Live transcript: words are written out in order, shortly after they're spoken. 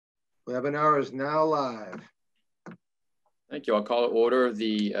Webinar is now live. Thank you. I'll call to order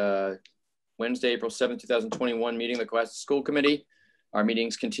the Wednesday, April 7th, 2021 meeting of the Cohasset School Committee. Our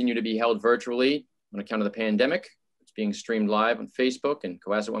meetings continue to be held virtually on account of the pandemic. It's being streamed live on Facebook and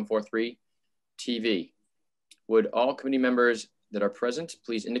Cohasset 143 TV. Would all committee members that are present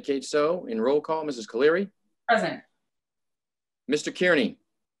please indicate so in roll call? Mrs. Kaleri? Present. Mr. Kearney?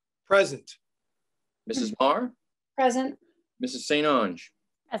 Present. Mrs. Marr? Present. Mrs. St. Ange?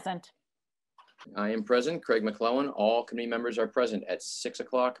 Present. I am present. Craig McClellan. All committee members are present at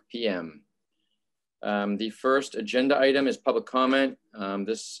 6:00 p.m. The first agenda item is public comment.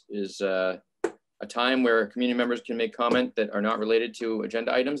 This is a time where community members can make comment that are not related to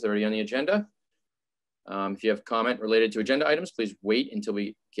agenda items that are already on the agenda. If you have comment related to agenda items, please wait until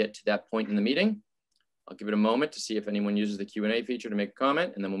we get to that point in the meeting. I'll give it a moment to see if anyone uses the Q&A feature to make a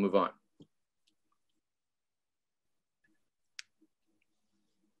comment, and then we'll move on.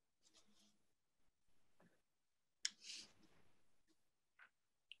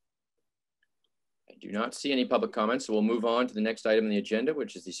 I do not see any public comments, so we'll move on to the next item on the agenda,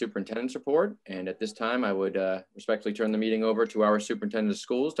 which is the superintendent's report. And at this time, I would respectfully turn the meeting over to our superintendent of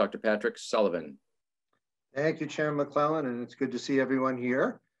schools, Dr. Patrick Sullivan. Thank you, Chair McClellan, and it's good to see everyone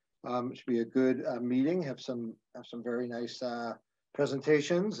here. It should be a good meeting. Have some very nice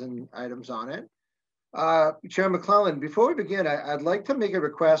presentations and items on it. Chair McClellan, before we begin, I'd like to make a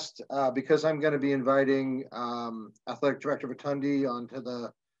request because I'm going to be inviting Athletic Director Rotundi onto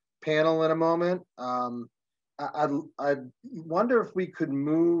the panel in a moment. I'd wonder if we could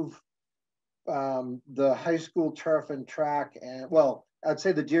move the high school turf and track, and well, I'd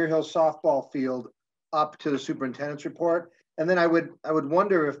say the Deer Hill softball field up to the superintendent's report. And then I would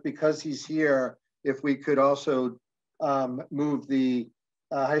wonder if, because he's here, if we could also move the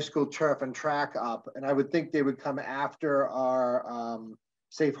high school turf and track up. And I would think they would come after our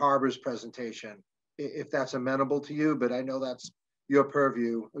Safe Harbors presentation, if that's amenable to you, but I know that's your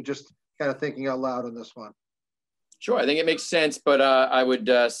purview. We're just kind of thinking out loud on this one. Sure, I think it makes sense, but I would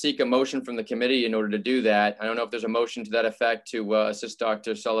seek a motion from the committee in order to do that. I don't know if there's a motion to that effect to assist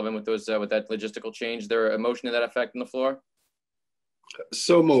Dr. Sullivan with those with that logistical change. Is there a motion to that effect on the floor?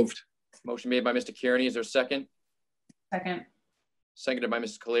 So moved. Motion made by Mr. Kearney. Is there a second? Second. Seconded by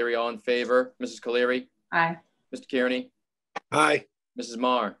Mrs. Kaleri. All in favor? Mrs. Kaleri? Aye. Mr. Kearney? Aye. Mrs.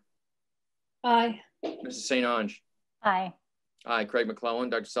 Marr? Aye. Mrs. St. Ange? Aye. Aye. Craig McClellan.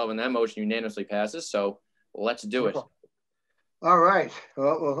 Dr. Sullivan. That motion unanimously passes. So let's do it. All right.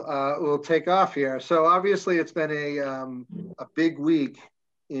 Well, we'll take off here. So obviously, it's been a big week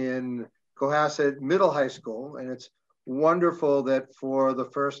in Cohasset Middle High School, and it's wonderful that for the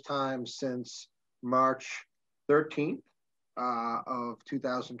first time since March 13th of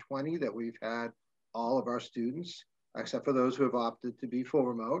 2020 that we've had all of our students, except for those who have opted to be full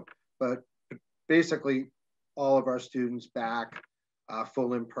remote, but basically all of our students back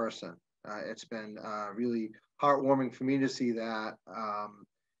full in person. It's been really heartwarming for me to see that.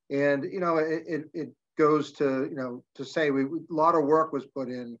 And, you know, it goes to, you know, to say a lot of work was put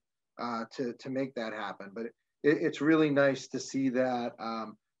in to make that happen, but it's really nice to see that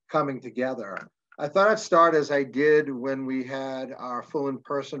coming together. I thought I'd start as I did when we had our full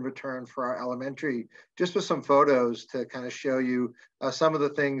in-person return for our elementary, just with some photos to kind of show you some of the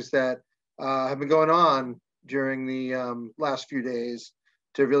things that have been going on during the last few days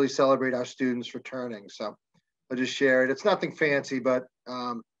to really celebrate our students returning. So I'll just share it. It's nothing fancy, but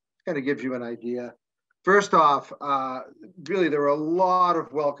kind of gives you an idea. First off, really there were a lot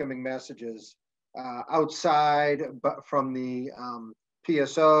of welcoming messages outside but from the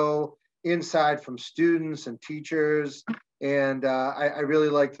PSO, inside from students and teachers. And I really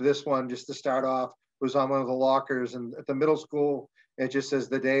liked this one just to start off. It was on one of the lockers, and at the middle school, it just says,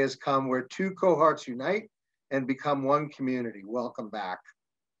 "The day has come where two cohorts unite and become one community. Welcome back."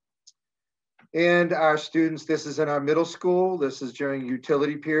 And our students, this is in our middle school. This is during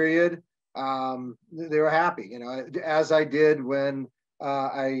utility period. They were happy, you know, as I did when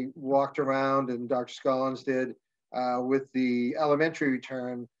I walked around and Dr. Scollins did with the elementary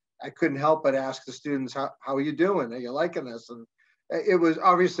return. I couldn't help but ask the students, how are you doing? Are you liking this? And it was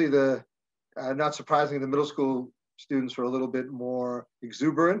obviously not surprisingly, the middle school students were a little bit more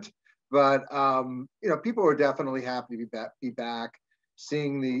exuberant, but you know, people were definitely happy to be back,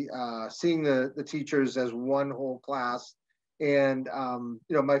 seeing the teachers as one whole class. And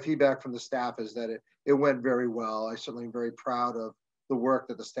you know, my feedback from the staff is that it went very well. I certainly am very proud of the work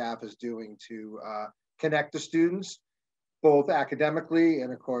that the staff is doing to connect the students, both academically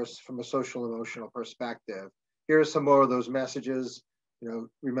and of course from a social emotional perspective. Here are some more of those messages. You know,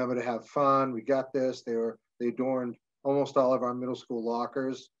 remember to have fun. We got this. They adorned almost all of our middle school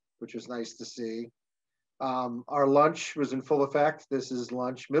lockers which was nice to see. Our lunch was in full effect. This is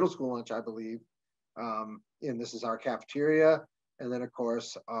lunch, middle school lunch, I believe. And this is our cafeteria. And then of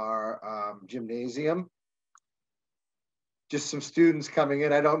course our gymnasium. Just some students coming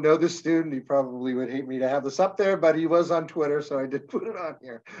in. I don't know this student. He probably would hate me to have this up there, but he was on Twitter, so I did put it on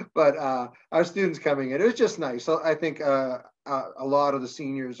here. But our students coming in, it was just nice. So I think a lot of the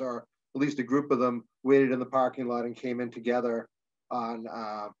seniors, or at least a group of them, waited in the parking lot and came in together on,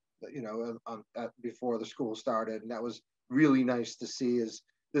 before the school started. And that was really nice to see, as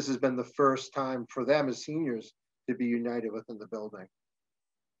this has been the first time for them as seniors to be united within the building.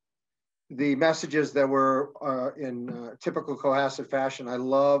 The messages that were in typical Cohasset fashion, I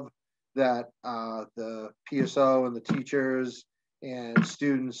love that the PSO and the teachers and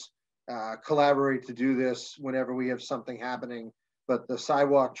students collaborate to do this whenever we have something happening. But the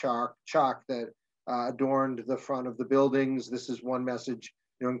sidewalk chalk that adorned the front of the buildings, this is one message,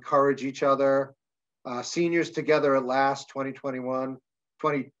 encourage each other. Seniors together at last, 2021,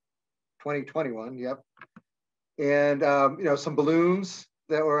 yep. And, some balloons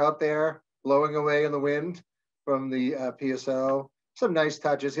that were out there blowing away in the wind from the PSO. Some nice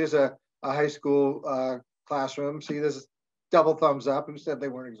touches. Here's a high school classroom. See, this is double thumbs up. Who said they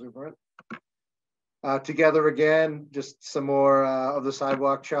weren't exuberant? Together again, just some more of the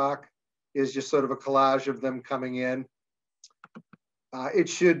sidewalk chalk is just sort of a collage of them coming in. It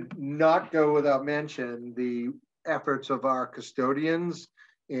should not go without mention the efforts of our custodians.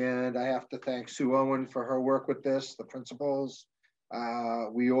 And I have to thank Sue Owen for her work with this, the principals.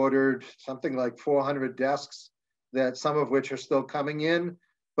 We ordered something like 400 desks, that some of which are still coming in,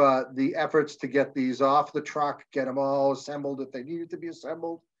 but the efforts to get these off the truck, get them all assembled if they needed to be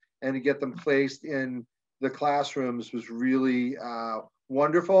assembled, and to get them placed in the classrooms was really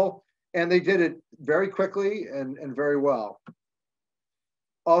wonderful. And they did it very quickly and very well.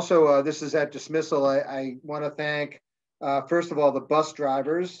 Also, this is at dismissal. I want to thank, first of all, the bus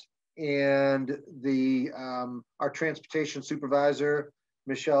drivers and the our transportation supervisor,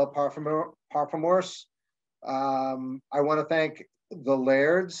 Michelle Parfumors. I want to thank the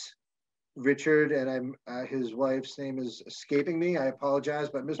Lairds, Richard, and his wife's name is escaping me. I apologize,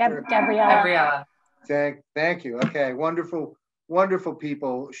 but Mr. Gabriella. Thank you. Okay, wonderful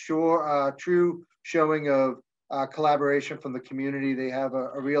people. Sure, true showing of collaboration from the community. They have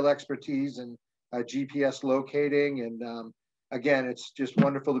a real expertise in GPS locating, and again, it's just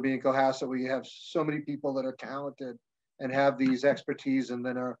wonderful to be in Cohasset. We have so many people that are talented and have these expertise, and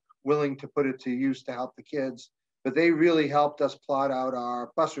then are willing to put it to use to help the kids. But they really helped us plot out our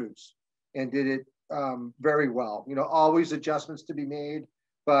bus routes and did it very well. Always adjustments to be made,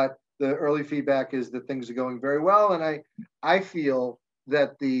 but the early feedback is that things are going very well. And I feel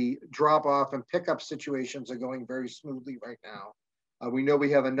that the drop off and pickup situations are going very smoothly right now. We know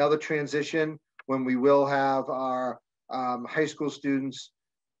we have another transition when we will have our high school students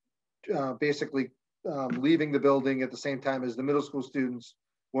basically leaving the building at the same time as the middle school students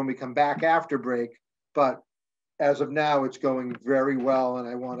when we come back after break. But as of now, it's going very well. And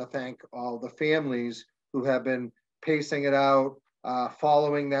I want to thank all the families who have been pacing it out,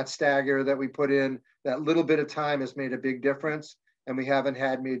 following that stagger that we put in. That little bit of time has made a big difference, and we haven't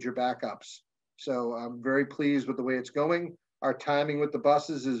had major backups. So I'm very pleased with the way it's going. Our timing with the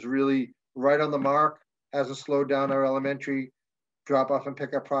buses is really right on the mark, hasn't slowed down our elementary drop off and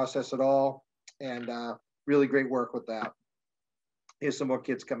pickup process at all. And really great work with that. Here's some more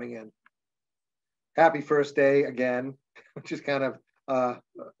kids coming in. Happy first day again, which is kind of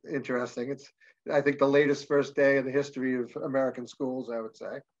interesting. It's, I think, the latest first day in the history of American schools, I would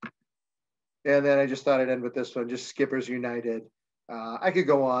say. And then I just thought I'd end with this one, just Skippers United. I could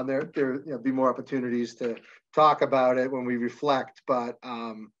go on. There be more opportunities to talk about it when we reflect, but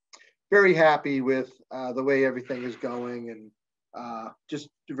very happy with the way everything is going, and just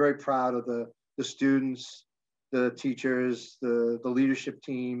very proud of the students, the teachers, the leadership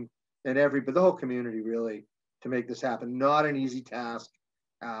team, and the whole community, really, to make this happen. Not an easy task.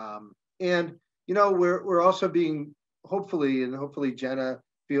 And we're also being, hopefully Jenna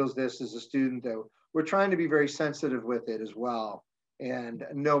feels this as a student, that we're trying to be very sensitive with it as well. And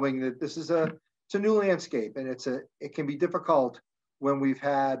knowing that this is it's a new landscape, and it can be difficult when we've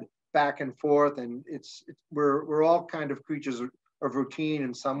had back and forth, and we're all kind of creatures of routine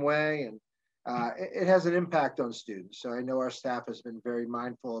in some way, and it has an impact on students. So I know our staff has been very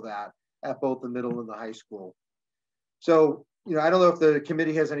mindful of that at both the middle and the high school. So, I don't know if the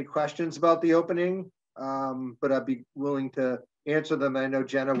committee has any questions about the opening, but I'd be willing to answer them. I know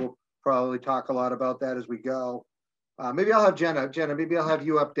Jenna will probably talk a lot about that as we go. Maybe I'll have Jenna, maybe I'll have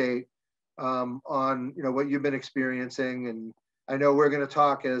you update on, what you've been experiencing. And I know we're going to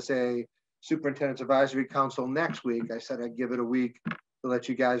talk as a Superintendent's Advisory Council next week. I said I'd give it a week to let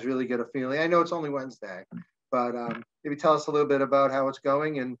you guys really get a feeling. I know it's only Wednesday, but maybe tell us a little bit about how it's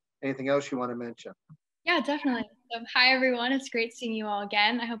going and anything else you want to mention. Yeah, definitely. So, hi, everyone. It's great seeing you all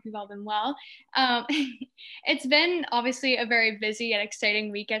again. I hope you've all been well. It's been obviously a very busy and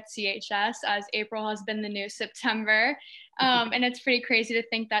exciting week at CHS, as April has been the new September. And it's pretty crazy to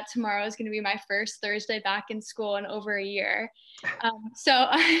think that tomorrow is going to be my first Thursday back in school in over a year. So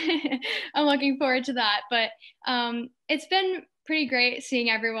I'm looking forward to that. But it's been pretty great seeing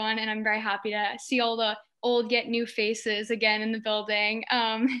everyone, and I'm very happy to see all the old get new faces again in the building.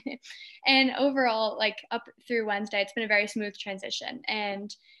 And overall, like up through Wednesday, it's been a very smooth transition.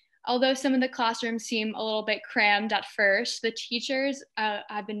 And although some of the classrooms seem a little bit crammed at first, the teachers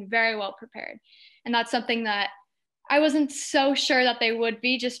have been very well prepared. And that's something that I wasn't so sure that they would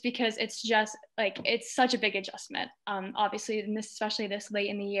be, just because it's just like, it's such a big adjustment, obviously, and especially this late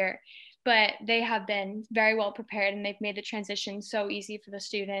in the year. But they have been very well prepared, and they've made the transition so easy for the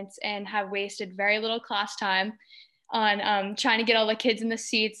students and have wasted very little class time on trying to get all the kids in the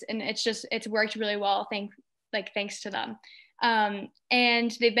seats. And it's worked really well, thanks to them.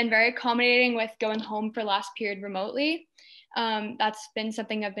 And they've been very accommodating with going home for last period remotely. That's been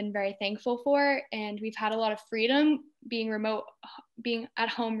something I've been very thankful for. And we've had a lot of freedom being at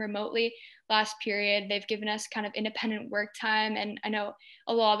home remotely last period. They've given us kind of independent work time. And I know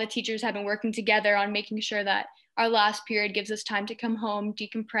a lot of the teachers have been working together on making sure that our last period gives us time to come home,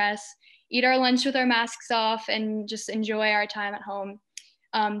 decompress, eat our lunch with our masks off, and just enjoy our time at home,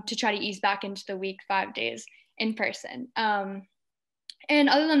 to try to ease back into the week 5 days in person. And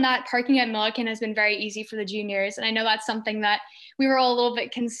other than that, parking at Milliken has been very easy for the juniors. And I know that's something that we were all a little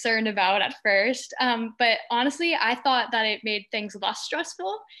bit concerned about at first. But honestly, I thought that it made things less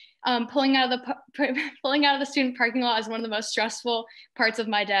stressful. Pulling out of the student parking lot is one of the most stressful parts of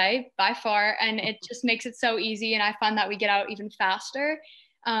my day by far. And it just makes it so easy. And I find that we get out even faster.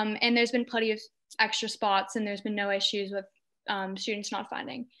 And there's been plenty of extra spots, and there's been no issues with students not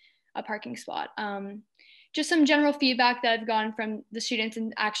finding a parking spot. Just some general feedback that I've gotten from the students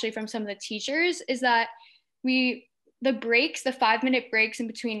and actually from some of the teachers is that the 5-minute breaks in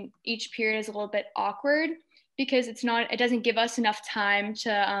between each period is a little bit awkward, because it doesn't give us enough time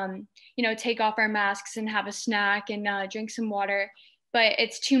to, take off our masks and have a snack and drink some water, but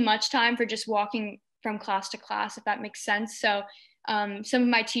it's too much time for just walking from class to class, if that makes sense. So some of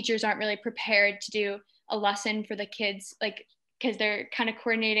my teachers aren't really prepared to do a lesson for the kids, because they're kind of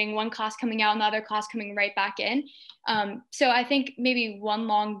coordinating one class coming out and the other class coming right back in. So I think maybe one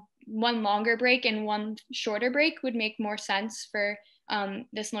longer break and one shorter break would make more sense for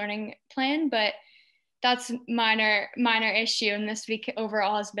this learning plan, but that's minor issue. And this week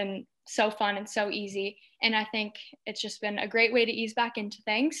overall has been so fun and so easy. And I think it's just been a great way to ease back into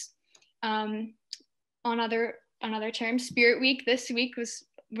things. On other terms, Spirit Week this week was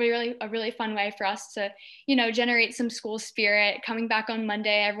a really fun way for us to, generate some school spirit. Coming back on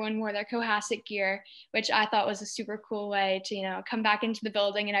Monday, everyone wore their Cohasset gear, which I thought was a super cool way to, come back into the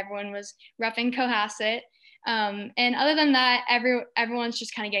building, and everyone was repping Cohasset. And other than that, everyone's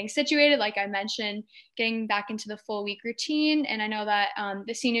just kind of getting situated, like I mentioned, getting back into the full week routine. And I know that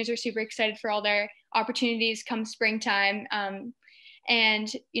the seniors are super excited for all their opportunities come springtime.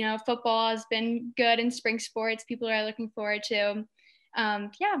 And, football has been good in spring sports. People are looking forward to. Other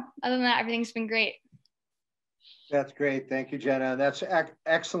than that, everything's been great. That's great. Thank you, Jenna. That's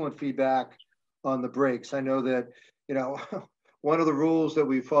excellent feedback on the breaks. I know that, one of the rules that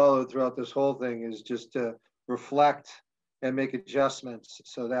we followed throughout this whole thing is just to reflect and make adjustments.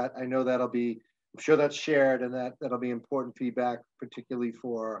 So that I know I'm sure that's shared, and that'll be important feedback, particularly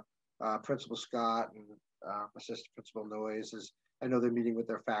for Principal Scott and Assistant Principal Noyes. I know they're meeting with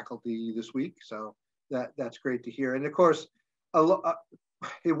their faculty this week. So that's great to hear. And of course,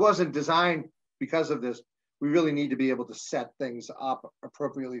 it wasn't designed because of this. We really need to be able to set things up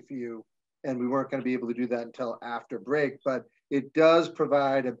appropriately for you. And we weren't going to be able to do that until after break, but it does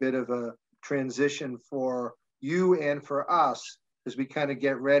provide a bit of a transition for you and for us as we kind of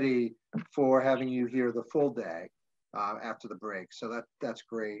get ready for having you here the full day after the break. So that's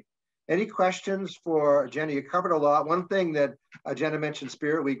great. Any questions for Jenna? You covered a lot. One thing that Jenna mentioned,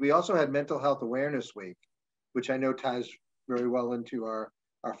 Spirit Week, we also had Mental Health Awareness Week, which I know ties very well into our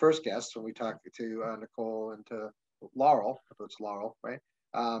first guest when we talked to Nicole and to Laurel. I thought it's Laurel, right?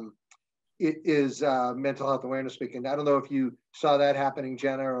 It is Mental Health Awareness Week. And I don't know if you saw that happening,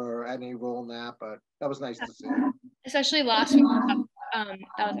 Jenna, or had any role in that, but that was nice to see. Especially last week,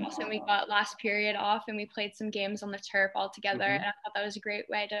 That was awesome. We got last period off and we played some games on the turf all together. Mhm. And I thought that was a great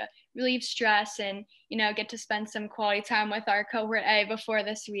way to relieve stress and, you know, get to spend some quality time with our cohort A before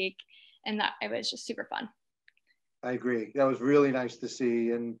this week. And that it was just super fun. I agree. That was really nice to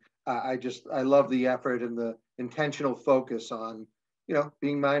see. And I love the effort and the intentional focus on, you know,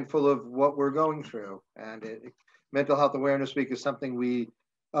 being mindful of what we're going through. And Mental Health Awareness Week is something we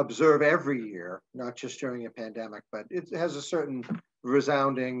observe every year, not just during a pandemic, but it has a certain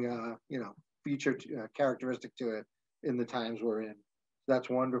resounding, you know, feature characteristic to it in the times we're in. That's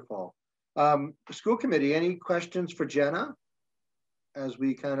wonderful. School committee, any questions for Jenna as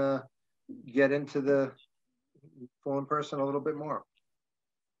we kind of get into the full in person a little bit more?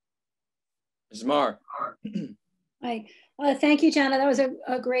 Ms. Mar. Hi. Thank you, Jenna. That was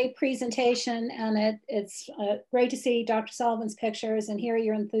a great presentation, and it's great to see Dr. Sullivan's pictures and hear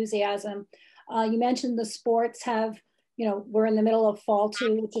your enthusiasm. You mentioned the sports have, you know, we're in the middle of fall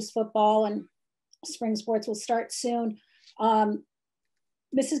too, which is football, and spring sports will start soon.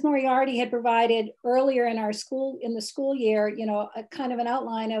 Mrs. Moriarty had provided earlier in the school year, you know, a kind of an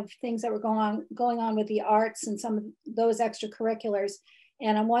outline of things that were going on with the arts and some of those extracurriculars.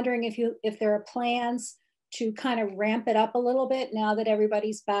 And I'm wondering if there are plans to kind of ramp it up a little bit now that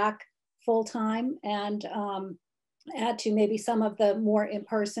everybody's back full time, and add to maybe some of the more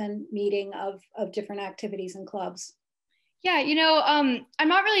in-person meeting of different activities and clubs. Yeah, you know, I'm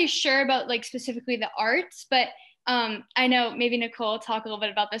not really sure about like specifically the arts, but I know maybe Nicole will talk a little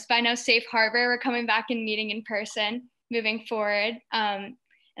bit about this, but I know Safe Harbor, we're coming back and meeting in person moving forward. And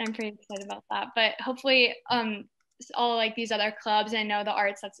I'm pretty excited about that, but hopefully all like these other clubs, and I know the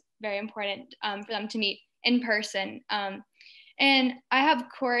arts, that's very important for them to meet in person. And I have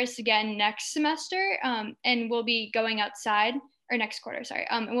chorus again next semester, and we'll be going outside, or next quarter, sorry.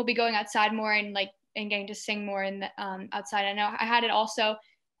 And we'll be going outside more and getting to sing more in the, outside. I know I had it also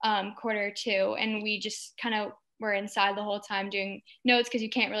quarter two, and we just kind of were inside the whole time doing notes because you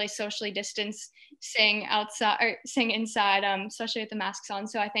can't really socially distance sing outside or sing inside, especially with the masks on.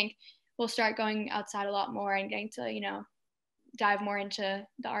 So I think we'll start going outside a lot more and getting to, you know, dive more into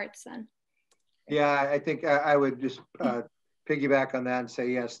the arts then. Yeah, I think I would just piggyback on that and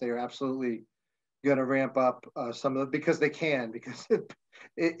say, yes, they are absolutely going to ramp up some of it because they can, because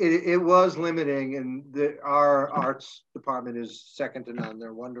it was limiting, and our arts department is second to none.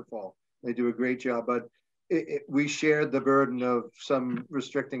 They're wonderful. They do a great job, but we shared the burden of some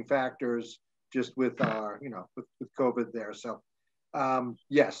restricting factors just with our, you know, with COVID there. So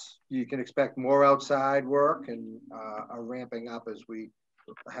yes, you can expect more outside work and a ramping up as we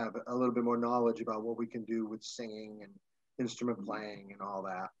have a little bit more knowledge about what we can do with singing and instrument playing and all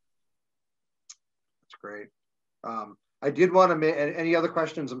that. That's great. I did want to make any other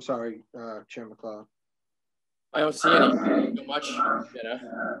questions. I'm sorry, Chair McLeod. I don't see any. Thank you so much,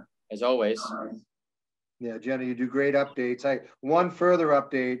 Jenna, as always. Yeah, Jenna, you do great updates. One further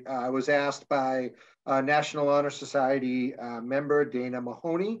update, I was asked by National Honor Society member Dana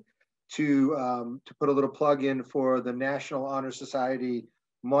Mahoney to put a little plug in for the National Honor Society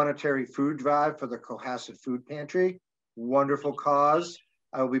monetary food drive for the Cohasset Food Pantry. Wonderful cause.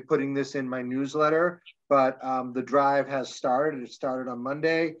 I will be putting this in my newsletter, but the drive has started. It started on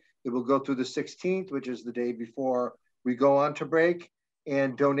Monday. It will go through the 16th, which is the day before we go on to break.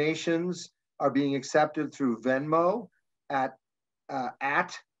 And donations are being accepted through Venmo at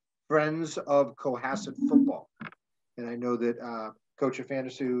Friends of Cohasset Football. And I know that Coach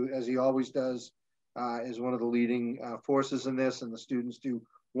Afanisu, as he always does, is one of the leading forces in this, and the students do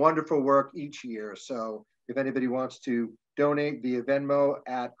wonderful work each year. So if anybody wants to donate via Venmo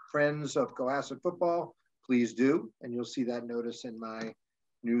at Friends of Cohasset Football, please do. And you'll see that notice in my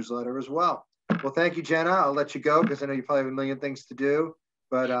newsletter as well. Well, thank you, Jenna. I'll let you go because I know you probably have a million things to do,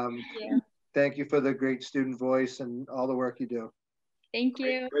 but thank you for the great student voice and all the work you do. Thank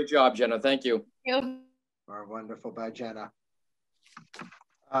you. Great job, Jenna. Thank you. Thank you. All right, wonderful. Bye, Jenna.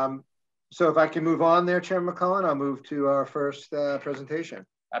 So if I can move on there, Chair McCullen, I'll move to our first presentation.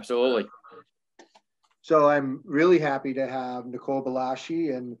 Absolutely. So I'm really happy to have Nicole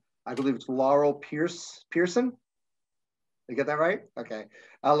Balashi and I believe it's Laurel Pearson. Did I get that right? Okay.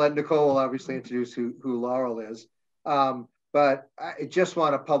 I'll let Nicole obviously introduce who Laurel is. But I just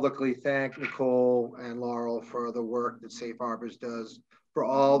want to publicly thank Nicole and Laurel for the work that Safe Harbors does for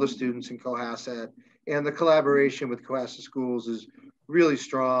all the students in Cohasset, and the collaboration with Cohasset Schools is really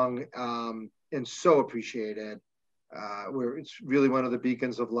strong and so appreciated. It's really one of the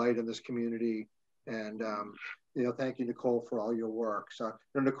beacons of light in this community. And you know, thank you, Nicole, for all your work. So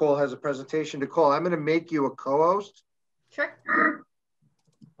Nicole has a presentation. Nicole, I'm going to make you a co-host. Sure.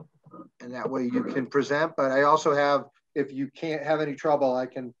 And that way you can present, but I also have if you can't have any trouble, I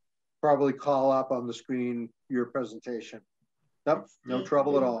can probably call up on the screen your presentation. Nope, no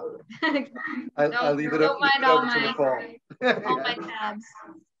trouble at all. I leave it up to the phone. All my tabs.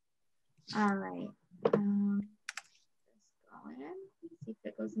 All right. Just go ahead. See if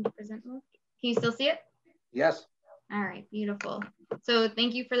it goes into present mode. Can you still see it? Yes. All right, beautiful. So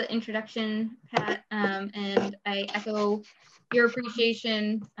thank you for the introduction, Pat, and I echo your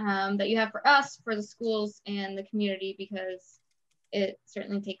appreciation that you have for us, for the schools and the community, because it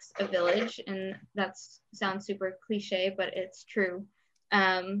certainly takes a village, and that sounds super cliche, but it's true.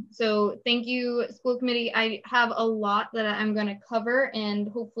 So thank you, school committee. I have a lot that I'm going to cover and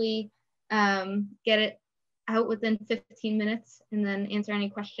hopefully get it out within 15 minutes and then answer any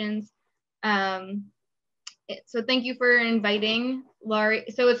questions. So thank you for inviting Laurie.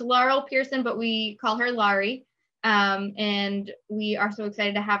 So it's Laurel Pearson, but we call her Laurie. And we are so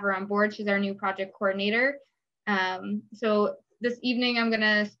excited to have her on board. She's our new project coordinator. So this evening, I'm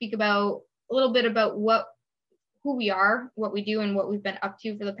gonna speak about a little bit about who we are, what we do, and what we've been up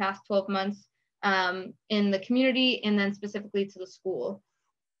to for the past 12 months in the community, and then specifically to the school.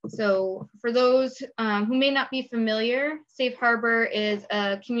 So for those who may not be familiar, Safe Harbor is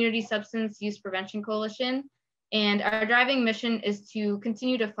a community substance use prevention coalition. And our driving mission is to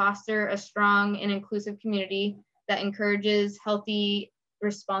continue to foster a strong and inclusive community that encourages healthy,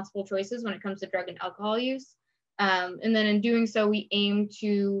 responsible choices when it comes to drug and alcohol use. And then in doing so, we aim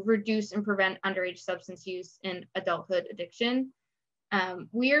to reduce and prevent underage substance use and adulthood addiction.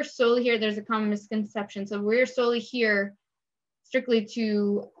 We are solely here, there's a common misconception. So we're solely here strictly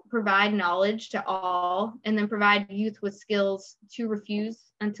to provide knowledge to all and then provide youth with skills to refuse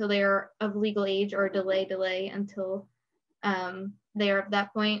until they are of legal age, or delay until they are at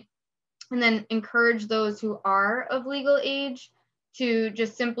that point. And then encourage those who are of legal age to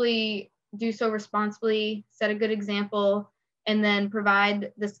just simply do so responsibly, set a good example, and then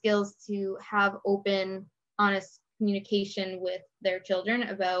provide the skills to have open, honest communication with their children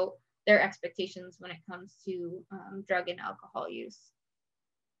about their expectations when it comes to drug and alcohol use.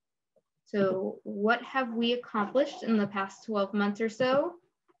 So what have we accomplished in the past 12 months or so?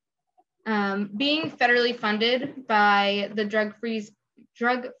 Being federally funded by the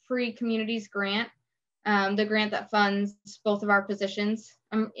Drug-Free Communities Grant, the grant that funds both of our positions.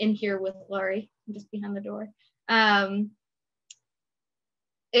 I'm in here with Laurie, I'm just behind the door.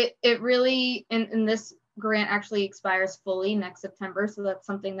 It really, and this grant actually expires fully next September, so that's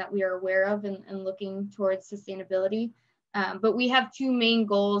something that we are aware of and looking towards sustainability. But we have two main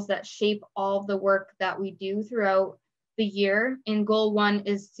goals that shape all of the work that we do throughout the year. And goal one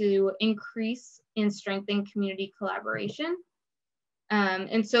is to increase and strengthen community collaboration.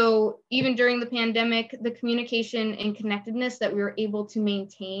 And so even during the pandemic, the communication and connectedness that we were able to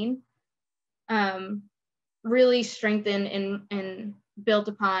maintain really strengthened and built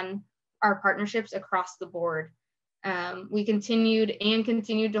upon our partnerships across the board. We continued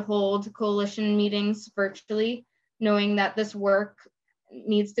to hold coalition meetings virtually, knowing that this work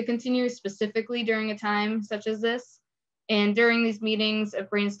needs to continue, specifically during a time such as this. And during these meetings of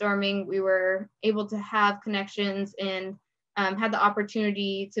brainstorming, we were able to have connections and had the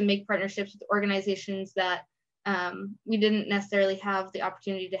opportunity to make partnerships with organizations that we didn't necessarily have the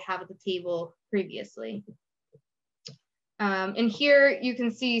opportunity to have at the table previously. And here you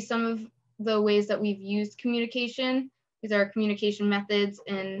can see some of the ways that we've used communication. These are communication methods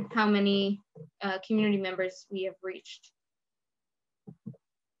and how many community members we have reached.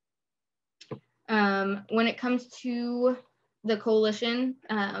 When it comes to the coalition,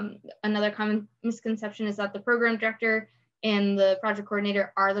 another common misconception is that the program director and the project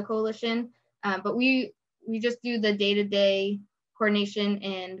coordinator are the coalition, but we just do the day-to-day coordination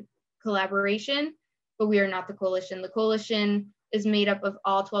and collaboration, but we are not the coalition. The coalition is made up of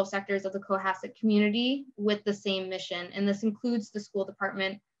all 12 sectors of the Cohasset community with the same mission. And this includes the school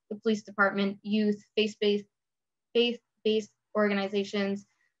department, the police department, youth, faith-based organizations,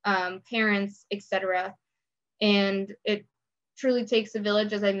 parents, etc. And it truly takes a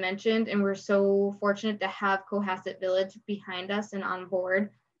village, as I mentioned, and we're so fortunate to have Cohasset Village behind us and on board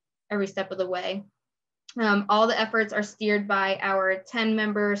every step of the way. All the efforts are steered by our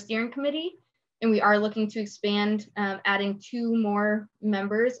 10-member steering committee, and we are looking to expand, adding 2 more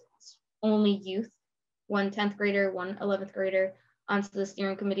members, only youth, 1 10th grader, 1 11th grader, onto the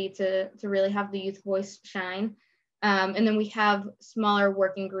steering committee to really have the youth voice shine. And then we have smaller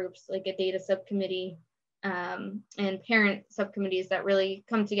working groups like a data subcommittee and parent subcommittees that really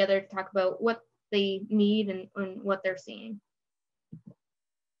come together to talk about what they need and what they're seeing.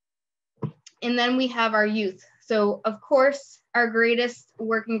 And then we have our youth. So of course, our greatest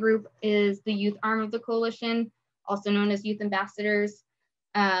working group is the youth arm of the coalition. also known as youth ambassadors.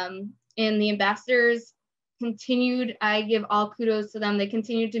 And the ambassadors continued, I give all kudos to them. They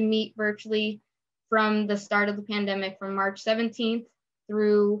continued to meet virtually from the start of the pandemic, from March 17th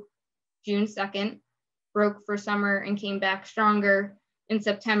through June 2nd, broke for summer and came back stronger in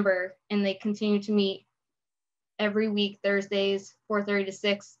September. And they continue to meet every week, Thursdays, 4:30 to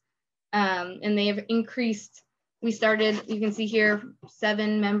 6. And they have increased. We started, you can see here,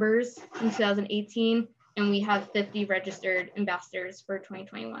 7 members in 2018, and we have 50 registered ambassadors for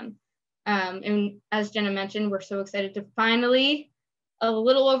 2021. And as Jenna mentioned, we're so excited to finally, a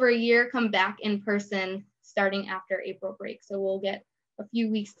little over a year, come back in person starting after April break. So we'll get a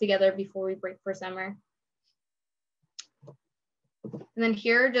few weeks together before we break for summer. And then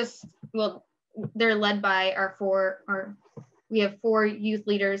here, just, well, they're led by we have 4 youth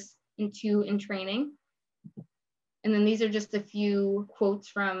leaders and 2 in training. And then these are just a few quotes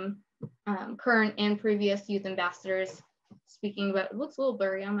from current and previous youth ambassadors speaking about, it looks a little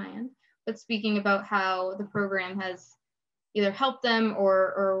blurry on my end, but speaking about how the program has either helped them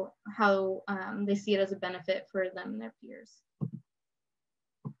or how they see it as a benefit for them and their peers.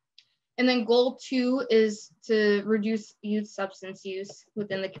 And then goal 2 is to reduce youth substance use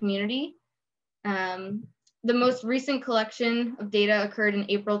within the community. The most recent collection of data occurred in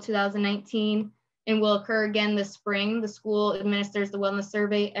April 2019 and will occur again this spring. The school administers the wellness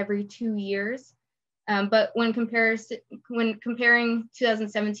survey every 2 years. But when comparing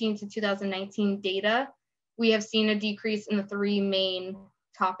 2017 to 2019 data, we have seen a decrease in the 3 main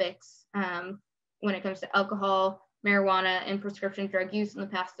topics when it comes to alcohol, marijuana, and prescription drug use in the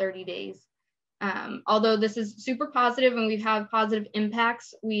past 30 days. Although this is super positive and we've had positive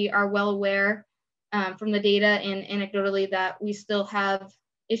impacts, we are well aware from the data and anecdotally that we still have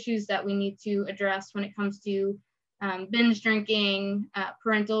issues that we need to address when it comes to binge drinking,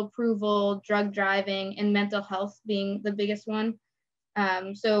 parental approval, drug driving, and mental health being the biggest one.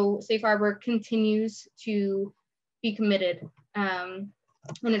 So Safe Harbor continues to be committed in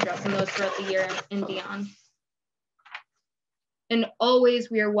addressing those throughout the year and beyond. And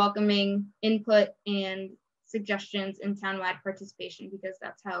always we are welcoming input and suggestions and townwide participation because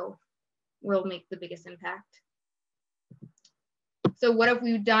that's how we'll make the biggest impact. So what have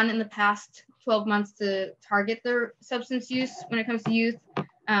we done in the past 12 months to target their substance use when it comes to youth?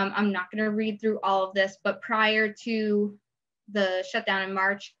 I'm not going to read through all of this, but prior to the shutdown in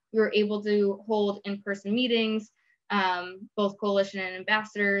March, we were able to hold in-person meetings, both coalition and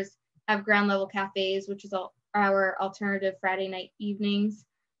ambassadors, have ground level cafes, which is our alternative Friday night evenings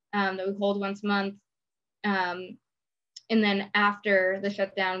that we hold once a month. And then after the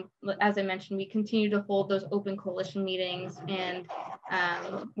shutdown, as I mentioned, we continue to hold those open coalition meetings and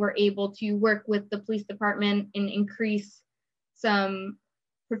we're able to work with the police department and increase some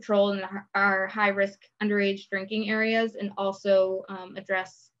patrol in our high-risk underage drinking areas and also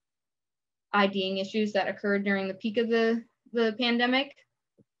address IDing issues that occurred during the peak of the pandemic.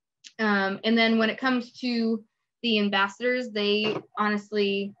 And then when it comes to the ambassadors, they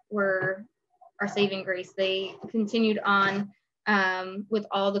honestly were our saving grace. They continued on with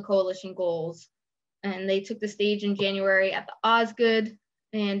all the coalition goals. And they took the stage in January at the Osgood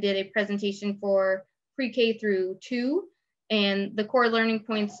and did a presentation for pre-K through 2. And the core learning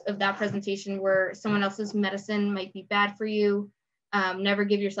points of that presentation were someone else's medicine might be bad for you. Never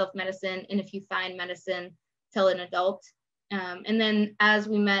give yourself medicine. And if you find medicine, tell an adult. And then as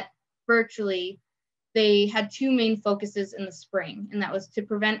we met virtually, they had 2 main focuses in the spring, and that was to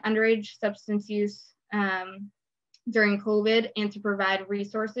prevent underage substance use during COVID and to provide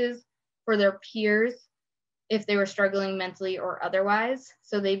resources for their peers if they were struggling mentally or otherwise.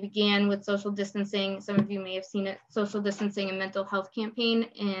 So they began with social distancing. Some of you may have seen it, social distancing and mental health campaign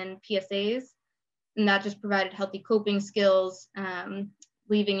and PSAs. And that just provided healthy coping skills,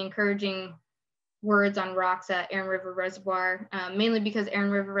 leaving encouraging words on rocks at Aaron River Reservoir, mainly because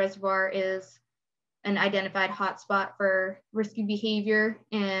Aaron River Reservoir is an identified hotspot for risky behavior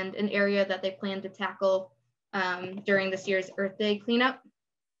and an area that they plan to tackle during this year's Earth Day cleanup.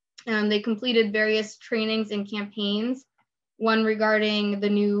 They completed various trainings and campaigns, one regarding the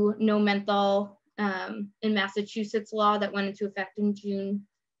new no menthol in Massachusetts law that went into effect in June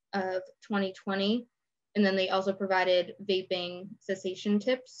of 2020. And then they also provided vaping cessation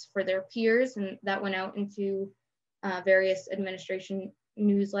tips for their peers, and that went out into various administration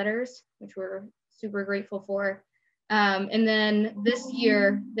newsletters, which we're super grateful for. And then this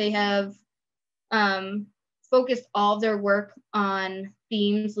year, they have focused all of their work on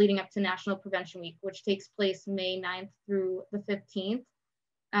themes leading up to National Prevention Week, which takes place May 9th through the 15th.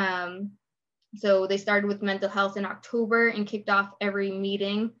 So they started with mental health in October and kicked off every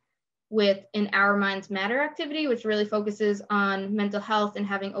meeting with an Our Minds Matter activity, which really focuses on mental health and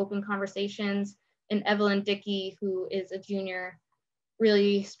having open conversations. And Evelyn Dickey, who is a junior,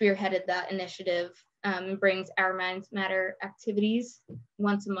 really spearheaded that initiative and brings Our Minds Matter activities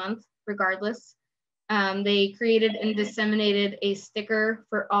once a month, regardless. They created and disseminated a sticker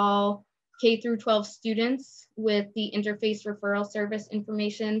for all K through 12 students with the interface referral service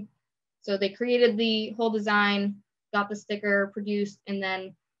information. So they created the whole design, got the sticker produced, and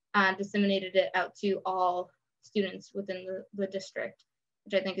then disseminated it out to all students within the district,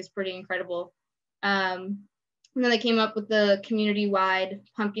 which I think is pretty incredible. And then they came up with the community-wide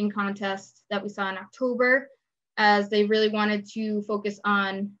pumpkin contest that we saw in October, as they really wanted to focus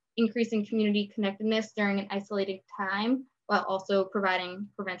on increasing community connectedness during an isolated time, while also providing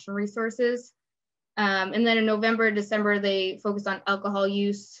prevention resources. And then in November, December, they focused on alcohol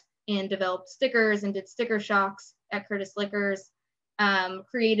use and developed stickers and did sticker shocks at Curtis Liquors,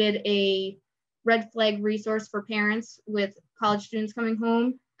 created a red flag resource for parents with college students coming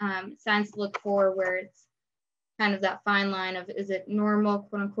home, signs to look for, where it's kind of that fine line of, is it normal,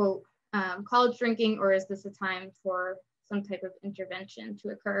 quote unquote, college drinking, or is this a time for some type of intervention to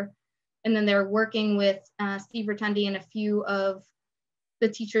occur? And then they're working with Steve Rotundi and a few of the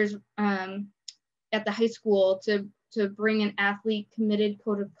teachers at the high school to bring an athlete committed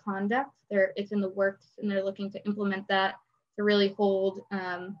code of conduct. It's in the works, and they're looking to implement that to really hold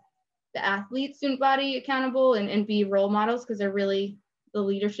the athlete student body accountable and be role models, because they're really the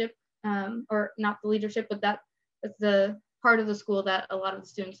leadership, or not the leadership, but that's the part of the school that a lot of the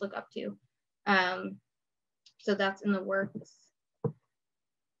students look up to. So that's in the works.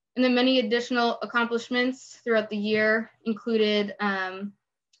 And then many additional accomplishments throughout the year included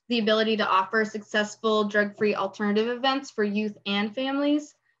the ability to offer successful drug-free alternative events for youth and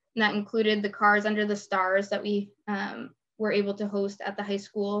families. And that included the Cars Under the Stars that we were able to host at the high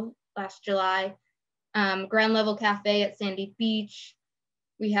school last July, Ground Level Cafe at Sandy Beach.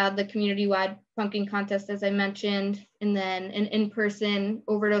 We had the community-wide pumpkin contest, as I mentioned, and then an in-person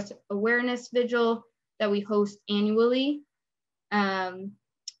overdose awareness vigil that we host annually.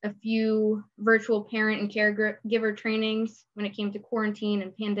 A few virtual parent and caregiver trainings when it came to quarantine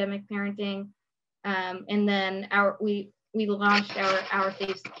and pandemic parenting. And then we launched our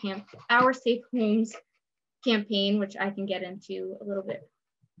Safe Homes campaign, which I can get into a little bit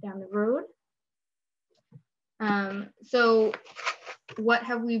down the road. So what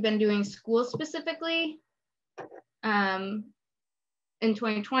have we been doing school specifically? In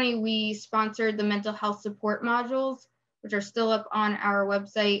 2020, we sponsored the mental health support modules, which are still up on our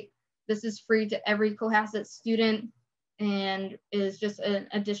website. This is free to every Cohasset student and is just an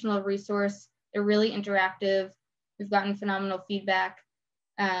additional resource. They're really interactive. We've gotten phenomenal feedback.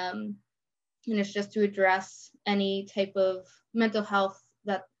 And it's just to address any type of mental health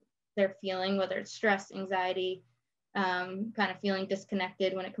that they're feeling, whether it's stress, anxiety, kind of feeling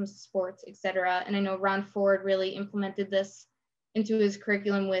disconnected when it comes to sports, etc. And I know Ron Ford really implemented this into his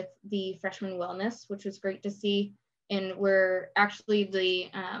curriculum with the freshman wellness, which was great to see. And we're actually the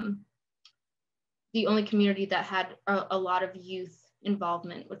only community that had a lot of youth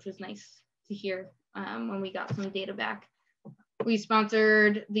involvement, which was nice to hear when we got some data back. We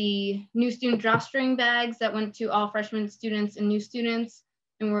sponsored the new student drawstring bags that went to all freshman students and new students,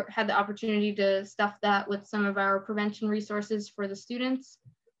 and we had the opportunity to stuff that with some of our prevention resources for the students.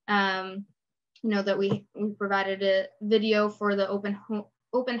 You know, that we provided a video for the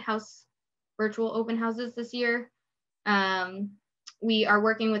open house, virtual open houses this year. We are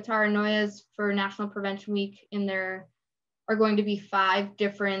working with Tara Noyes for National Prevention Week, and there are going to be 5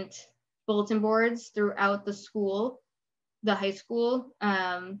 different bulletin boards throughout the school, the high school,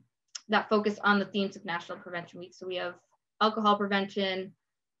 that focus on the themes of National Prevention Week. So we have alcohol prevention,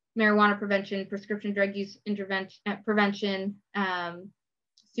 marijuana prevention, prescription drug use prevention,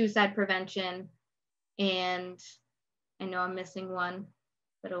 suicide prevention, and I know I'm missing one,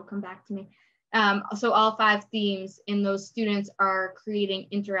 but it'll come back to me. So all 5 themes, and those students are creating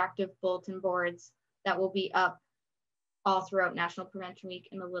interactive bulletin boards that will be up all throughout National Prevention Week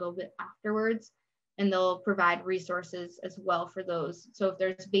and a little bit afterwards. And they'll provide resources as well for those. So if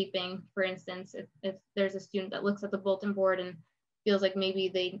there's vaping, for instance, if there's a student that looks at the bulletin board and feels like maybe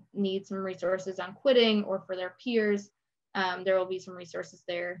they need some resources on quitting or for their peers, there will be some resources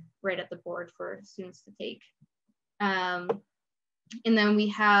there right at the board for students to take. And then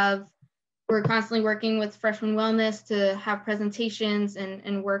we're constantly working with freshman wellness to have presentations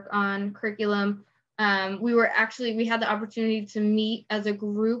and work on curriculum. We had the opportunity to meet as a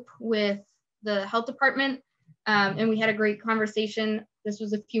group with the health department, and we had a great conversation. This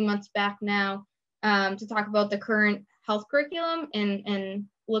was a few months back now, to talk about the current health curriculum and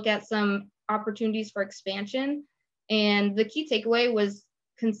look at some opportunities for expansion. And the key takeaway was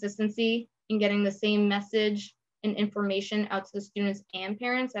consistency in getting the same message and information out to the students and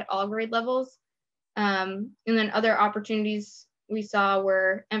parents at all grade levels. And then other opportunities we saw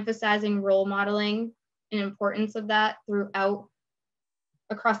were emphasizing role modeling and importance of that throughout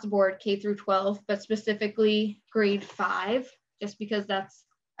across the board, K through 12, but specifically grade 5, just because that's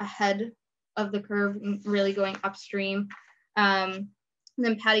ahead of the curve and really going upstream. And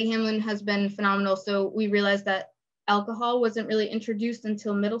then Patty Hamlin has been phenomenal. So we realized that alcohol wasn't really introduced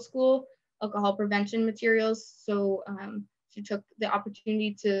until middle school, alcohol prevention materials. So she took the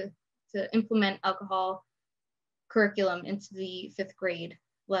opportunity to implement alcohol curriculum into the 5th grade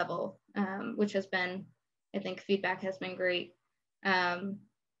level, which has been, I think feedback has been great. And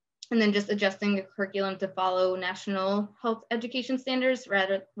then just adjusting the curriculum to follow national health education standards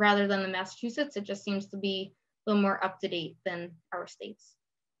rather than the Massachusetts. It just seems to be a little more up to date than our states.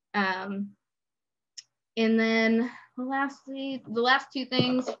 And then lastly, the last two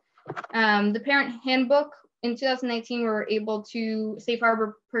things, the parent handbook. In 2019, we were able to, Safe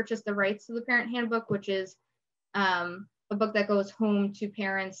Harbor purchase the rights to the parent handbook, which is a book that goes home to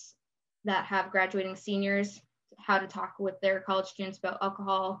parents that have graduating seniors, how to talk with their college students about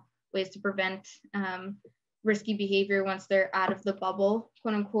alcohol, ways to prevent risky behavior once they're out of the bubble,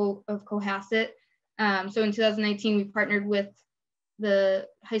 quote unquote, of Cohasset. So in 2019, we partnered with the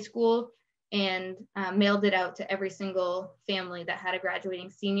high school and mailed it out to every single family that had a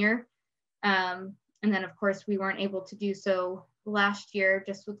graduating senior. And then of course we weren't able to do so last year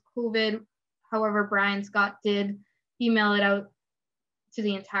just with COVID. However, Brian Scott did email it out to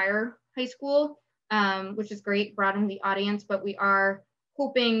the entire high school, which is great, broadening the audience, but we are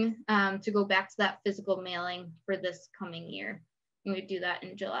hoping to go back to that physical mailing for this coming year. And we do that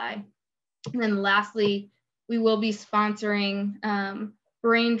in July. And then lastly, we will be sponsoring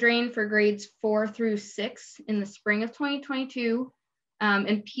Brain Drain for grades 4 through 6 in the spring of 2022,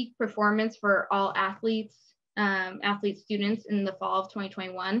 and Peak Performance for all athletes, students in the fall of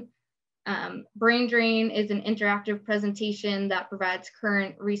 2021. Brain Drain is an interactive presentation that provides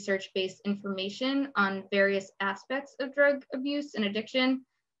current research-based information on various aspects of drug abuse and addiction.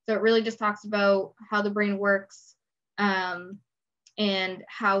 So it really just talks about how the brain works and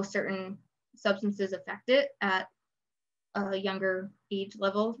how certain substances affect it at a younger age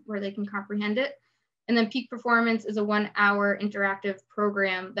level where they can comprehend it. And then Peak Performance is a 1-hour interactive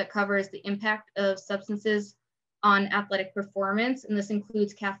program that covers the impact of substances on athletic performance. And this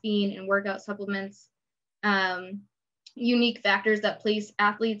includes caffeine and workout supplements, unique factors that place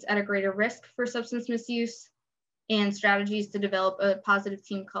athletes at a greater risk for substance misuse, and strategies to develop a positive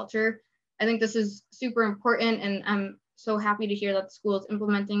team culture. I think this is super important, and I'm so happy to hear that the school is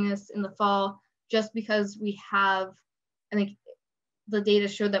implementing this in the fall, just because we have, I think the data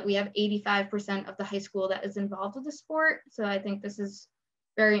showed that we have 85% of the high school that is involved with the sport. So I think this is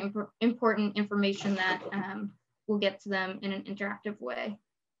very important information that we'll get to them in an interactive way.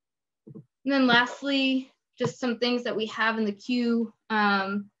 And then lastly, just some things that we have in the queue,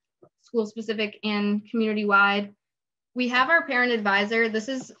 school specific and community wide. We have our parent advisor. This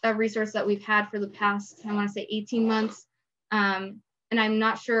is a resource that we've had for the past, I want to say 18 months. And I'm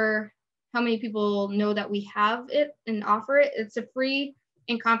not sure how many people know that we have it and offer it. It's a free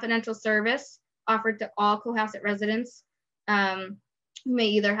and confidential service offered to all Cohasset residents who may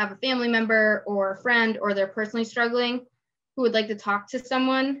either have a family member or a friend, or they're personally struggling, who would like to talk to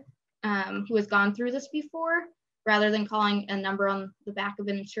someone who has gone through this before, rather than calling a number on the back of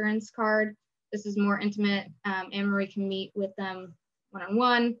an insurance card. This is more intimate. Anne-Marie can meet with them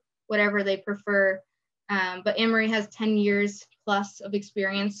one-on-one, whatever they prefer. But Anne-Marie has 10 years plus of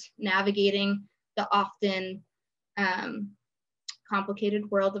experience navigating the often complicated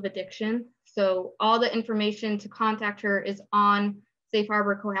world of addiction. So all the information to contact her is on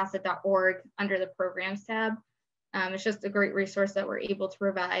safeharborcohasset.org under the programs tab. It's just a great resource that we're able to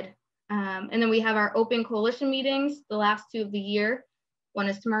provide. And then we have our open coalition meetings, the last 2 of the year. One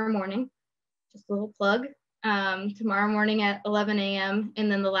is tomorrow morning, just a little plug, tomorrow morning at 11 a.m. And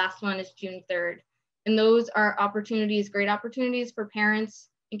then the last one is June 3rd. And those are opportunities, great opportunities for parents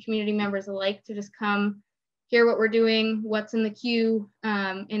and community members alike to just come hear what we're doing, what's in the queue,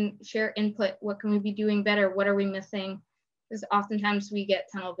 and share input. What can we be doing better? What are we missing? Because oftentimes we get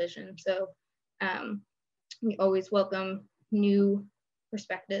tunnel vision. So we always welcome new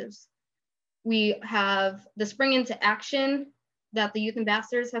perspectives. We have the Spring Into Action that the youth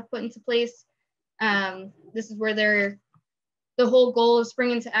ambassadors have put into place. This is where the whole goal of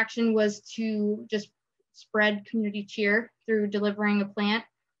Spring Into Action was to just spread community cheer through delivering a plant.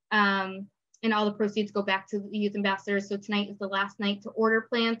 and all the proceeds go back to the youth ambassadors. So tonight is the last night to order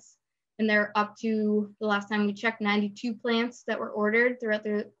plants, and they're up to, the last time we checked, 92 plants that were ordered throughout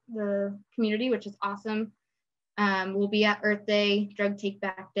the community, which is awesome. We'll be at Earth Day, Drug Take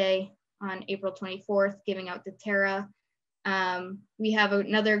Back Day on April 24th, giving out doTERRA. We have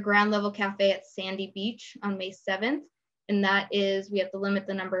another ground level cafe at Sandy Beach on May 7th, and that is, we have to limit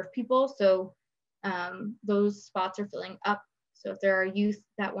the number of people, so those spots are filling up. So if there are youth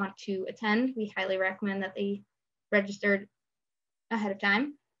that want to attend, we highly recommend that they registered ahead of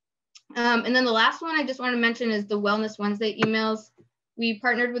time. And then the last one I just want to mention is the Wellness Wednesday emails. We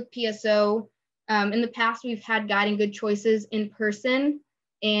partnered with PSO. In the past, we've had Guiding Good Choices in person,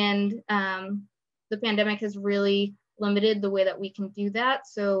 and the pandemic has really limited the way that we can do that.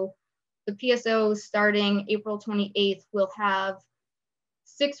 So the PSO, starting April 28th, will have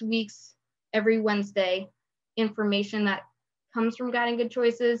 6 weeks every Wednesday, information that comes from Guiding Good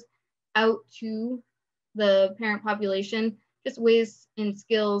Choices out to the parent population, just ways and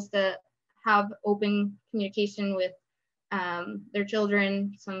skills to have open communication with their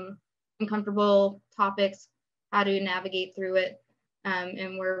children, some uncomfortable topics, how to navigate through it.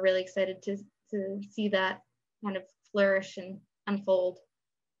 And we're really excited to see that kind of flourish and unfold.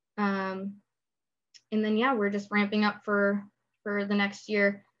 And then, yeah, we're just ramping up for the next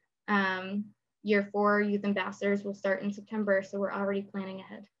year. Year 4 youth ambassadors will start in September, so we're already planning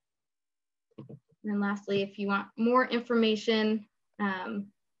ahead. And then lastly, if you want more information,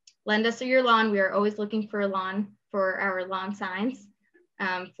 lend us your lawn. We are always looking for a lawn for our lawn signs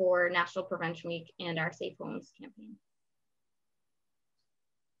for National Prevention Week and our Safe Homes campaign.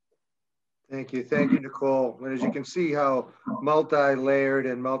 Thank you, Nicole. And as you can see how multi-layered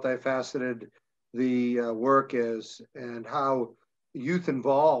and multifaceted the work is, and how youth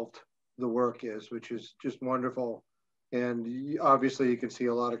involved the work is, which is just wonderful. And obviously you can see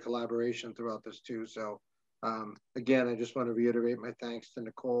a lot of collaboration throughout this too. So again, I just want to reiterate my thanks to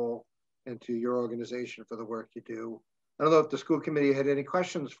Nicole and to your organization for the work you do. I don't know if the school committee had any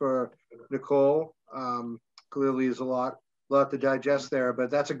questions for Nicole. Clearly there's a lot to digest there,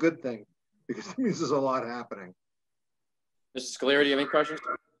 but that's a good thing because it means there's a lot happening. Mrs. Scalia, do you have any questions?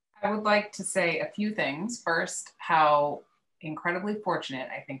 I would like to say a few things. First, how incredibly fortunate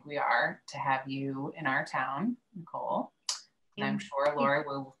I think we are to have you in our town, Nicole. And I'm sure Laura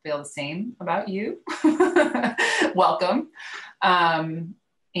will feel the same about you. Welcome. And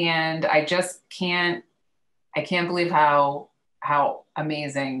I just can't believe how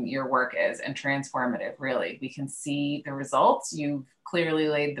amazing your work is and transformative, really. We can see the results. You've clearly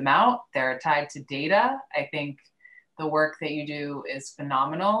laid them out. They're tied to data. I think the work that you do is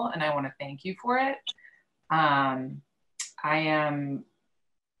phenomenal, and I want to thank you for it. I am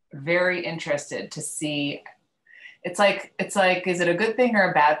very interested to see, it's like, is it a good thing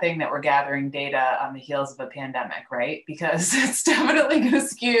or a bad thing that we're gathering data on the heels of a pandemic, right? Because it's definitely going to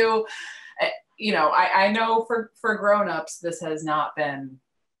skew, you know, I know for grownups, this has not been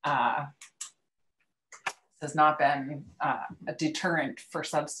a deterrent for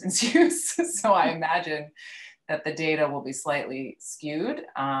substance use. So I imagine that the data will be slightly skewed,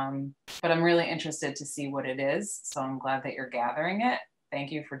 but I'm really interested to see what it is. So I'm glad that you're gathering it.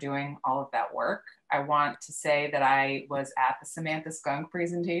 Thank you for doing all of that work. I want to say that I was at the Samantha Skunk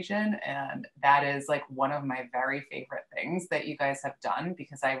presentation, and that is like one of my very favorite things that you guys have done,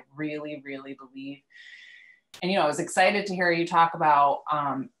 because I really, really believe, and you know, I was excited to hear you talk about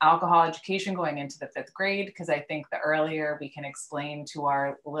alcohol education going into the 5th grade, because I think the earlier we can explain to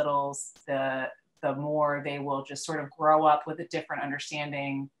our littles, the more they will just sort of grow up with a different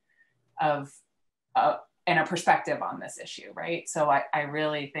understanding of and a perspective on this issue, right? So I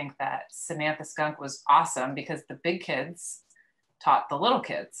really think that Samantha Skunk was awesome because the big kids taught the little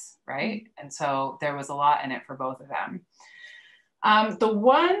kids, right? And so there was a lot in it for both of them. The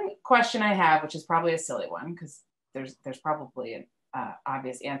one question I have, which is probably a silly one, because there's probably an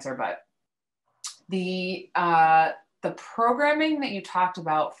obvious answer, but the programming that you talked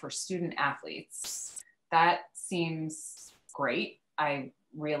about for student athletes, that seems great. I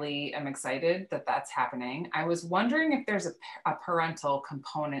really am excited that that's happening. I was wondering if there's a parental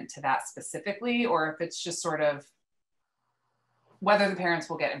component to that specifically, or if it's just sort of whether the parents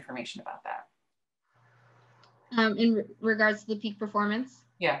will get information about that. In regards to the peak performance?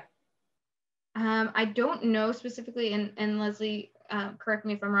 Yeah. I don't know specifically, and Leslie, correct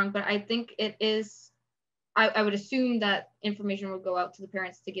me if I'm wrong, but I think it is, I would assume that information would go out to the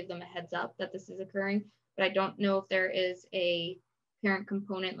parents to give them a heads up that this is occurring, but I don't know if there is a parent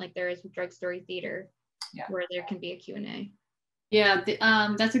component like there is with Drug Story Theater, where there can be a Q&A. Yeah,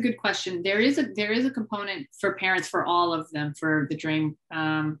 that's a good question. There is a component for parents for all of them for the Dream.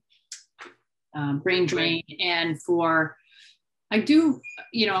 brain drain. And for, I do,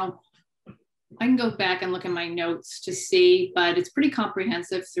 you know, I can go back and look at my notes to see, but it's pretty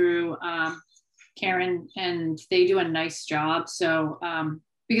comprehensive through Karen, and they do a nice job. So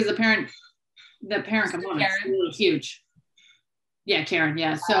because the parent component is really huge. Yeah, Karen.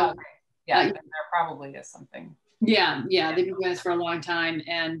 Yeah. So yeah, there probably is something. Yeah, they've been doing this for a long time,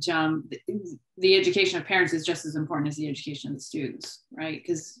 and the education of parents is just as important as the education of the students, right?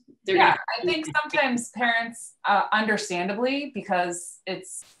 Because they're I think sometimes parents, understandably, because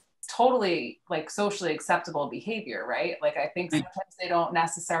it's totally like socially acceptable behavior, right? Like I think sometimes they don't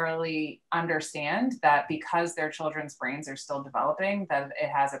necessarily understand that because their children's brains are still developing, that it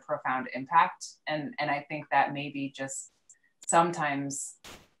has a profound impact, and I think that maybe just sometimes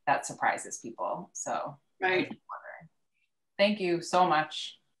that surprises people. So. Right. Thank you so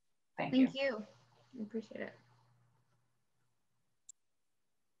much. Thank you. I appreciate it.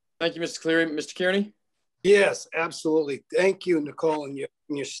 Thank you, Mr. Cleary. Mr. Kearney? Yes, absolutely. Thank you, Nicole, and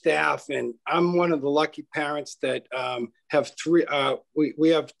your staff. And I'm one of the lucky parents that have three, we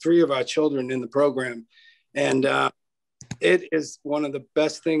have 3 of our children in the program. And it is one of the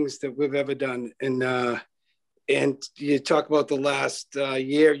best things that we've ever done. And you talk about the last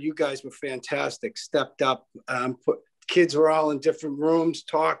year, you guys were fantastic, stepped up, kids were all in different rooms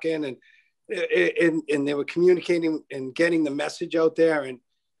talking, and they were communicating and getting the message out there. And,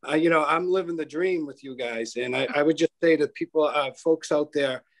 you know, I'm living the dream with you guys. And I would just say to people, folks out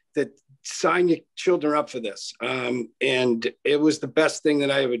there, that sign your children up for this. And it was the best thing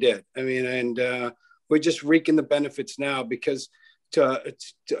that I ever did. I mean, and we're just reaping the benefits now, because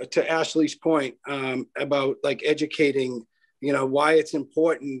to Ashley's point about like educating, you know, why it's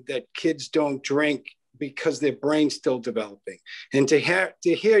important that kids don't drink because their brain's still developing. And to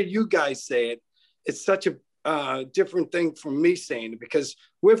hear you guys say it, it's such a different thing from me saying it, because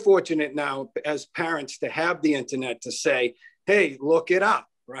we're fortunate now as parents to have the internet to say, hey, look it up,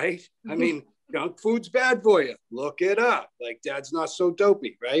 right? I mean, junk food's bad for you. Look it up. Like, Dad's not so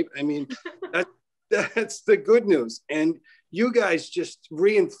dopey, right? I mean, that's the good news. And you guys just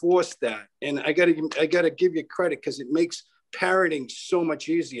reinforce that. And I gotta give you credit, because it makes parenting so much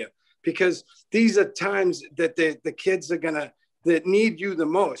easier, because these are times that the kids are that need you the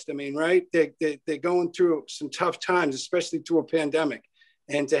most. I mean, right? They're going through some tough times, especially through a pandemic.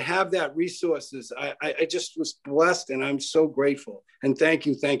 And to have that resources, I just was blessed, and I'm so grateful. And thank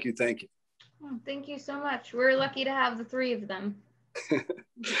you. Oh, thank you so much. We're lucky to have the 3 of them.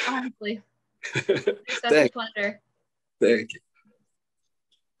 Honestly. It's such a pleasure. Thank you.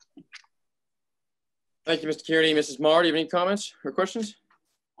 Thank you, Mr. Kearney. Mrs. Maher, do you have any comments or questions?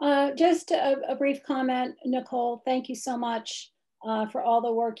 Just a brief comment, Nicole. Thank you so much for all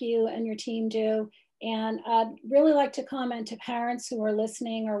the work you and your team do. And I'd really like to comment to parents who are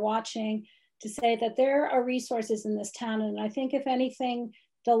listening or watching, to say that there are resources in this town. And I think if anything,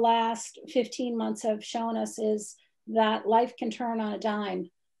 the last 15 months have shown us is that life can turn on a dime.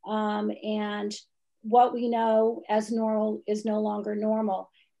 And what we know as normal is no longer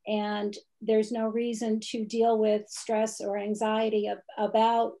normal. And there's no reason to deal with stress or anxiety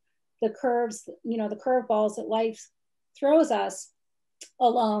about the curves, you know, the curveballs that life throws us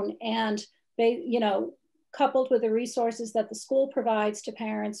alone. And they, you know, coupled with the resources that the school provides to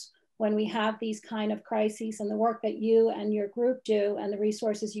parents when we have these kind of crises, and the work that you and your group do and the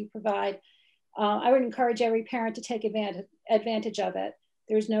resources you provide, I would encourage every parent to take advantage of it.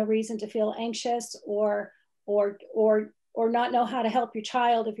 There's no reason to feel anxious or not know how to help your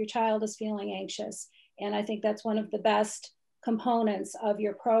child if your child is feeling anxious. And I think that's one of the best components of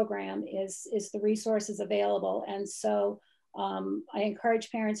your program is the resources available. And so I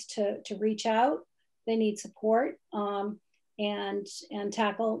encourage parents to reach out. They need support and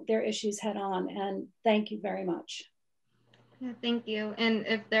tackle their issues head on. And thank you very much. Yeah, thank you. And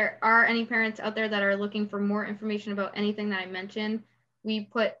if there are any parents out there that are looking for more information about anything that I mentioned, we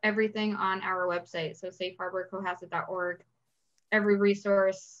put everything on our website. So safeharborcohasset.org, every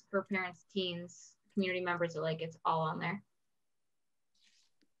resource for parents, teens, community members alike, it's all on there.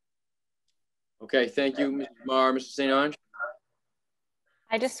 Okay, thank you, Mrs. Maher. Mr. St. Ange?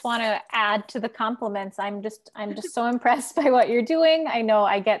 I just want to add to the compliments. I'm just so impressed by what you're doing. I know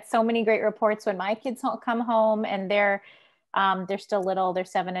I get so many great reports when my kids come home, and they're still little, they're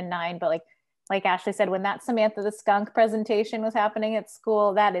 7 and 9, but like Ashley said, when that Samantha the Skunk presentation was happening at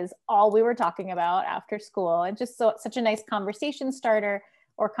school, that is all we were talking about after school. And just such a nice conversation starter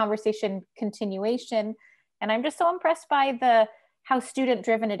or conversation continuation. And I'm just so impressed by how student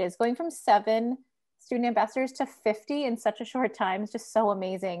driven it is. Going from 7 student ambassadors to 50 in such a short time is just so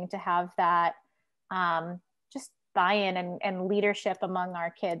amazing to have that, buy-in and leadership among our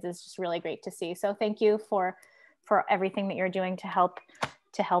kids is just really great to see. So thank you for everything that you're doing to help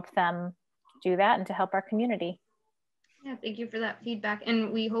them do that and to help our community. Yeah, thank you for that feedback.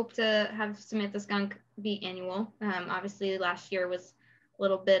 And we hope to have Samantha Skunk be annual. Obviously last year was a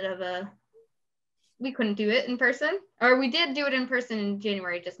little bit of we couldn't do it in person, or we did do it in person in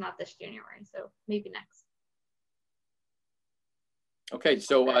January, just not this January. So maybe next. Okay,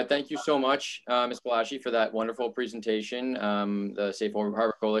 so thank you so much, Ms. Balashi, for that wonderful presentation. The Safe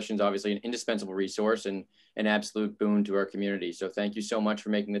Harbor Coalition is obviously an indispensable resource and an absolute boon to our community. So thank you so much for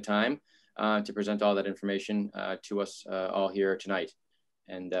making the time to present all that information to us all here tonight,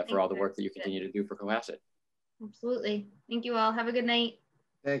 and for all the work that you continue to do for Cohasset. Absolutely. Thank you all. Have a good night.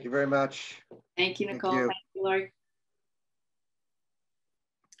 Thank you very much. Thank you, Nicole. Thank you, Lori.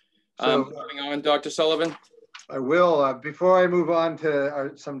 Moving on, Dr. Sullivan. I will. Before I move on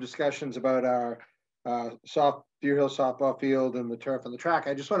to some discussions about our Deer Hill softball field and the turf and the track,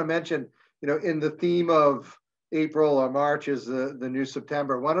 I just want to mention, in the theme of April or March is the new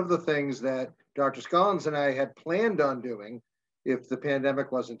September, one of the things that Dr. Scollins and I had planned on doing if the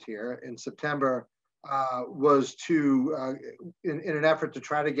pandemic wasn't here in September was to, in an effort to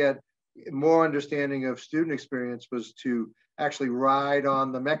try to get more understanding of student experience, was to actually ride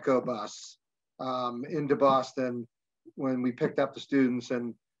on the Metco bus into Boston when we picked up the students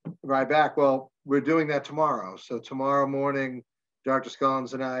and ride back. Well, we're doing that tomorrow. So tomorrow morning, Dr.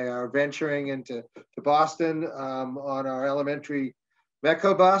 Scollins and I are venturing into Boston on our elementary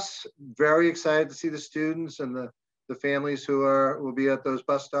Metco bus. Very excited to see the students and the families who will be at those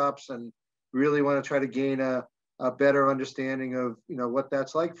bus stops, and really want to try to gain a better understanding of what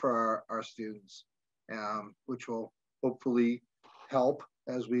that's like for our students, which will hopefully help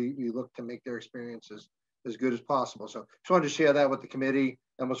as we look to make their experiences as good as possible. So just wanted to share that with the committee.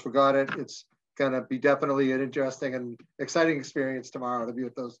 Almost forgot it. It's going to be definitely an interesting and exciting experience tomorrow to be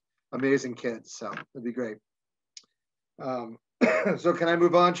with those amazing kids. So it'd be great. So can I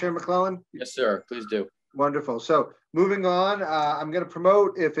move on, Chair McClellan? Yes, sir. Please do. Wonderful. So moving on, I'm going to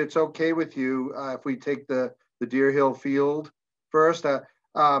promote, if it's okay with you, if we take the Deer Hill field first,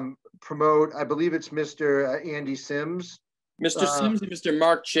 promote, I believe it's Mr. Andy Sims. Mr. Sims and Mr.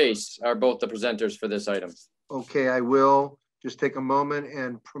 Mark Chase are both the presenters for this item. Okay, I will just take a moment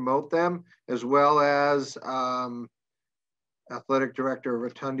and promote them, as well as Athletic Director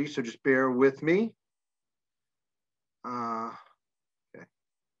Rotundi. So just bear with me. Okay.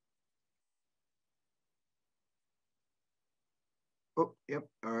 Oh, yep.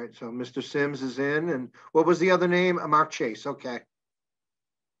 All right. So Mr. Sims is in, and what was the other name? Mark Chase. Okay.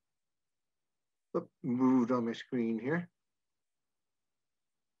 Oop, moved on my screen here.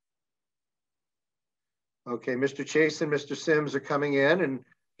 Okay, Mr. Chase and Mr. Sims are coming in, and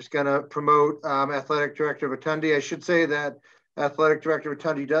just going to promote Athletic Director Rotundi. I should say that Athletic Director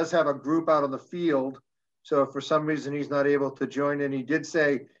Rotundi does have a group out on the field. So if for some reason he's not able to join in, he did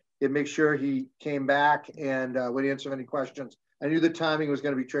say he'd make sure he came back and would answer any questions. I knew the timing was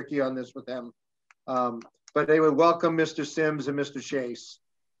going to be tricky on this with him. But they would welcome Mr. Sims and Mr. Chase.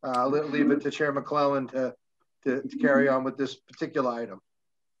 I'll leave it to Chair McClellan to carry on with this particular item.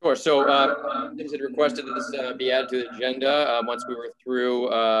 Sure. So Sims had requested that this be added to the agenda once we were through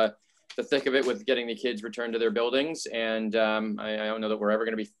the thick of it with getting the kids returned to their buildings. And I don't know that we're ever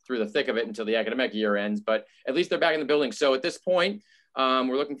going to be through the thick of it until the academic year ends, but at least they're back in the building. So at this point,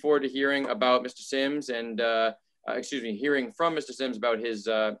 we're looking forward to hearing about Mr. Sims and hearing from Mr. Sims about his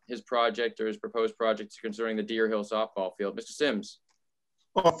project or his proposed project concerning the Deer Hill softball field. Mr. Sims.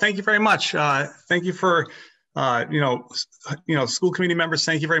 Well, thank you very much. Thank you for, school committee members.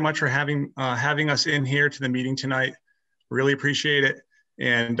 Thank you very much for having us in here to the meeting tonight. Really appreciate it,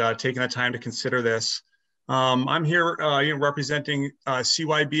 and taking the time to consider this. I'm here, representing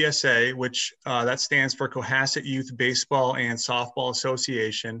CYBSA, which that stands for Cohasset Youth Baseball and Softball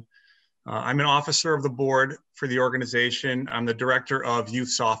Association. I'm an officer of the board for the organization. I'm the director of youth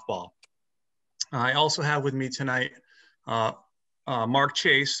softball. I also have with me tonight Mark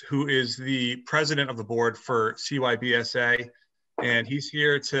Chase, who is the president of the board for CYBSA, and he's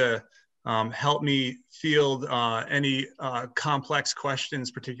here to help me field any complex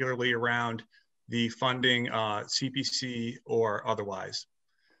questions, particularly around the funding, CPC or otherwise.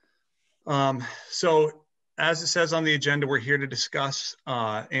 So as it says on the agenda, we're here to discuss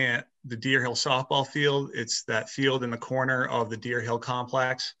the Deer Hill softball field. It's that field in the corner of the Deer Hill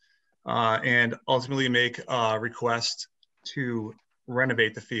complex, and ultimately make a request to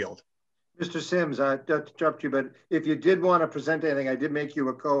renovate the field. Mr. Sims, I don't interrupt you, but if you did want to present anything, I did make you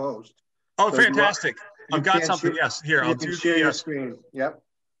a co-host. Oh, so fantastic. I've got something, yes. Here, I'll do share your screen. Yep.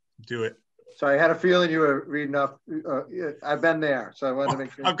 Do it. So I had a feeling you were reading up. I've been there, so I wanted to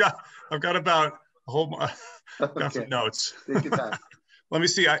make sure. I've got about a whole got some notes. Take your time. Let me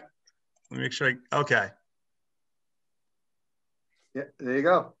see. Let me make sure. Okay. Yeah, there you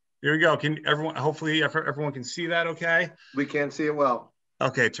go. Here we go. Can everyone? Hopefully, everyone can see that. Okay. We can see it well.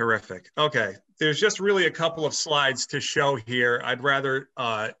 Okay, terrific. Okay, there's just really a couple of slides to show here. I'd rather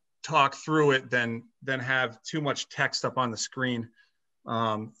talk through it than have too much text up on the screen.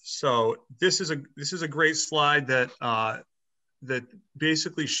 So this is a great slide that that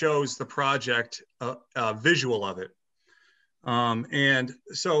basically shows the project visual of it. And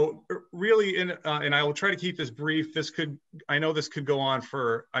so really, and I will try to keep this brief. I know this could go on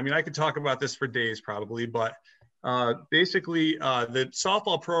for, I mean, I could talk about this for days probably, but basically the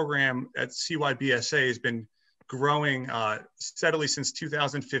softball program at CYBSA has been growing steadily since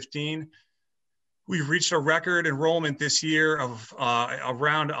 2015. We've reached a record enrollment this year of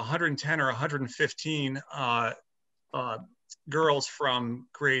around 110 or 115 girls from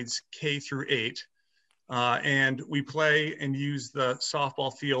grades K through 8. And we play and use the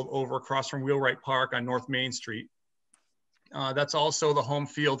softball field over across from Wheelwright Park on North Main Street. That's also the home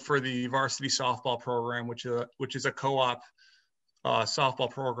field for the varsity softball program, which is a co-op softball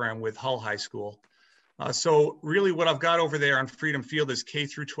program with Hull High School. So really what I've got over there on Freedom Field is K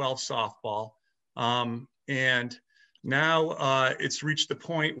through 12 softball. And now it's reached the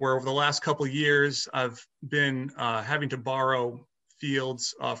point where over the last couple of years, I've been having to borrow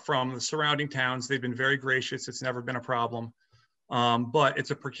fields from the surrounding towns. They've been very gracious. It's never been a problem, but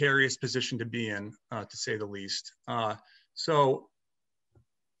it's a precarious position to be in, to say the least. So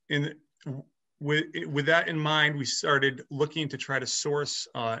with that in mind, we started looking to try to source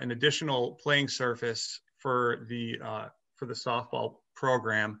an additional playing surface for the softball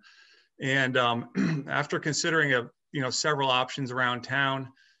program. And after considering several options around town,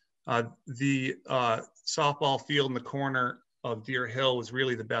 the softball field in the corner of Deer Hill was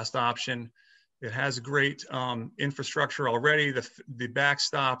really the best option. It has great infrastructure already. The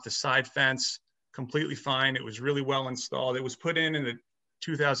backstop, the side fence, completely fine. It was really well installed. It was put in the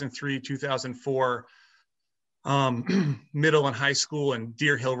 2003, 2004 middle and high school and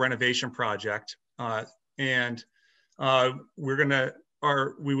Deer Hill renovation project. And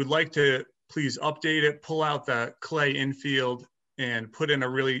we would like to please update it, pull out the clay infield and put in a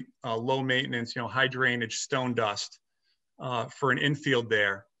really low maintenance, high drainage stone dust for an infield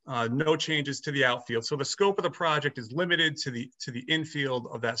there. No changes to the outfield. So the scope of the project is limited to the infield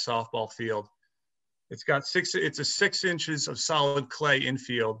of that softball field. It's a 6 inches of solid clay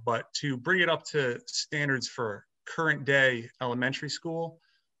infield, but to bring it up to standards for current day elementary school,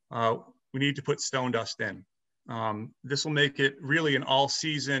 we need to put stone dust in. This will make it really an all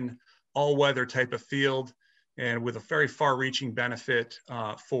season, all weather type of field, and with a very far reaching benefit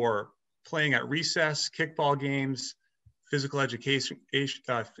for playing at recess, kickball games, physical education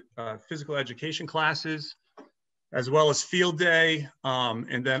classes, as well as field day,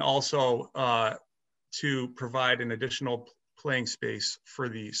 and then also to provide an additional playing space for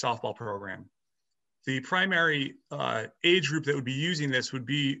the softball program. The primary age group that would be using this would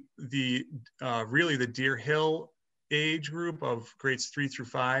be really the Deer Hill age group of grades 3 through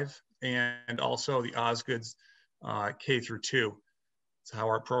 5, and also the Osgood's K through 2. That's how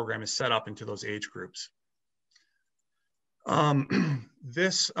our program is set up into those age groups.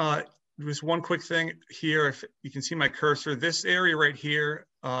 Just one quick thing here, if you can see my cursor, this area right here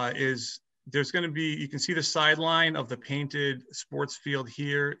you can see the sideline of the painted sports field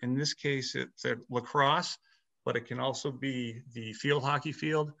here. In this case, it's a lacrosse, but it can also be the field hockey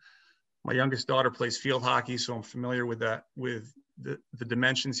field. My youngest daughter plays field hockey, so I'm familiar with that, with the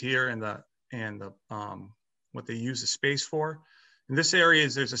dimensions here and what they use the space for. In this area,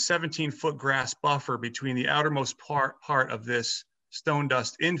 there's a 17-foot grass buffer between the outermost part of this stone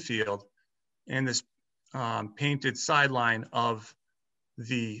dust infield and this painted sideline of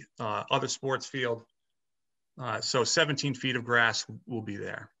the other sports field. So 17 feet of grass will be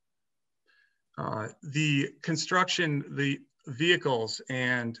there. The construction, the vehicles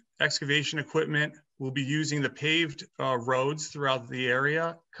and excavation equipment will be using the paved roads throughout the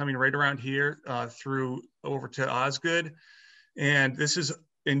area, coming right around here through over to Osgood. And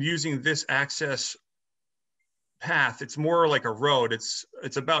using this access path, it's more like a road. It's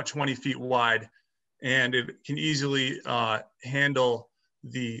about 20 feet wide, and it can easily handle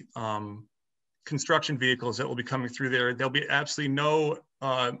the construction vehicles that will be coming through there. There'll be absolutely no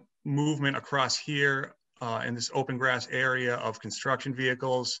movement across here in this open grass area of construction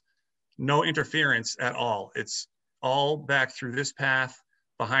vehicles, no interference at all. It's all back through this path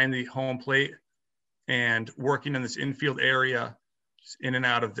behind the home plate and working in this infield area, just in and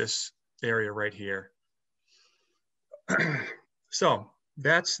out of this area right here. So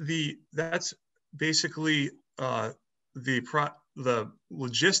that's basically the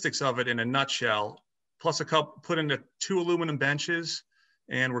logistics of it in a nutshell, plus a couple, put into 2 aluminum benches,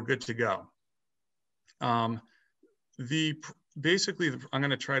 and we're good to go. Basically, I'm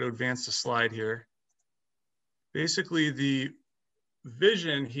gonna try to advance the slide here. Basically, the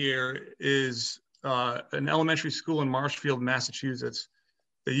vision here is an elementary school in Marshfield, Massachusetts,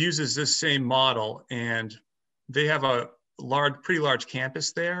 that uses this same model, and they have a pretty large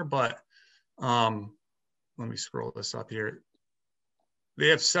campus there, but let me scroll this up here. They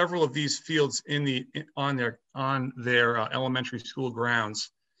have several of these fields on their elementary school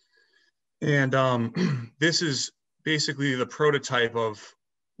grounds. And this is basically the prototype of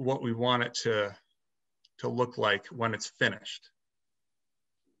what we want it to look like when it's finished.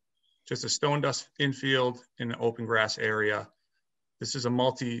 Just a stone dust infield in an open grass area. This is a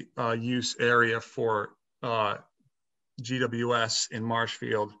multi-use area for GWS in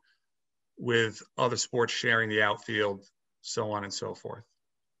Marshfield, with other sports sharing the outfield, so on and so forth.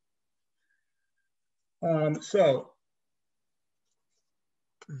 So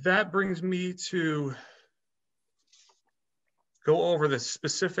that brings me to go over the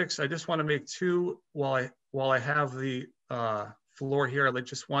specifics. I just want to make 2, while I have the floor here, I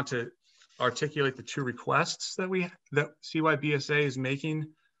just want to articulate the 2 requests that CYBSA is making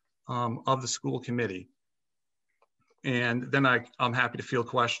of the school committee. And then I'm happy to field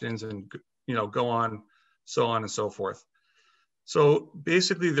questions and go on, so on and so forth. So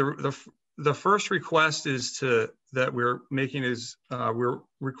basically, the first request that we're making is we're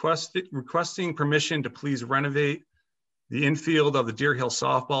requesting permission to please renovate the infield of the Deer Hill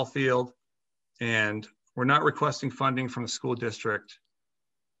softball field, and we're not requesting funding from the school district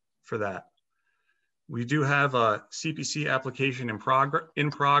for that. We do have a CPC application in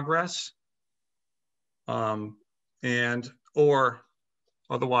progress, or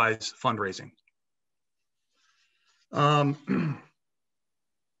otherwise fundraising. And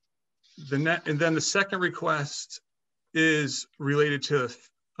then the second request is related to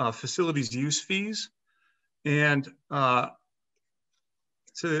facilities use fees. And I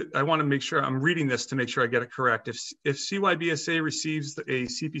want to make sure I'm reading this to make sure I get it correct. If CYBSA receives a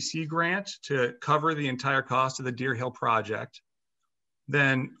CPC grant to cover the entire cost of the Deer Hill project,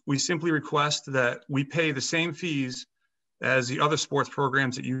 then we simply request that we pay the same fees as the other sports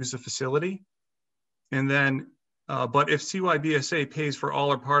programs that use the facility. And then, but if CYBSA pays for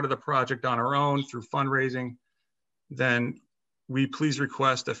all or part of the project on our own through fundraising, then we please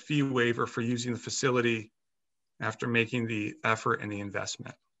request a fee waiver for using the facility after making the effort and the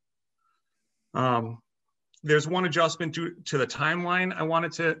investment. There's one adjustment to the timeline I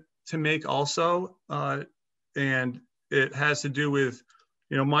wanted to make also, and it has to do with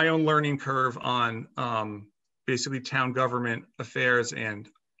my own learning curve on basically town government affairs and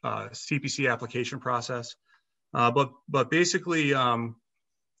CPC application process. But basically, due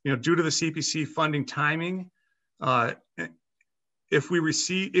to the CPC funding timing, if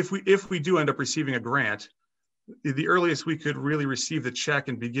we do end up receiving a grant, the earliest we could really receive the check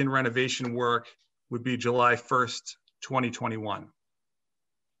and begin renovation work would be July 1st, 2021.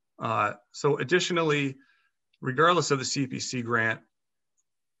 So additionally, regardless of the CPC grant,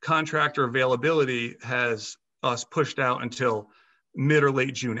 contractor availability has us pushed out until mid or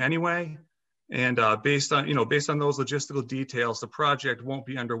late June anyway. And based on those logistical details, the project won't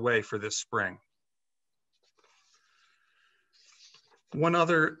be underway for this spring. One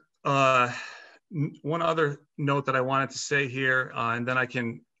other note that I wanted to say here, and then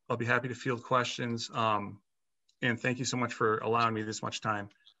I'll be happy to field questions. And thank you so much for allowing me this much time.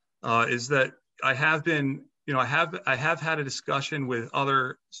 Is that I have been, I have had a discussion with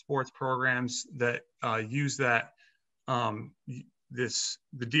other sports programs that use that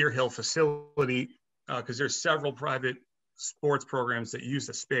the Deer Hill facility, because there's several private sports programs that use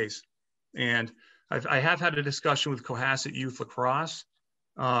the space. And I have had a discussion with Cohasset Youth Lacrosse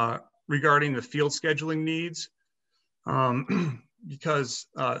regarding the field scheduling needs, because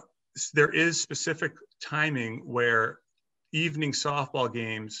there is specific timing where evening softball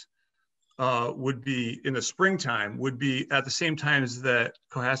games would be in the springtime, would be at the same times that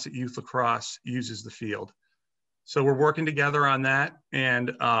Cohasset Youth Lacrosse uses the field. So we're working together on that,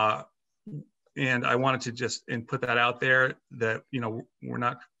 and I wanted to just put that out there that we're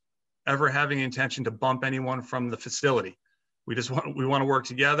not ever having intention to bump anyone from the facility. We want to work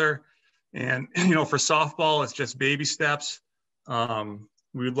together, and for softball, it's just baby steps. We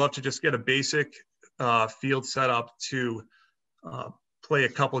would love to just get a basic field set up to play a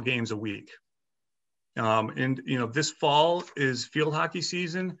couple games a week. And this fall is field hockey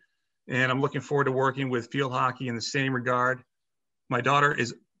season, and I'm looking forward to working with field hockey in the same regard. My daughter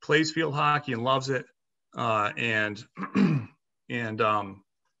plays field hockey and loves it, and I'll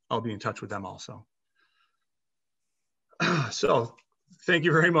be in touch with them also. So thank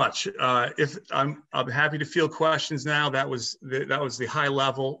you very much. If I'm happy to field questions now. That was the high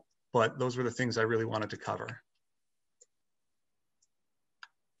level, but those were the things I really wanted to cover.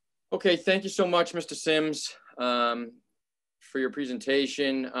 Okay, thank you so much, Mr. Sims, for your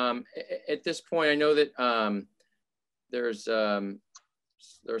presentation. At this point, I know that there are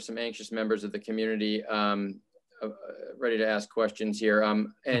some anxious members of the community ready to ask questions here.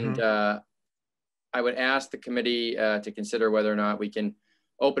 I would ask the committee to consider whether or not we can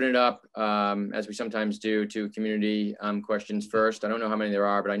open it up, as we sometimes do, to community questions first. I don't know how many there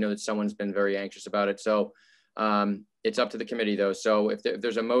are, but I know that someone's been very anxious about it. So it's up to the committee though. So if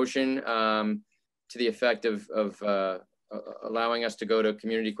there's a motion to the effect of allowing us to go to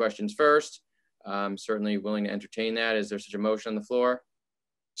community questions first, I'm certainly willing to entertain that. Is there such a motion on the floor?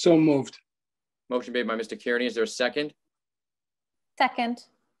 So moved. Motion made by Mr. Kearney. Is there a second? Second.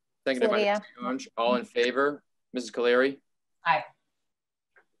 Seconded by Mr. Sionge. All in favor? Mrs. Kaleri? Aye.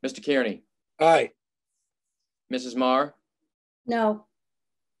 Mr. Kearney? Aye. Mrs. Marr? No.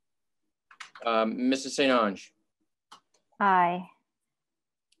 Mrs. St. Ange? Aye.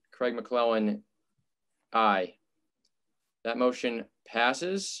 Craig McClellan? Aye. That motion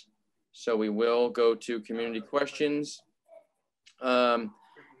passes. So we will go to community questions. The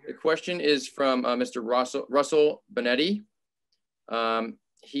question is from Mr. Russell Benetti.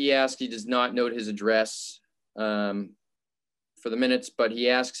 He asked, he does not note his address for the minutes, but he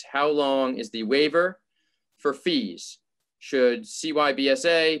asks, how long is the waiver for fees? Should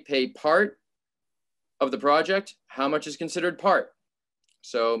CYBSA pay part of the project? How much is considered part?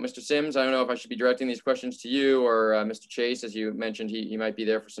 So Mr. Sims, I don't know if I should be directing these questions to you or Mr. Chase, as you mentioned, he might be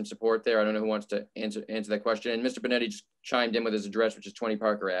there for some support there. I don't know who wants to answer that question. And Mr. Benetti just chimed in with his address, which is 20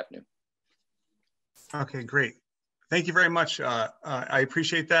 Parker Avenue. Okay, great. Thank you very much. I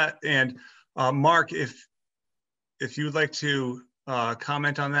appreciate that. And Mark, if you would like to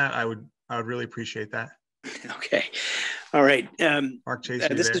comment on that, I would really appreciate that. Okay. All right. Mark Chase,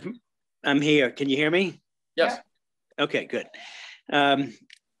 I'm here. Can you hear me? Yes. Okay, good.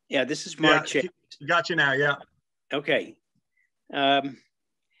 Yeah, this is Mark Chase. Got you now, yeah. Okay.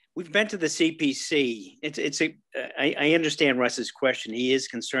 We've been to the CPC. I understand Russ's question. He is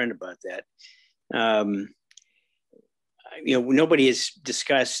concerned about that. Nobody has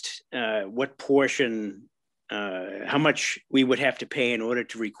discussed what portion, how much we would have to pay in order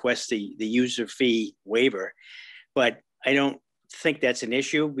to request the user fee waiver. But I don't think that's an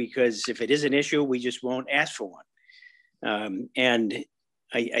issue, because if it is an issue, we just won't ask for one. And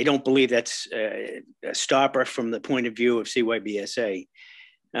I don't believe that's a stopper from the point of view of CYBSA.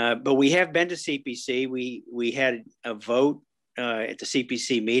 But we have been to CPC. We had a vote at the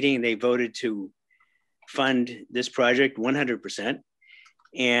CPC meeting, and they voted to fund this project 100%.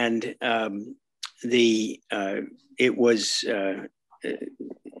 And it was the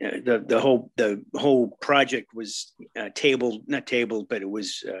whole project was not tabled, but it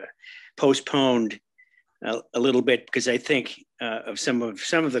was postponed a little bit, because I think of some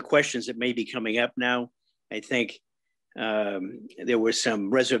of the questions that may be coming up now. I think there were some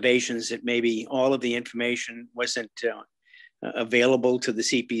reservations that maybe all of the information wasn't available to the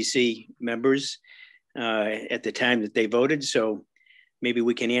CPC members at the time that they voted. So maybe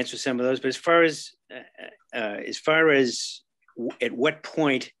we can answer some of those. But as far as at what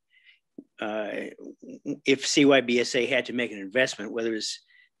point, if CYBSA had to make an investment, whether it's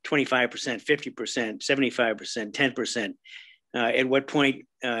 25%, 50%, 75%, 10%, at what point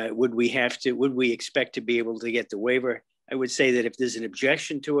would we expect to be able to get the waiver? I would say that if there's an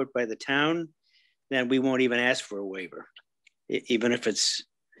objection to it by the town, then we won't even ask for a waiver, even if it's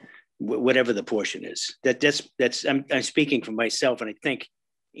whatever the portion is. I'm speaking for myself, and I think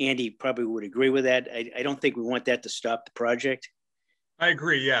Andy probably would agree with that. I don't think we want that to stop the project. I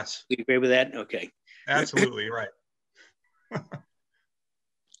agree, yes. You agree with that? Okay. Absolutely, right.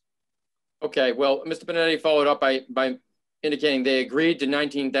 Okay, well, Mr. Benetti followed up by indicating they agreed to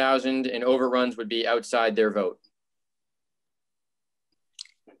 19,000 and overruns would be outside their vote.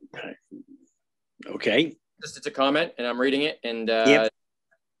 Okay. It's a comment, and I'm reading it, and yep.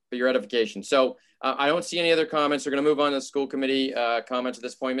 For your edification. So I don't see any other comments. We're going to move on to the school committee comments at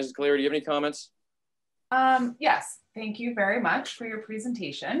this point. Mrs. Kaleri, do you have any comments? Yes, thank you very much for your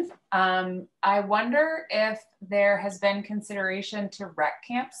presentation. I wonder if there has been consideration to rec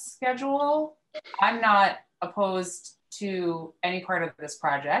camp schedule. I'm not opposed to any part of this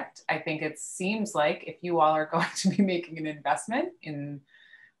project. I think it seems like if you all are going to be making an investment in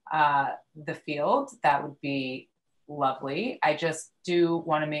the field, that would be lovely. I just do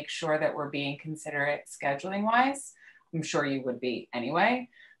want to make sure that we're being considerate scheduling wise. I'm sure you would be anyway,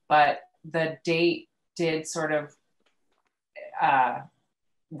 but the date did sort of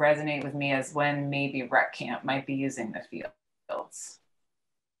resonate with me as when maybe rec camp might be using the fields.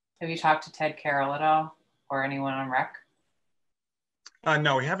 Have you talked to Ted Carroll at all, or anyone on rec?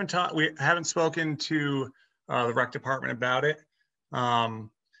 No, we haven't spoken to the rec department about it.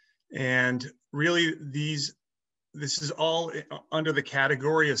 And really this is all under the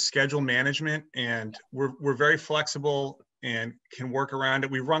category of schedule management, and we're very flexible and can work around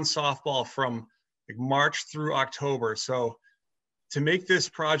it. We run softball from like March through October. So to make this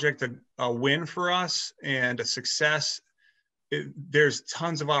project a win for us and a success, there's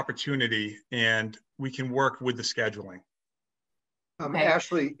tons of opportunity, and we can work with the scheduling.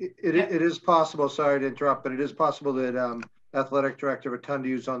 Ashley, it is possible, sorry to interrupt, but it is possible that Athletic Director Rotundi,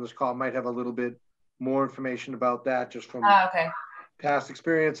 who's on this call, might have a little bit more information about that just from past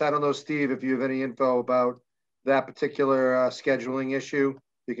experience. I don't know, Steve, if you have any info about that particular scheduling issue,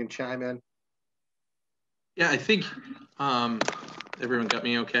 you can chime in. Yeah, I think everyone got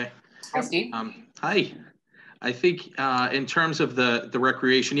me okay? Hi, Steve. Hi. I think in terms of the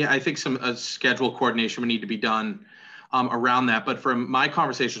recreation, yeah, I think some schedule coordination would need to be done around that. But from my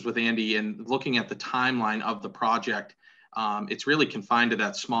conversations with Andy and looking at the timeline of the project, it's really confined to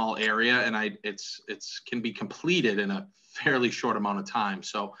that small area, and it's can be completed in a fairly short amount of time.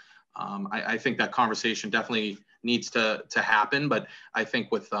 So I think that conversation definitely needs to happen. But I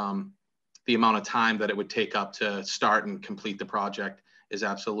think with the amount of time that it would take up to start and complete the project is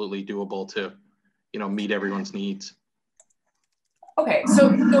absolutely doable to, meet everyone's needs. Okay, so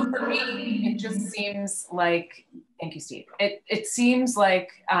for me, it just seems like, thank you, Steve. It seems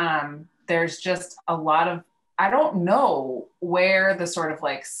like there's just a lot of, I don't know where the sort of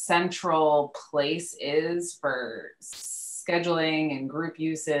like central place is for scheduling and group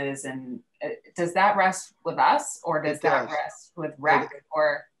uses, and does that rest with us, or does that rest with rec,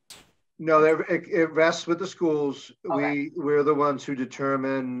 or? No, it rests with the schools. Okay. We're the ones who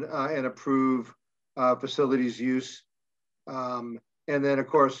determine and approve facilities use. And then of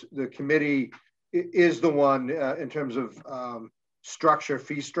course, the committee is the one in terms of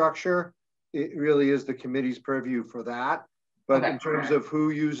fee structure. It really is the committee's purview for that. But in terms of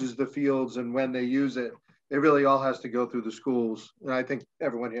who uses the fields and when they use it, it really all has to go through the schools. And I think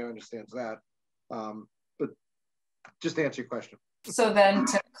everyone here understands that. But just to answer your question. So then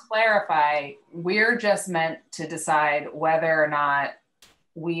to clarify, we're just meant to decide whether or not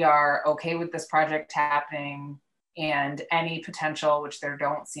we are okay with this project happening and any potential, which there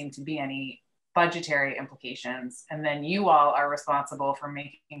don't seem to be any, budgetary implications. And then you all are responsible for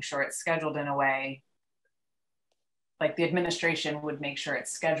making sure it's scheduled in a way, like the administration would make sure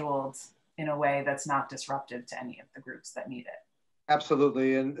it's scheduled in a way that's not disruptive to any of the groups that need it.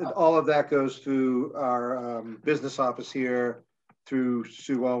 Absolutely, and all of that goes through our business office here, through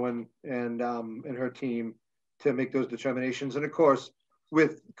Sue Owen and her team to make those determinations. And of course,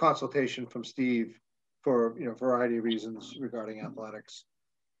 with consultation from Steve for, a variety of reasons regarding athletics.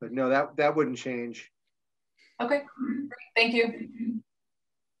 But no, that wouldn't change. Okay, thank you.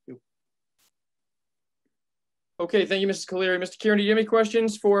 Okay, thank you, Mrs. Caleri. Mr. Kieran, do you have any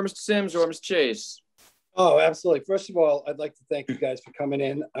questions for Mr. Sims or Mr. Chase? Oh, absolutely. First of all, I'd like to thank you guys for coming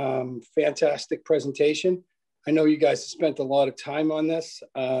in. Fantastic presentation. I know you guys have spent a lot of time on this.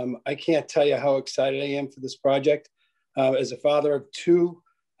 I can't tell you how excited I am for this project. As a father of two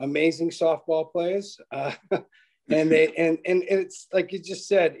amazing softball players, and it's like you just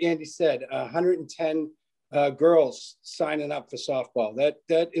said, Andy said, 110 girls signing up for softball.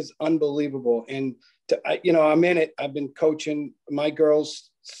 That is unbelievable. And I'm in it. I've been coaching my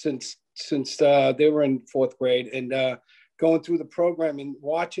girls since they were in 4th grade, and going through the program and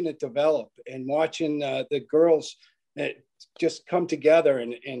watching it develop and watching the girls just come together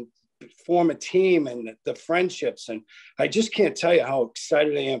and form a team and the friendships. And I just can't tell you how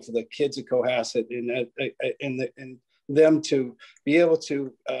excited I am for the kids at Cohasset and them to be able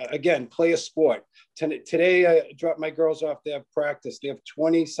to, again, play a sport. Today, I dropped my girls off to have practice. They have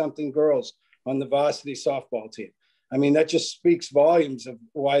 20-something girls on the varsity softball team. I mean, that just speaks volumes of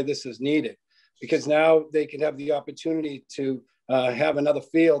why this is needed, because now they can have the opportunity to have another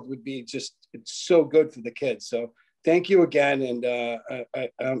field. Would be just, it's so good for the kids. So thank you again. And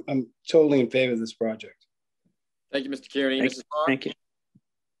I'm totally in favor of this project. Thank you, Mr. Kearney. Mrs. Hahn? Thank you.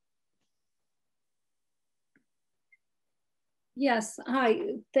 Yes, hi.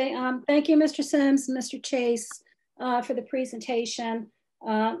 Thank you, Mr. Sims, Mr. Chase, for the presentation.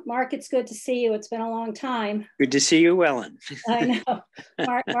 Mark, it's good to see you. It's been a long time. Good to see you, Ellen. I know.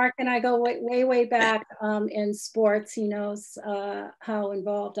 Mark and I go way back in sports. He knows how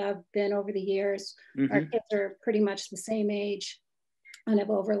involved I've been over the years. Mm-hmm. Our kids are pretty much the same age and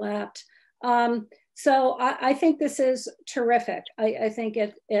have overlapped. So I think this is terrific. I think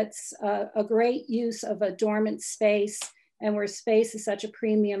it's a great use of a dormant space, and where space is such a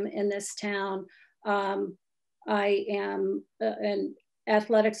premium in this town. I am an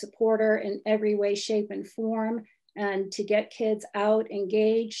athletic supporter in every way, shape, and form, and to get kids out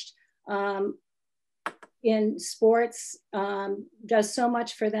engaged in sports does so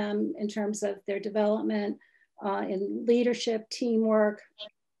much for them in terms of their development, in leadership, teamwork,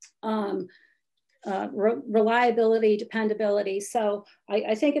 reliability, dependability. So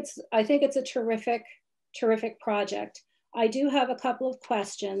I think it's a terrific project. I do have a couple of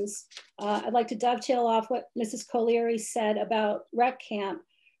questions. I'd like to dovetail off what Mrs. Collieri said about rec camp.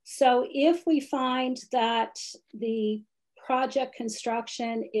 So if we find that the project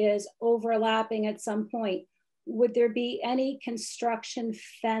construction is overlapping at some point, would there be any construction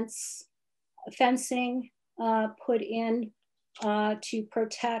fencing put in to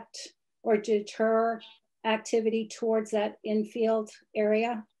protect or deter activity towards that infield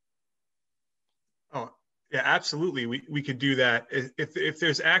area? Oh, yeah, absolutely. We could do that. If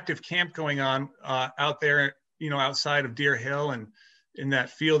there's active camp going on out there, outside of Deer Hill and in that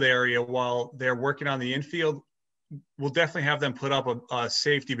field area while they're working on the infield, we'll definitely have them put up a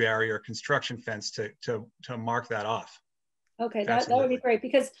safety barrier, construction fence to mark that off. Okay, that would be great,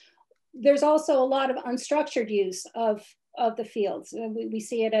 because there's also a lot of unstructured use of the fields. We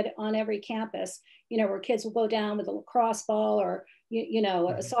see it on every campus, where kids will go down with a lacrosse ball or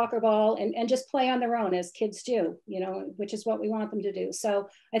a soccer ball and just play on their own, as kids do, which is what we want them to do. So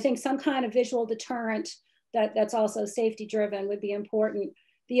I think some kind of visual deterrent that's also safety driven would be important.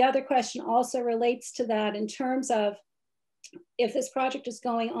 The other question also relates to that in terms of if this project is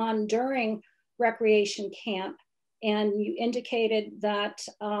going on during recreation camp, and you indicated that,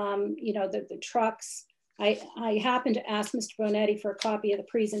 the trucks, I happened to ask Mr. Bonetti for a copy of the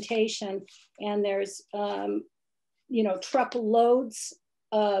presentation, and there's, truckloads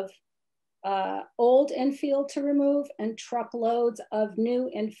of old infield to remove and truckloads of new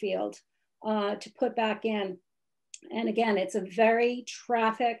infield to put back in. And again, it's a very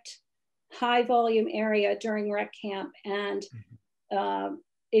trafficked, high volume area during rec camp. And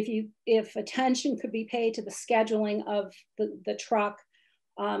if attention could be paid to the scheduling of the truck,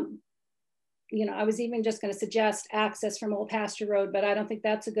 I was even just going to suggest access from Old Pasture Road, but I don't think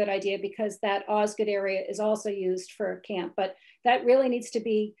that's a good idea, because that Osgood area is also used for camp. But that really needs to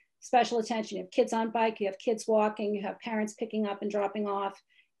be special attention. You have kids on bike, you have kids walking, you have parents picking up and dropping off.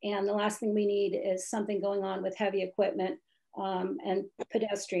 And the last thing we need is something going on with heavy equipment and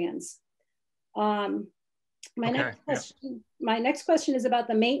pedestrians. My next question is about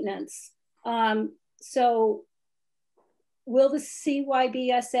the maintenance. So will the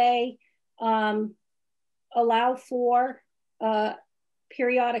CYBSA allow for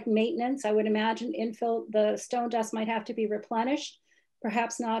periodic maintenance? I would imagine the stone dust might have to be replenished,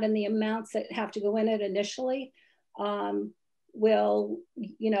 perhaps not in the amounts that have to go in it initially. Will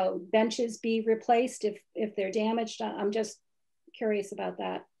benches be replaced if they're damaged? I'm just curious about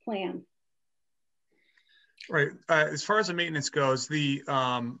that plan. Right. As far as the maintenance goes, the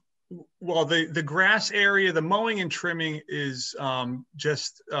grass area, the mowing and trimming is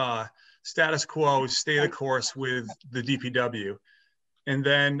just status quo, stay the course with the DPW. And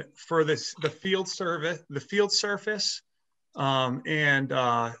then for the field surface, and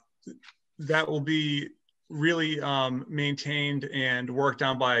that will be really maintained and worked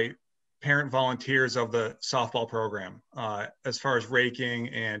on by parent volunteers of the softball program, as far as raking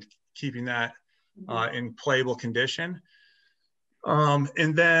and keeping that in playable condition.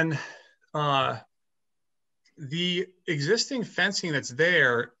 And then the existing fencing that's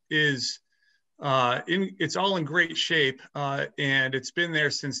there is it's all in great shape, and it's been there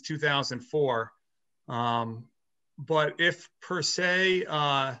since 2004. But if per se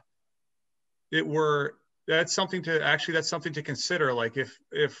that's something to consider. Like if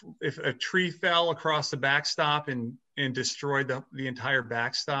a tree fell across the backstop and destroyed the entire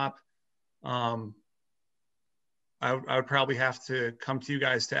backstop, I would probably have to come to you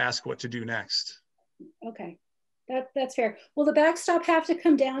guys to ask what to do next. Okay, that's fair. Will the backstop have to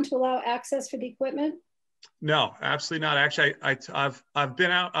come down to allow access for the equipment? No, absolutely not. Actually, I've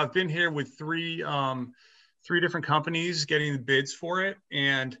been here with three different companies getting the bids for it,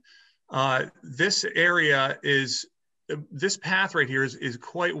 and this area is this path right here is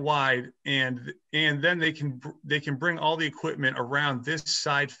quite wide, and then they can bring all the equipment around this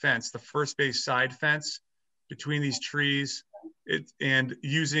side fence, the first base side fence between these trees, and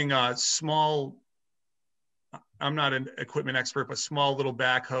using a small, I'm not an equipment expert, but small little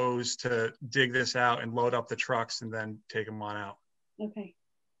backhoes to dig this out and load up the trucks and then take them on out. Okay.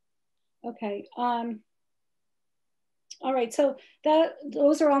 Okay. All right, so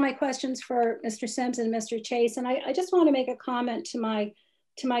those are all my questions for Mr. Sims and Mr. Chase, and I just want to make a comment to my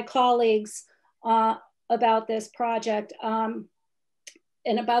colleagues about this project, and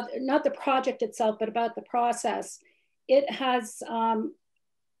about not the project itself, but about the process. It has,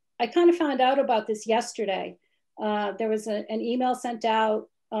 I kind of found out about this yesterday. There was an email sent out,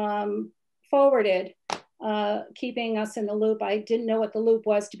 forwarded, keeping us in the loop. I didn't know what the loop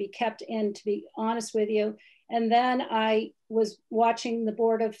was, to be kept in, to be honest with you. And then I was watching the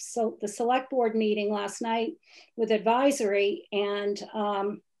select board meeting last night with advisory, and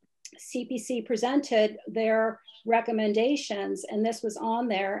CPC presented their recommendations, and this was on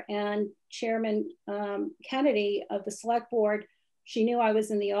there. And Chairman Kennedy of the select board, she knew I was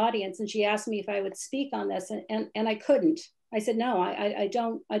in the audience, and she asked me if I would speak on this, and I couldn't. I said, no, I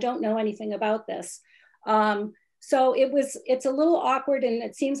don't know anything about this. So it's a little awkward, and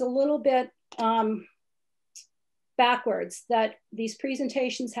it seems a little bit backwards that these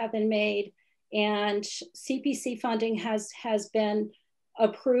presentations have been made, and CPC funding has been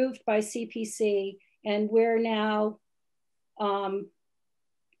approved by CPC, and we're now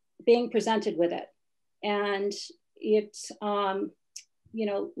being presented with it. And it's, you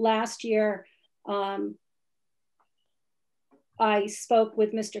know, last year, I spoke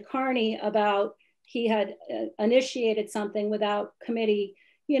with Mr. Carney about, he had initiated something without committee,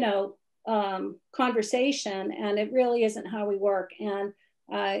 you know, conversation, and it really isn't how we work. And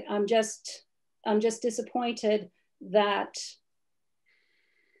I'm just disappointed that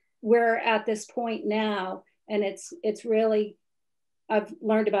we're at this point now, and it's really, I've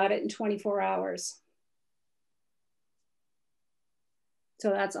learned about it in 24 hours.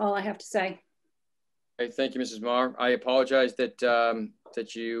 So that's all I have to say. Okay, thank you, Mrs. Marr. I apologize that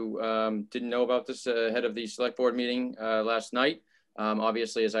that you didn't know about this ahead of the select board meeting last night.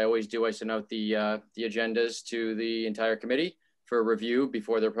 Obviously, as I always do, I send out the agendas to the entire committee for review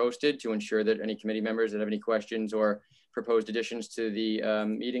before they're posted, to ensure that any committee members that have any questions or proposed additions to the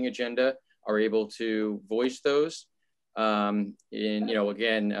meeting agenda are able to voice those. You know,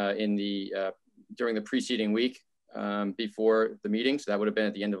 again, in the during the preceding week before the meeting, so that would have been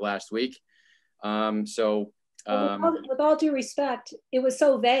at the end of last week. With all due respect, it was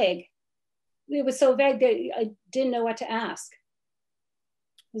so vague. It was so vague that I didn't know what to ask.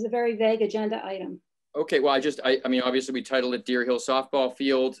 It was a very vague agenda item. Okay, well, I mean, obviously we titled it Deer Hill Softball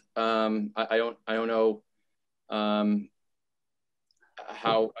Field. I don't know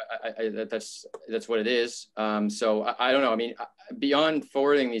how that's what it is. So I don't know. I mean, beyond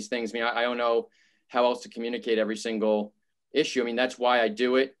forwarding these things, I mean, I don't know how else to communicate every single issue. I mean, that's why I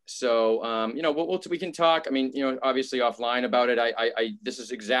do it. So, you know, we can talk. I mean, you know, obviously offline about it. This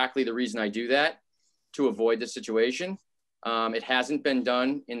is exactly the reason I do that, to avoid this situation. It hasn't been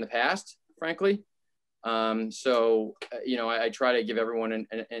done in the past, frankly. So, you know, I try to give everyone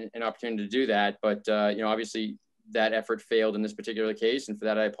an opportunity to do that. But, you know, obviously that effort failed in this particular case. And for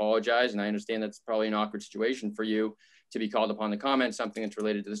that, I apologize. And I understand that's probably an awkward situation for you to be called upon to comment something that's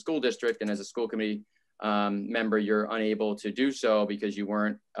related to the school district. And as a school committee member, you're unable to do so because you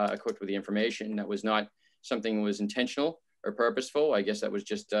weren't equipped with the information. That was not something that was intentional or purposeful. I guess that was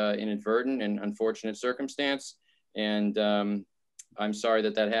just inadvertent and unfortunate circumstance. And I'm sorry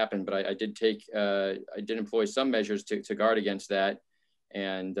that happened, but I did employ some measures to guard against that.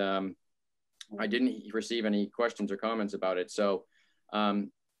 And I didn't receive any questions or comments about it. So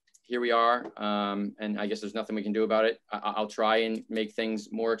here we are. And I guess there's nothing we can do about it. I'll try and make things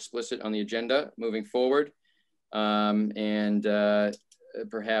more explicit on the agenda moving forward. And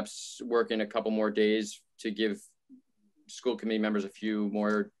perhaps work in a couple more days to give school committee members a few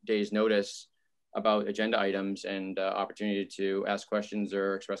more days notice about agenda items and opportunity to ask questions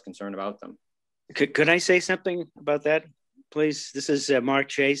or express concern about them. Could I say something about that, please? This is Mark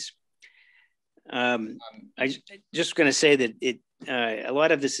Chase. I just going to say that a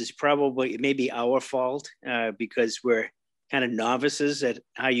lot of this is probably maybe our fault because we're kind of novices at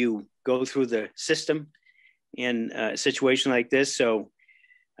how you go through the system in a situation like this. So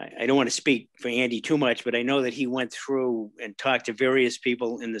I don't want to speak for Andy too much, but I know that he went through and talked to various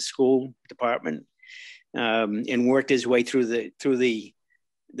people in the school department and worked his way through the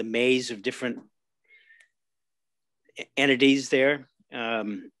maze of different entities there.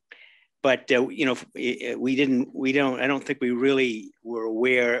 but you know, I don't think we really were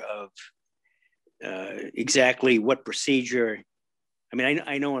aware of exactly what procedure. I mean,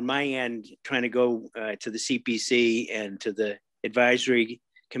 I know on my end, trying to go to the CPC and to the advisory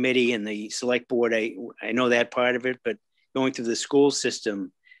committee and the select board, I know that part of it, but going through the school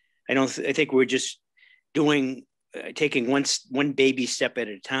system, I think we're just taking one baby step at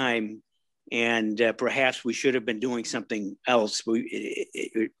a time. And perhaps we should have been doing something else.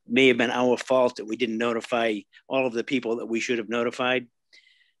 It may have been our fault that we didn't notify all of the people that we should have notified.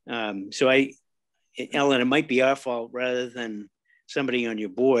 Ellen, it might be our fault rather than somebody on your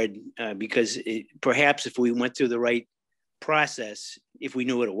board, because perhaps if we went through the right process, if we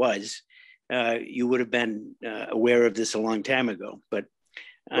knew what it was, you would have been aware of this a long time ago. But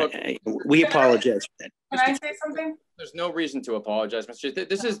we apologize for that. Can I say something? There's no reason to apologize, Mr.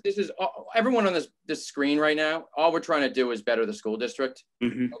 This is everyone on this screen right now. All we're trying to do is better the school district.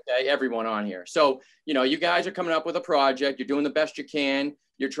 Mm-hmm. Okay, everyone on here. So, you know, you guys are coming up with a project. You're doing the best you can.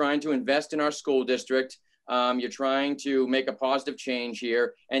 You're trying to invest in our school district. You're trying to make a positive change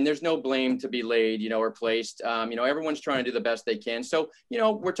here, and there's no blame to be laid, you know, or placed. You know, everyone's trying to do the best they can. So, you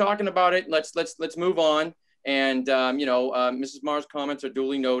know, we're talking about it. Let's move on. And, you know, Mrs. Marr's comments are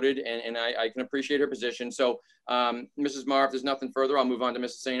duly noted, and I can appreciate her position. So, Mrs. Marr, if there's nothing further, I'll move on to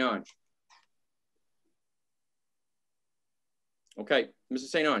Mrs. St. Ange. Okay, Mrs.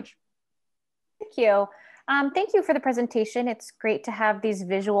 St. Ange. Thank you. Thank you for the presentation. It's great to have these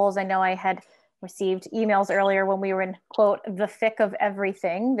visuals. I know I had received emails earlier when we were in, quote, the thick of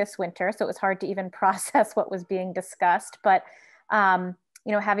everything this winter, so it was hard to even process what was being discussed. But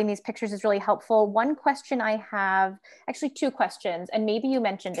you know, having these pictures is really helpful. One question I have, actually two questions, and maybe you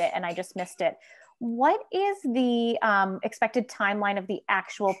mentioned it and I just missed it. What is the expected timeline of the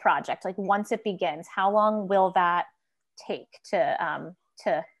actual project? Like once it begins, how long will that take to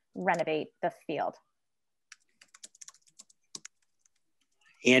renovate the field?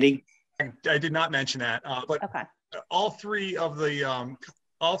 Andy? I did not mention that, but okay. all three of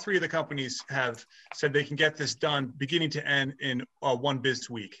the companies have said they can get this done beginning to end in one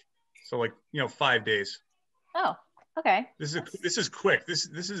business week. So like, you know, 5 days. Oh, okay. This is quick. This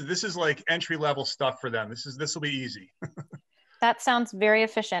is like entry level stuff for them. This will be easy. That sounds very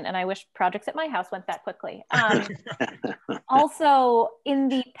efficient, and I wish projects at my house went that quickly. Also, in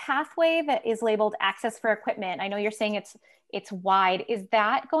the pathway that is labeled access for equipment, I know you're saying it's wide. Is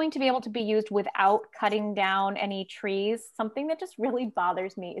that going to be able to be used without cutting down any trees? Something that just really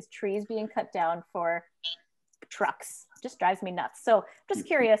bothers me is trees being cut down for trucks. It just drives me nuts. So just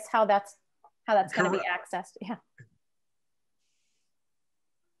curious how that's going to be accessed. Yeah.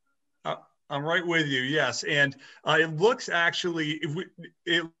 I'm right with you. Yes, and it looks actually,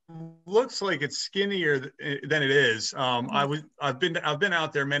 it looks like it's skinnier than it is. I've been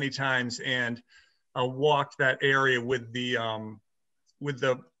out there many times and walked that area with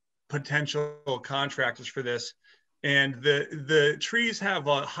the potential contractors for this, and the trees have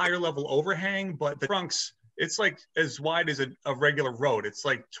a higher level overhang, but the trunks, it's like as wide as a regular road. It's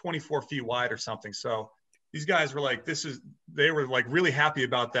like 24 feet wide or something. So these guys were like, they were like really happy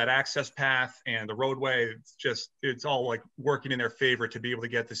about that access path and the roadway. It's all like working in their favor to be able to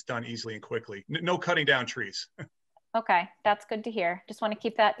get this done easily and quickly. No cutting down trees. Okay, that's good to hear. Just want to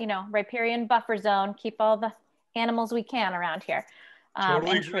keep that, you know, riparian buffer zone, keep all the animals we can around here.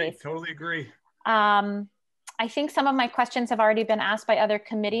 Totally agree. Totally agree. I think some of my questions have already been asked by other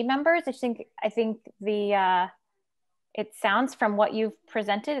committee members. I think it sounds, from what you've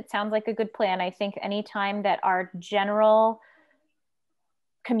presented, it sounds like a good plan. I think anytime that our general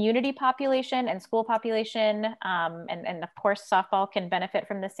community population and school population, and of course softball can benefit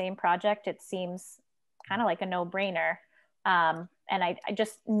from the same project, it seems kind of like a no-brainer. And I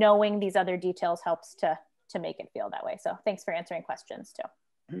just knowing these other details helps to make it feel that way. So thanks for answering questions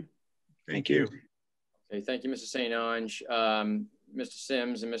too. Thank you. Okay, thank you, Mr. St. Ange. Mr.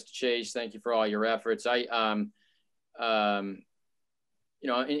 Sims and Mr. Chase, thank you for all your efforts. You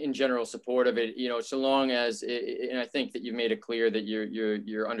know, in general support of it, you know, so long as, and I think that you've made it clear that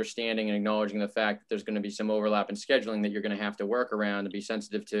you're understanding and acknowledging the fact that there's going to be some overlap in scheduling that you're going to have to work around and be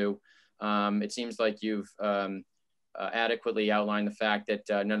sensitive to. It seems like you've adequately outlined the fact that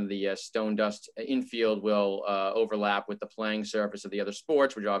none of the stone dust infield will overlap with the playing surface of the other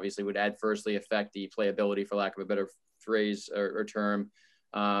sports, which obviously would adversely affect the playability, for lack of a better phrase or term,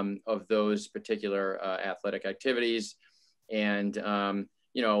 of those particular athletic activities. And,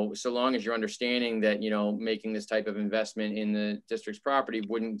 you know, so long as you're understanding that, you know, making this type of investment in the district's property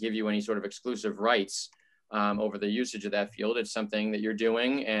wouldn't give you any sort of exclusive rights over the usage of that field. It's something that you're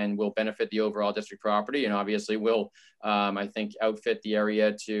doing and will benefit the overall district property, and obviously will, I think, outfit the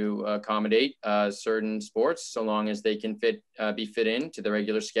area to accommodate certain sports, so long as they can be fit into the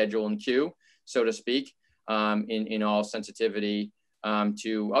regular schedule and queue, so to speak, in all sensitivity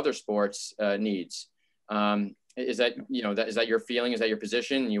to other sports needs. Is that, is that your feeling? Is that your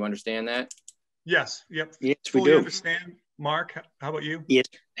position? You understand that? Yes. Yep. Yes, we fully do. Understand. Mark, how about you? Yes,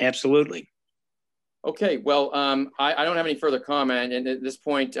 absolutely. Okay, well, I don't have any further comment. And at this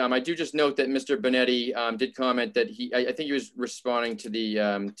point, I do just note that Mr. Bonetti did comment that I think he was responding to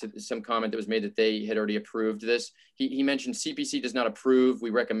to some comment that was made that they had already approved this. He mentioned CPC does not approve,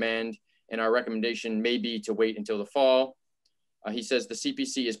 we recommend, and our recommendation may be to wait until the fall. He says the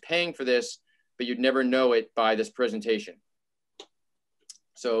CPC is paying for this, but you'd never know it by this presentation.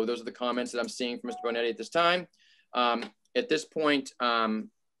 So those are the comments that I'm seeing from Mr. Bonetti at this time. At this point, I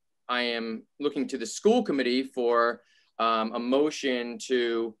am looking to the school committee for a motion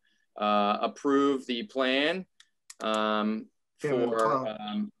to approve the plan well,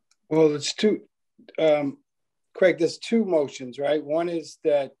 it's two, Craig, there's two motions, right? One is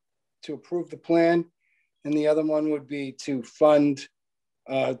that to approve the plan, and the other one would be to fund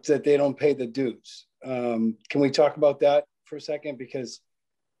that they don't pay the dues. Can we talk about that for a second? Because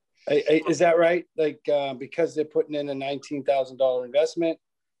is that right? Like, because they're putting in a $19,000 investment,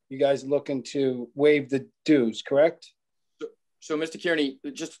 you guys are looking to waive the dues, correct? So Mr. Kearney,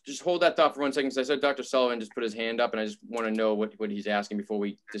 just hold that thought for 1 second. So I said Dr. Sullivan just put his hand up, and I just want to know what he's asking before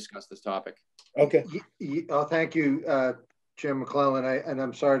we discuss this topic. Okay. Oh, thank you, Jim McClellan. And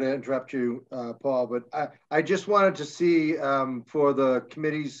I'm sorry to interrupt you, Paul, but I just wanted to see for the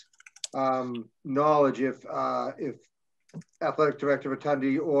committee's knowledge if Athletic Director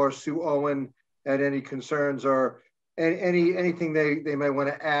Rotundi or Sue Owen had any concerns or anything they might want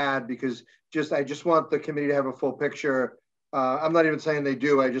to add, because I just want the committee to have a full picture. I'm not even saying they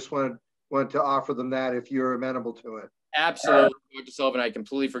do. I just wanted to offer them that if you're amenable to it. Absolutely, Dr. Sullivan. I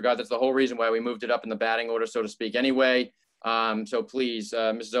completely forgot. That's the whole reason why we moved it up in the batting order, so to speak. Anyway, so please,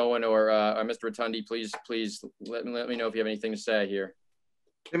 Mrs. Owen or Mr. Rotundi, please let me know if you have anything to say here.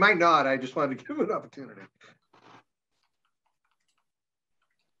 They might not. I just wanted to give an opportunity.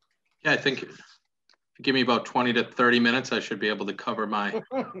 Yeah, I think if you give me about 20 to 30 minutes, I should be able to cover my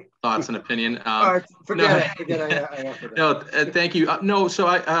thoughts and opinion. All right, forget it. No, thank you. No, so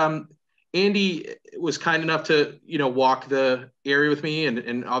Andy was kind enough to, walk the area with me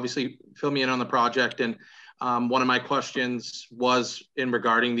and obviously fill me in on the project. And one of my questions was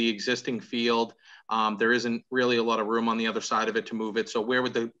regarding the existing field. There isn't really a lot of room on the other side of it to move it. So where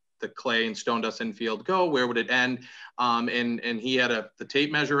would the clay and stone dust infield go? Where would it end? And he had the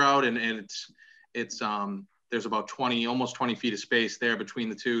tape measure out, and it's there's about almost 20 feet of space there between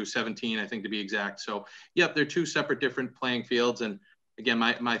the two, 17, I think, to be exact. So yep, they're two separate different playing fields. And again,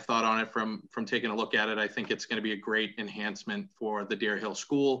 my thought on it from taking a look at it, I think it's going to be a great enhancement for the Deer Hill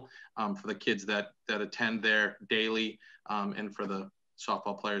School, for the kids that attend there daily, and for the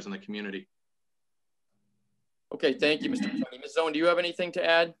softball players in the community. Okay, thank you, Mr. Rotundi. Ms. Owen, do you have anything to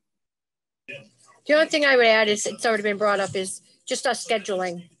add? The only thing I would add is, it's already been brought up, is just our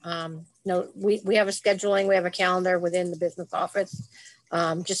scheduling. We have we have a calendar within the business office,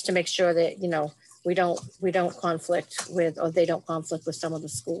 just to make sure that, we don't conflict with, or they don't conflict with some of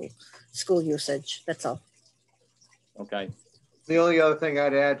the school usage. That's all. Okay. The only other thing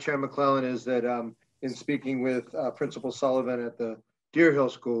I'd add, Chair McClellan, is that in speaking with Principal Sullivan at the Deer Hill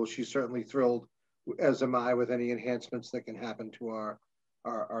School, she's certainly thrilled, as am I, with any enhancements that can happen to our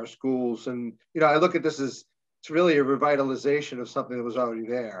schools. And I look at this as it's really a revitalization of something that was already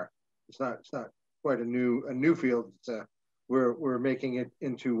there. It's not quite a new field. We're making it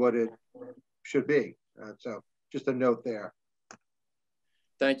into what it should be. So just a note there.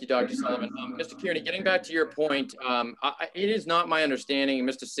 Thank you, Dr. Sullivan. Mr. Kearney, getting back to your point, it is not my understanding,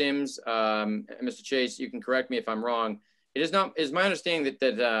 Mr. Sims, and Mr. Chase, you can correct me if I'm wrong. Is my understanding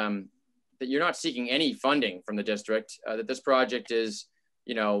that you're not seeking any funding from the district, that this project is,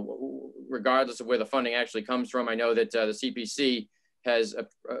 regardless of where the funding actually comes from. I know that the CPC has,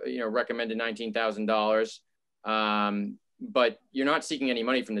 recommended $19,000, but you're not seeking any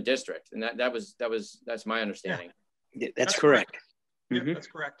money from the district, and that's my understanding. Yeah, that's correct. Yeah, that's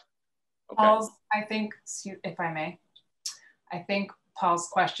correct. Okay. Paul's, I think, if I may, I think Paul's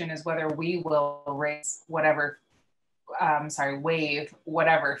question is whether we will waive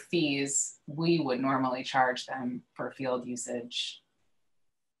whatever fees we would normally charge them for field usage.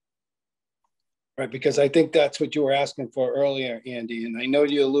 Right, because I think that's what you were asking for earlier, Andy, and I know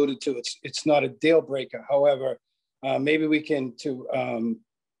you alluded to it's not a deal breaker. However, maybe we can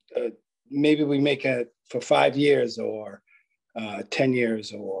maybe we make a for 5 years or 10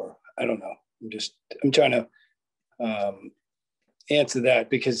 years, or I don't know. I'm trying to answer that,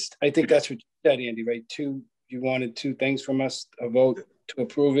 because I think that's what you said, Andy, right? You wanted 2 things from us: a vote to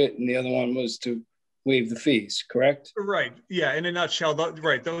approve it, and the other one was to waive the fees, correct? Right. Yeah. In a nutshell,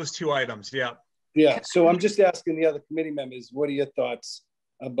 right. Those 2 items. Yeah. Yeah. So I'm just asking the other committee members, what are your thoughts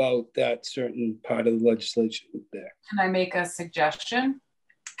about that certain part of the legislation there? Can I make a suggestion?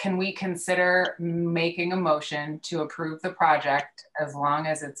 Can we consider making a motion to approve the project as long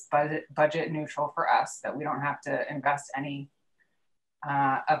as it's budget neutral for us, that we don't have to invest any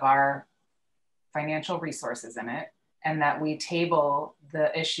of our financial resources in it, and that we table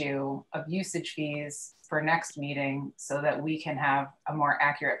the issue of usage fees for next meeting so that we can have a more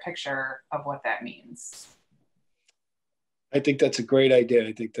accurate picture of what that means? I think that's a great idea.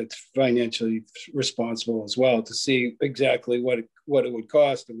 I think that's financially responsible as well, to see exactly what it would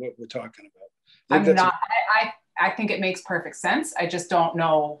cost and what we're talking about. I think it makes perfect sense. I just don't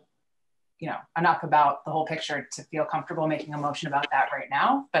know, enough about the whole picture to feel comfortable making a motion about that right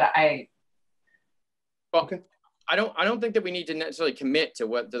now. But okay. I don't think that we need to necessarily commit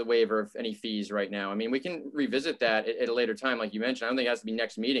to the waiver of any fees right now. I mean, we can revisit that at a later time, like you mentioned. I don't think it has to be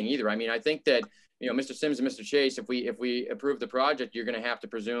next meeting either. I mean, I think that, Mr. Sims and Mr. Chase, if we approve the project, you're going to have to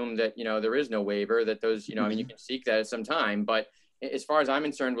presume that, there is no waiver, that those, I mean, you can seek that at some time. But as far as I'm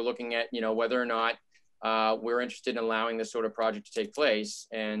concerned, we're looking at, whether or not we're interested in allowing this sort of project to take place.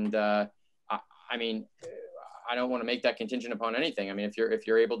 And I mean, I don't want to make that contingent upon anything. I mean, if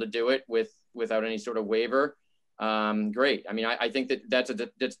you're able to do it without any sort of waiver, great. I mean, I think that's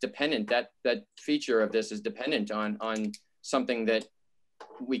dependent. That feature of this is dependent on something that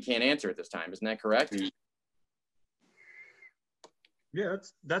we can't answer at this time. Isn't that correct? Yeah,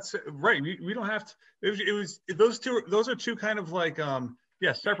 that's right. We don't have to. Those are 2 kind of like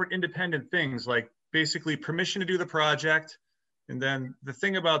separate independent things. Like basically permission to do the project, and then the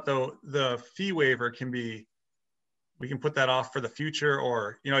thing about the fee waiver can be, we can put that off for the future,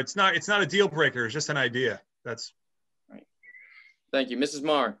 or it's not a deal breaker. It's just an idea. That's right. Thank you, Mrs.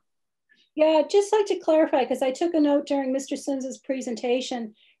 Marr. Yeah, I'd just like to clarify, because I took a note during Mr. Sims's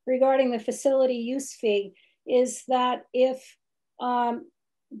presentation regarding the facility use fee, is that if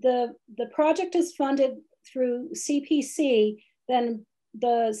the project is funded through CPC, then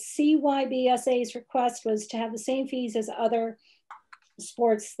the CYBSA's request was to have the same fees as other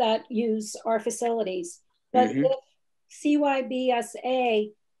sports that use our facilities. But if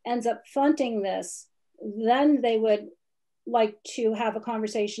CYBSA ends up funding this, then they would like to have a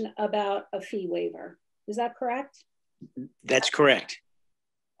conversation about a fee waiver. Is that correct? That's correct.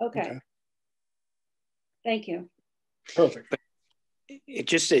 Okay. Thank you. Perfect. But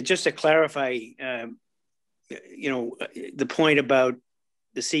just to clarify, the point about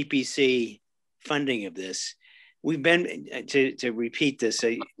the CPC funding of this, we've been, to repeat this,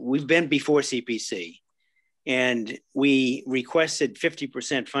 we've been before CPC, and we requested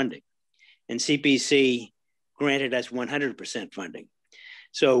 50% funding, and CPC granted us 100% funding.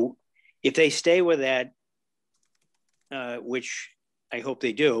 So if they stay with that, which I hope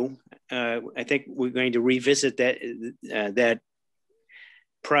they do, I think we're going to revisit that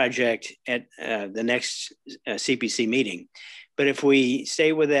project at the next CPC meeting. But if we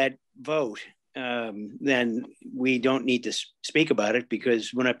stay with that vote, then we don't need to speak about it,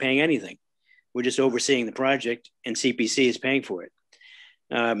 because we're not paying anything. We're just overseeing the project, and CPC is paying for it.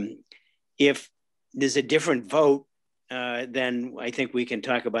 If there's a different vote, then I think we can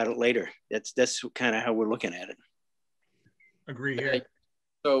talk about it later. That's kind of how we're looking at it. Agree here. Okay.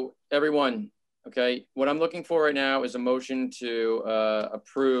 So everyone, okay, what I'm looking for right now is a motion to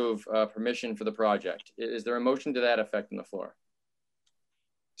approve permission for the project. Is there a motion to that effect on the floor?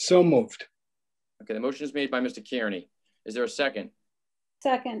 So moved. Okay, the motion is made by Mr. Kearney. Is there a second?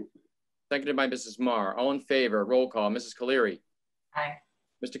 Second. Seconded by Mrs. Marr. All in favor, roll call. Mrs. Caleri. Aye.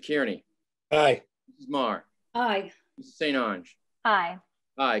 Mr. Kearney. Aye. Mrs. Marr. Aye. Mrs. St. Ange. Aye.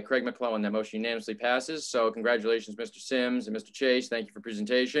 Aye, Craig McClellan. That motion unanimously passes. So congratulations, Mr. Sims and Mr. Chase. Thank you for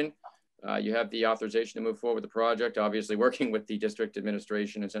presentation. You have the authorization to move forward with the project, obviously working with the district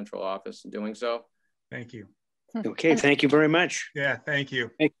administration and central office in doing so. Thank you. Okay, thank you very much. Yeah, thank you.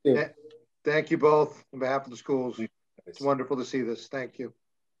 Thank you. Thank you both on behalf of the schools. It's wonderful to see this. Thank you.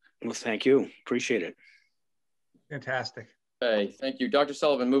 Well, thank you. Appreciate it. Fantastic. Okay, thank you. Dr.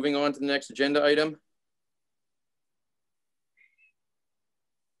 Sullivan, moving on to the next agenda item.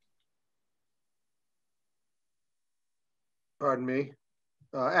 Pardon me.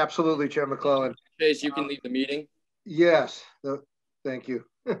 Absolutely, Chair McClellan. Chase, you can leave the meeting. Yes, thank you.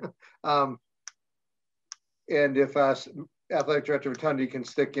 And if Athletic Director Rotundi can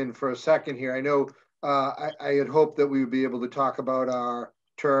stick in for a second here. I know I had hoped that we would be able to talk about our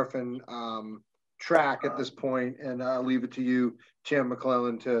turf and track at this point, and I'll leave it to you, Tim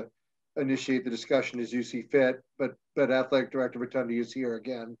McClellan, to initiate the discussion as you see fit. But Athletic Director Rotundi is here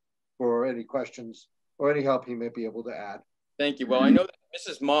again for any questions or any help he may be able to add. Thank you. Well, I know that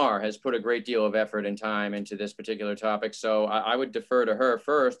Mrs. Marr has put a great deal of effort and time into this particular topic, so I would defer to her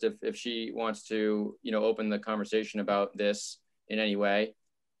first if she wants to, open the conversation about this in any way.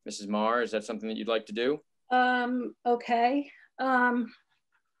 Mrs. Marr, is that something that you'd like to do? Okay. Can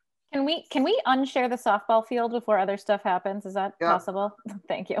we unshare the softball field before other stuff happens? Is that possible?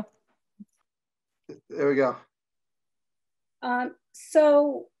 Thank you. There we go.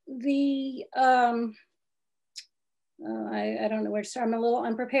 So the I don't know where to start. I'm a little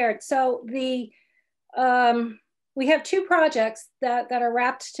unprepared. So the we have two projects that are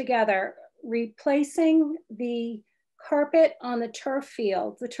wrapped together, replacing the carpet on the turf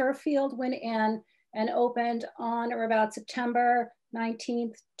field. The turf field went in and opened on or about September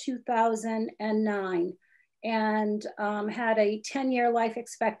 19th, 2009, and had a 10-year life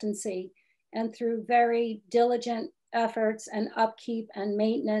expectancy. And through very diligent efforts and upkeep and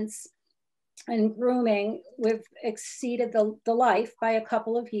maintenance and grooming, we've exceeded the life by a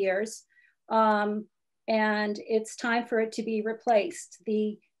couple of years. And it's time for it to be replaced.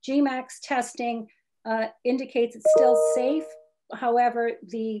 The GMAX testing indicates it's still safe. However,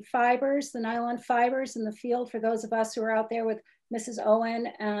 the fibers, the nylon fibers in the field, for those of us who are out there with Mrs. Owen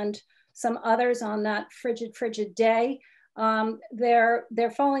and some others on that frigid day,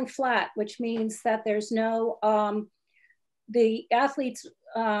 they're falling flat, which means that there's no, the athletes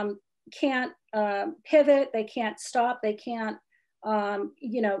can't pivot, they can't stop, they can't,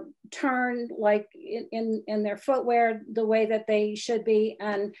 turn like in their footwear the way that they should be,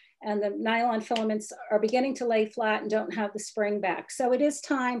 and the nylon filaments are beginning to lay flat and don't have the spring back. So it is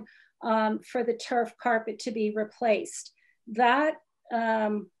time for the turf carpet to be replaced. That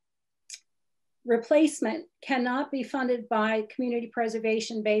replacement cannot be funded by community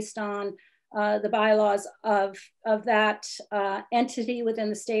preservation based on the bylaws of that entity within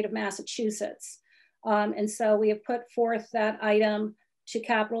the state of Massachusetts. And so we have put forth that item to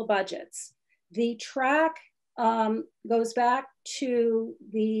capital budgets. The track goes back to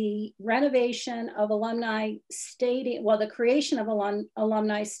the renovation of Alumni Stadium, well, the creation of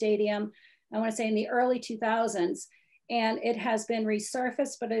Alumni Stadium, I want to say in the early 2000s. And it has been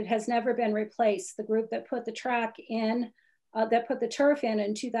resurfaced, but it has never been replaced. The group that put the track in, that put the turf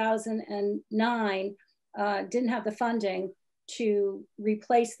in 2009, didn't have the funding to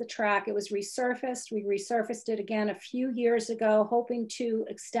replace the track. It was resurfaced. We resurfaced it again a few years ago, hoping to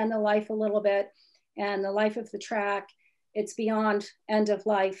extend the life a little bit. And the life of the track, it's beyond end of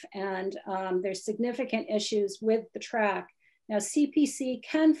life. And there's significant issues with the track. Now, CPC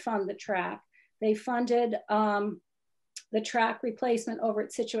can fund the track. They funded the track replacement over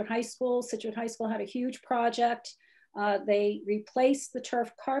at Scituate High School. Scituate High School had a huge project. They replaced the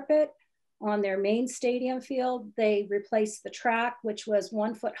turf carpet on their main stadium field. They replaced the track, which was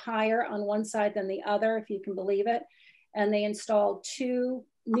 1 foot higher on one side than the other, if you can believe it. And they installed 2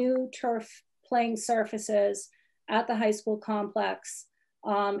 new turf playing surfaces at the high school complex.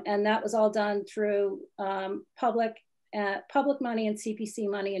 And that was all done through public money and CPC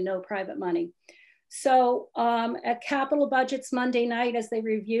money and no private money. So at Capital Budgets Monday night, as they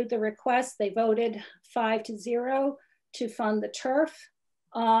reviewed the request, they voted 5-0 to fund the turf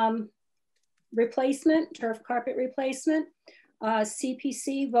replacement, turf carpet replacement.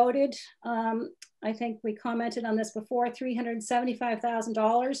 CPC voted, I think we commented on this before,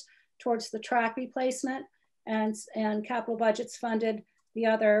 $375,000 towards the track replacement, and Capital Budgets funded the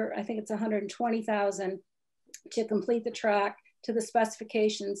other, I think it's $120,000 to complete the track to the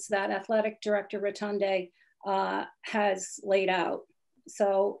specifications that Athletic Director Rotundi has laid out.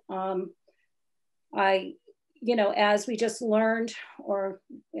 So as we just learned, or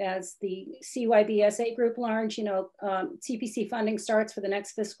as the CYBSA group learned, CPC funding starts for the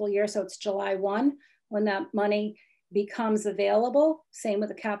next fiscal year. So it's July 1 when that money becomes available. Same with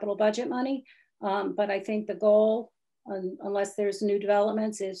the capital budget money. But I think the goal, unless there's new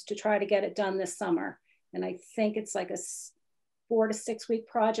developments, is to try to get it done this summer. And I think it's like a 4 to 6 week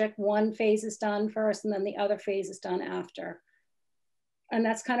project. One phase is done first and then the other phase is done after. And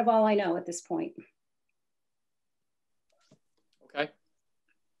that's kind of all I know at this point. Okay.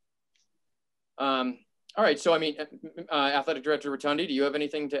 All right, so I mean, Athletic Director Rotundi, do you have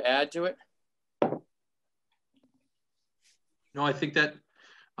anything to add to it? No, I think that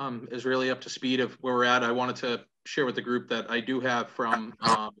is really up to speed of where we're at. I wanted to share with the group that I do have from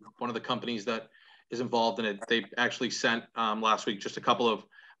one of the companies that is involved in it. They actually sent last week just a couple of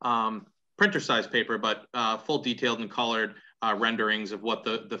printer size paper, but full detailed and colored renderings of what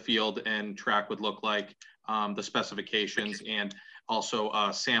the field and track would look like, the specifications, and also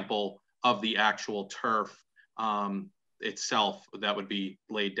a sample of the actual turf itself that would be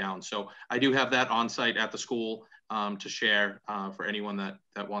laid down. So I do have that on site at the school to share for anyone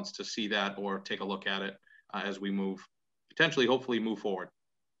that wants to see that or take a look at it as we hopefully move forward.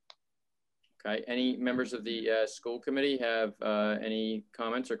 Okay, any members of the school committee have any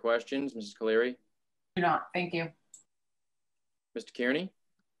comments or questions? Mrs. Caleri? Do not, thank you. Mr. Kearney?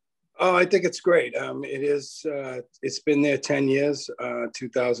 Oh, I think it's great. It is, it's been there 10 years,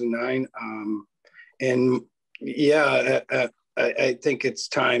 2009. And yeah, I think it's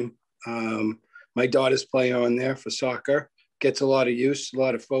time. My daughter's playing on there for soccer, gets a lot of use. A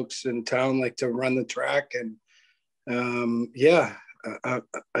lot of folks in town like to run the track, and yeah, I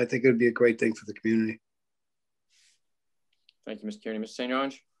think it would be a great thing for the community. Thank you, Mr. Kearney. Mr. St.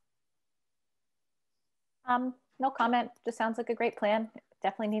 Ange? No comment. Just sounds like a great plan. It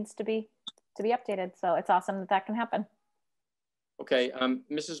definitely needs to be updated. So it's awesome that that can happen. Okay,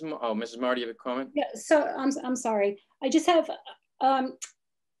 Mrs. Marty, you have a comment? Yeah. So I'm sorry. I just have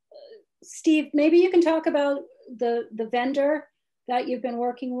Steve. Maybe you can talk about the vendor that you've been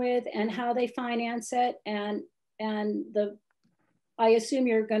working with and how they finance it, and I assume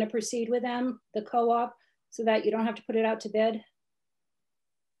you're going to proceed with them, the co-op, so that you don't have to put it out to bid.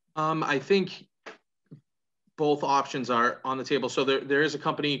 I think both options are on the table. So there is a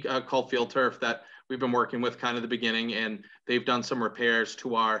company called Field Turf that we've been working with kind of the beginning, and they've done some repairs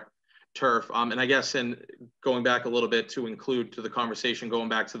to our turf. And I guess, and going back a little bit to include to the conversation, going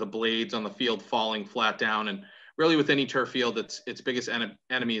back to the blades on the field falling flat down, and really with any turf field, its biggest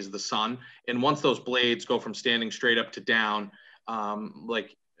enemy is the sun. And once those blades go from standing straight up to down,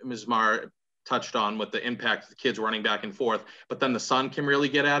 like Ms. Marr touched on with the impact of the kids running back and forth, but then the sun can really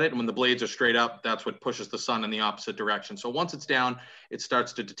get at it. And when the blades are straight up, that's what pushes the sun in the opposite direction. So once it's down, it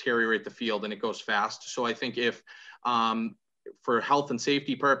starts to deteriorate the field and it goes fast. So I think if, for health and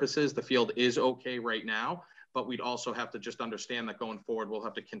safety purposes, the field is okay right now, but we'd also have to just understand that going forward, we'll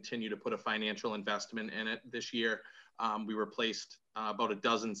have to continue to put a financial investment in it. This year, we replaced about a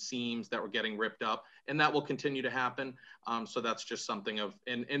dozen seams that were getting ripped up, and that will continue to happen. So that's just something of,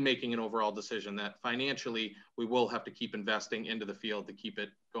 in making an overall decision that financially, we will have to keep investing into the field to keep it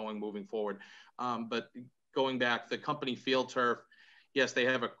going moving forward. But going back, the company Field Turf, yes, they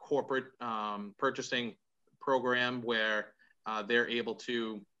have a corporate purchasing program where they're able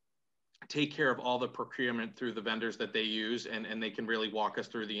to take care of all the procurement through the vendors that they use, and they can really walk us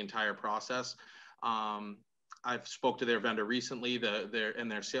through the entire process. I've spoke to their vendor recently,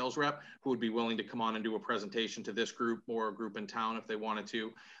 their sales rep, who would be willing to come on and do a presentation to this group or a group in town if they wanted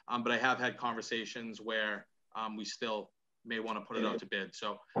to. But I have had conversations where we still may want to put it out to bid.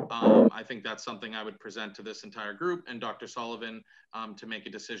 So I think that's something I would present to this entire group and Dr. Sullivan to make a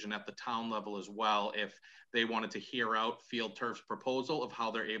decision at the town level as well, if they wanted to hear out Field Turf's proposal of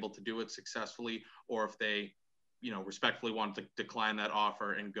how they're able to do it successfully, or if they, respectfully want to decline that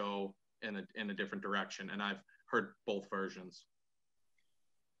offer and go in a different direction. And I've heard both versions.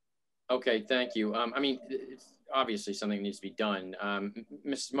 Okay, thank you. I mean, it's obviously something needs to be done.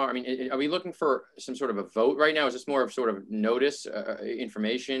 Mrs. Marr, I mean, are we looking for some sort of a vote right now? Is this more of sort of notice,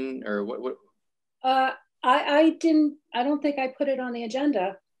 information, or what? I don't think I put it on the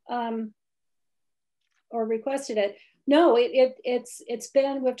agenda or requested it. No, it's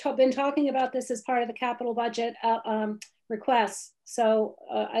been, we've been talking about this as part of the capital budget requests. So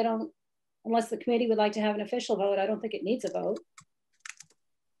I don't, unless the committee would like to have an official vote, I don't think it needs a vote.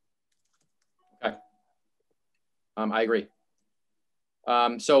 Okay. I agree.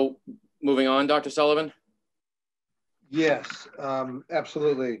 So moving on, Dr. Sullivan. Yes,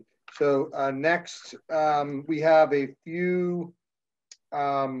 absolutely. So next, we have a few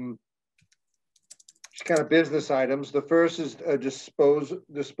just kind of business items. The first is a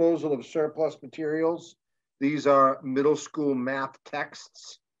disposal of surplus materials. These are middle school math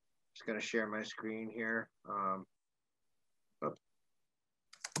texts. Just going to share my screen here. Oops.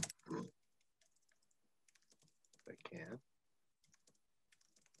 If I can.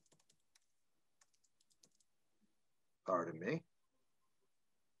 Pardon me.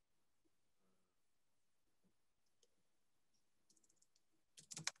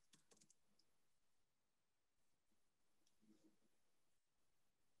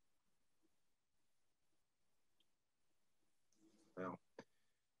 Well,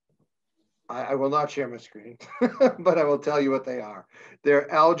 I will not share my screen, but I will tell you what they are. They're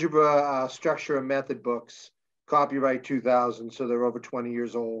algebra structure and method books, copyright 2000, so they're over 20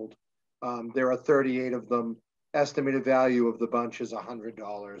 years old. There are 38 of them. Estimated value of the bunch is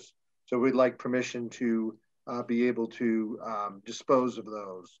 $100. So we'd like permission to be able to dispose of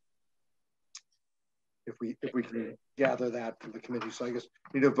those. If we can gather that from the committee. So I guess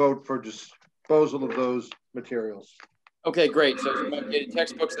we need a vote for disposal of those materials. Okay, great. So some updated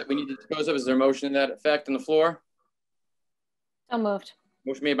textbooks that we need to dispose of. Is there a motion to that effect on the floor? So moved.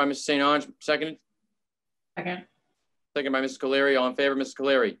 Motion made by Mrs. St. Ange, seconded. Second. Seconded by Mrs. Colery. All in favor, Mrs.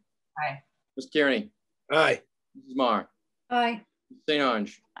 Colery? Aye. Mr. Kearney? Aye. Mrs. Marr? Aye. St.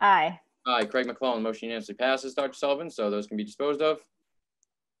 Ange? Aye. Aye. Craig McClellan. Motion unanimously passes, Dr. Sullivan. So those can be disposed of.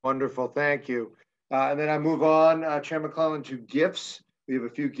 Wonderful, thank you. And then I move on, Chair McClellan, to gifts. We have a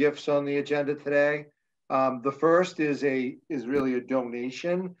few gifts on the agenda today. The first is really a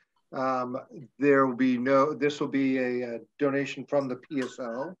donation. This will be a donation from the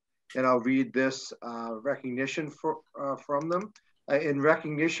PSO, and I'll read this recognition from them. In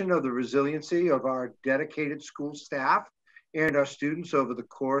recognition of the resiliency of our dedicated school staff and our students over the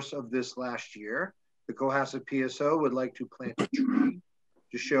course of this last year, the Cohasset PSO would like to plant a tree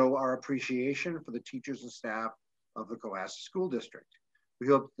to show our appreciation for the teachers and staff of the Cohasset School District. We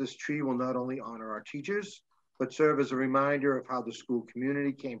hope this tree will not only honor our teachers, but serve as a reminder of how the school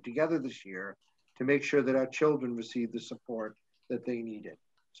community came together this year to make sure that our children receive the support that they needed.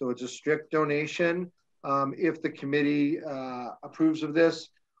 So it's a strict donation. If the committee approves of this,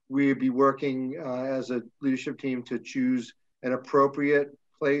 we'll be working as a leadership team to choose an appropriate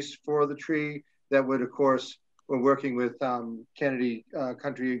place for the tree that would, of course, we're working with Kennedy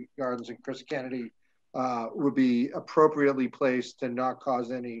Country Gardens and Chris Kennedy, would be appropriately placed to not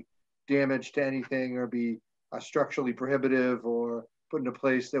cause any damage to anything or be structurally prohibitive or put in a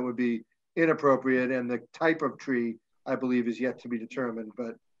place that would be inappropriate. And the type of tree, I believe, is yet to be determined,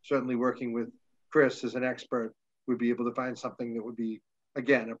 but certainly working with Chris as an expert, would be able to find something that would be,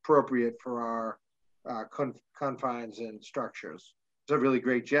 again, appropriate for our confines and structures. It's a really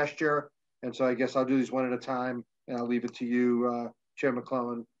great gesture. And so I guess I'll do these one at a time, and I'll leave it to you, Chair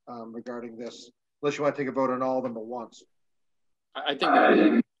McClellan, regarding this, unless you want to take a vote on all of them at once. I think we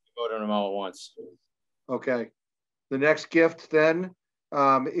can vote on them all at once. Okay. The next gift then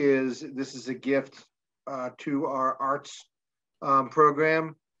is a gift to our arts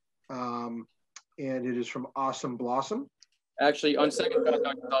program, and it is from Awesome Blossom. Actually, on second thought,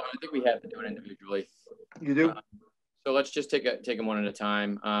 Dr. Sullivan, I think we have to do it individually. You do? So let's just take them one at a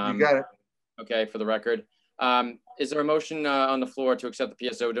time. You got it. Okay, for the record. Is there a motion on the floor to accept the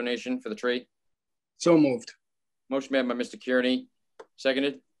PSO donation for the tree? So moved. Motion made by Mr. Kearney.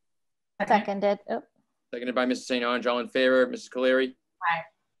 Seconded? Seconded. Oh. Seconded by Mrs. St. Ange. All in favor? Mrs. Colery? Aye.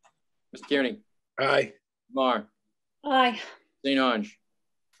 Mr. Kearney? Aye. Marr? Aye. St. Ange?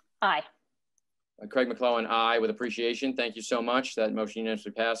 Aye. Craig McClellan, aye, with appreciation. Thank you so much. That motion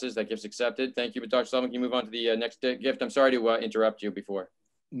unanimously passes. That gift's accepted. Thank you. But Dr. Sullivan, can you move on to the next gift? I'm sorry to interrupt you before.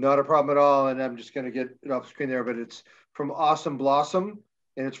 Not a problem at all. And I'm just going to get it off screen there, but it's from Awesome Blossom,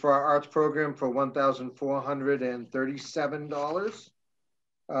 and it's for our arts program for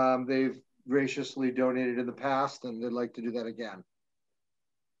 $1,437. They've graciously donated in the past, and they'd like to do that again.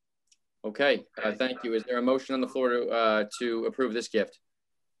 Okay, thank you. Is there a motion on the floor to approve this gift?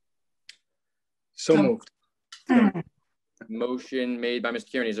 So moved. Motion made by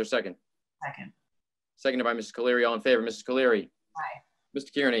Mr. Kearney. Is there a second? Second. Seconded by Mrs. Colery. All in favor? Mrs. Colery? Aye.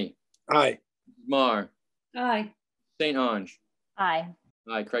 Mr. Kearney? Aye. Marr? Aye. St. Ange? Aye.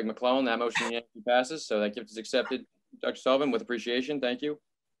 Aye. Craig McClellan. That motion unanimously passes. So that gift is accepted. Dr. Sullivan, with appreciation. Thank you.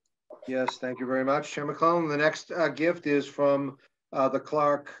 Yes, thank you very much, Chair McClellan. The next gift is from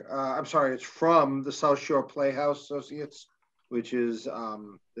it's from the South Shore Playhouse Associates, which is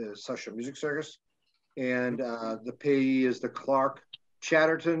the South Shore Music Circus. And the payee is the Clark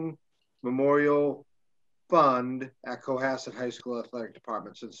Chatterton Memorial Fund at Cohasset High School Athletic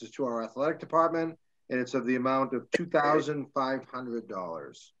Department. So this is to our athletic department, and it's of the amount of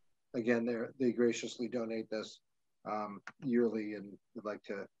 $2,500. Again, they graciously donate this yearly, and would like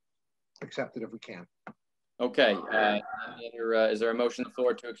to accept it if we can. Okay. Is there a motion on the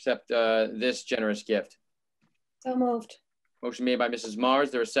floor to accept this generous gift? So moved. Motion made by Mrs. Marr.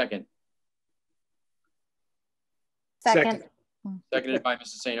 Is there a second? Second. Seconded by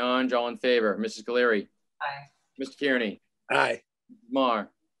Mrs. St. Ange. All in favor? Mrs. Colery? Aye. Mr. Kearney? Aye.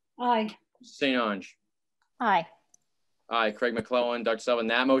 Marr? Aye. Mrs. St. Ange? Aye. Aye. Craig McClellan, Dr. Sullivan.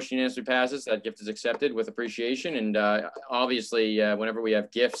 That motion unanimously passes. That gift is accepted with appreciation. And obviously, whenever we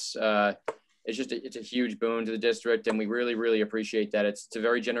have gifts, it's a huge boon to the district, and we really, really appreciate that. It's a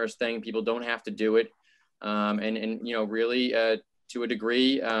very generous thing. People don't have to do it. And you know, really, to a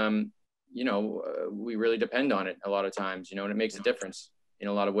degree, we really depend on it a lot of times, and it makes a difference in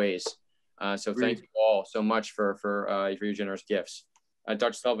a lot of ways. So thank you all so much for your generous gifts.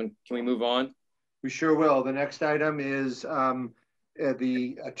 Dr. Sullivan, can we move on? We sure will. The next item is the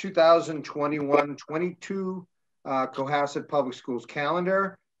 2021-22 Cohasset Public Schools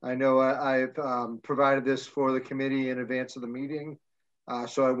calendar. I know I've provided this for the committee in advance of the meeting,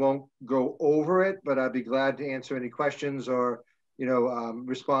 so I won't go over it, but I'd be glad to answer any questions or, you know,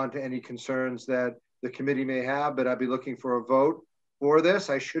 respond to any concerns that the committee may have, but I'd be looking for a vote for this.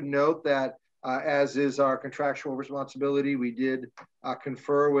 I should note that as is our contractual responsibility, we did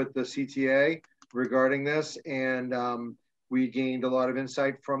confer with the CTA regarding this, and we gained a lot of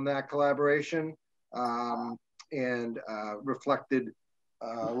insight from that collaboration and reflected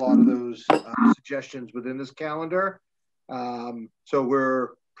a lot of those suggestions within this calendar. So we're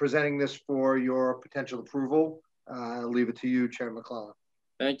presenting this for your potential approval. I'll leave it to you, Chair McClellan.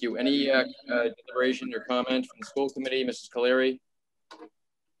 Thank you. Any deliberation or comment from the school committee? Mrs. Kaleri?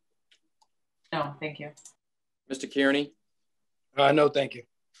 No, thank you. Mr. Kearney? No, thank you.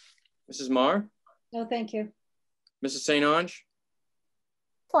 Mrs. Marr? No, thank you. Mrs. St. Ange?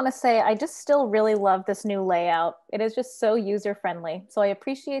 I want to say I just still really love this new layout. It is just so user friendly. So I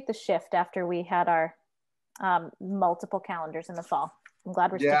appreciate the shift after we had our multiple calendars in the fall. I'm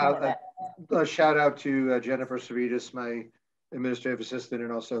glad we're sticking with it. A shout out to Jennifer Cervitas, my administrative assistant,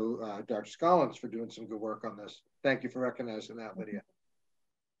 and also Dr. Scollins for doing some good work on this. Thank you for recognizing that, Lydia.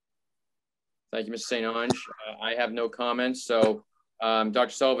 Thank you, Mrs. St. Ange. I have no comments. So Dr.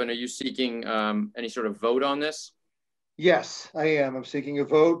 Sullivan, are you seeking any sort of vote on this? Yes, I am. I'm seeking a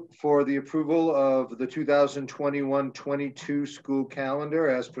vote for the approval of the 2021-22 school calendar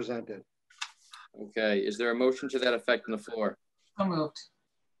as presented. Okay, is there a motion to that effect on the floor? So moved.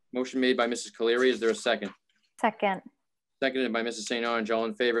 Motion made by Mrs. Kaleri. Is there a second? Second. Seconded by Mrs. St. Ange. All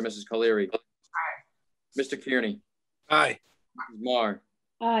in favor, Mrs. Kaleri? Aye. Mr. Kearney? Aye. Mrs. Marr?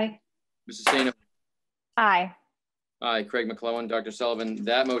 Aye. Mrs. St. Ange? Aye. Aye. Craig McClellan, Dr. Sullivan.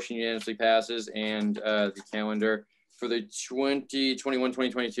 That motion unanimously passes, and the calendar for the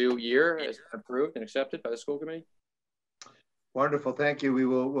 2021-2022 year is approved and accepted by the school committee. Wonderful, thank you.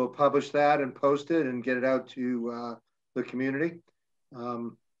 We'll publish that and post it and get it out to the community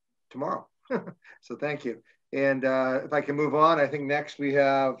tomorrow. So thank you. And if I can move on, I think next we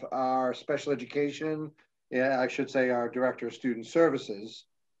have our special education, I should say our Director of Student Services,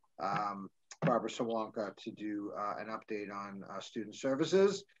 Barbara Sawanka, to do an update on student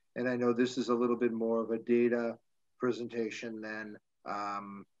services. And I know this is a little bit more of a data presentation than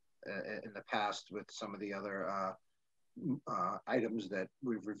in the past with some of the other items that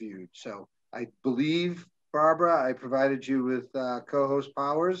we've reviewed. So I believe, Barbara, I provided you with co-host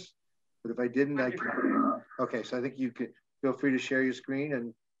powers, but if I didn't, I can. Okay, so I think you could feel free to share your screen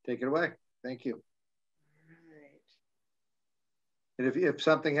and take it away. Thank you. And if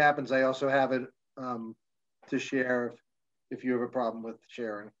something happens, I also have it to share if you have a problem with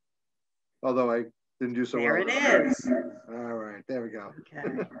sharing. Although I didn't do so well. There it is. All right, there we go. Okay.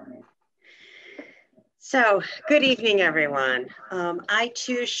 So, good evening, everyone. I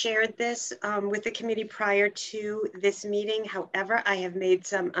too shared this with the committee prior to this meeting. However, I have made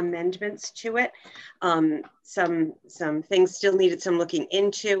some amendments to it. Some things still needed some looking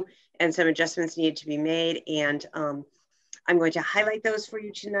into, and some adjustments needed to be made. And I'm going to highlight those for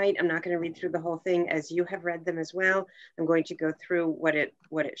you tonight. I'm not going to read through the whole thing as you have read them as well. I'm going to go through what it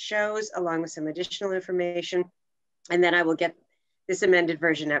shows along with some additional information, and then I will get this amended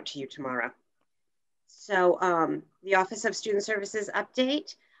version out to you tomorrow. So the Office of Student Services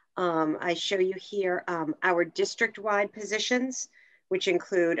update, I show you here our district-wide positions, which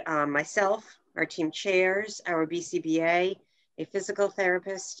include myself, our team chairs, our BCBA, a physical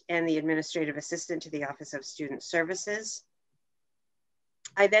therapist, and the administrative assistant to the Office of Student Services.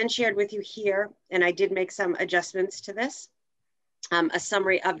 I then shared with you here, and I did make some adjustments to this, a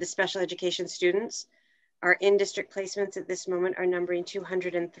summary of the special education students. Our in-district placements at this moment are numbering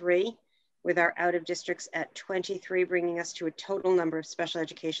 203, with our out of districts at 23, bringing us to a total number of special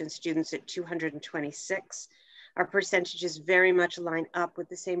education students at 226. Our percentages very much line up with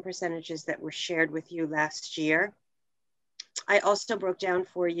the same percentages that were shared with you last year. I also broke down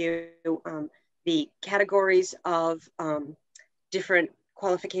for you the categories of different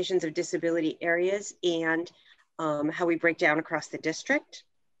qualifications of disability areas and how we break down across the district.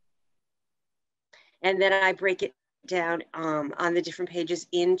 And then I break it down on the different pages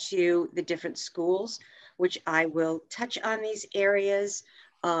into the different schools, which I will touch on these areas.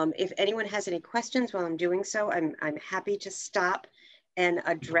 If anyone has any questions while I'm doing so, I'm happy to stop and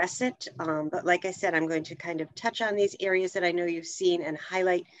address it. But like I said, I'm going to kind of touch on these areas that I know you've seen and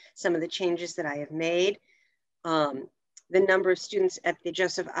highlight some of the changes that I have made. The number of students at the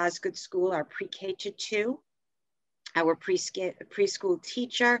Joseph Osgood School are pre-K to 2. our preschool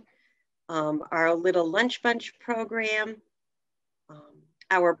teacher, our Little Lunch Bunch program,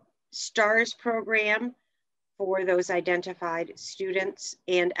 our STARS program for those identified students,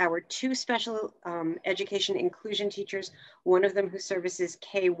 and our 2 special education inclusion teachers, one of them who services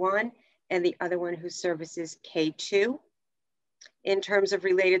K1 and the other one who services K2. In terms of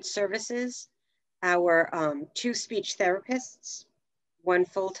related services, our 2 speech therapists, 1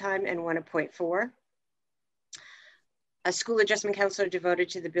 full-time and 1 a .4, a school adjustment counselor devoted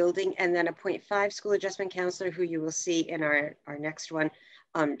to the building, and then a .5 school adjustment counselor who you will see in our next one,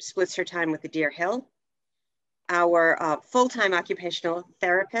 splits her time with the Deer Hill. Our full-time occupational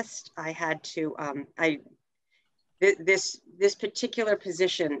therapist, I had to, this particular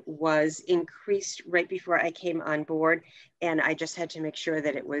position was increased right before I came on board, and I just had to make sure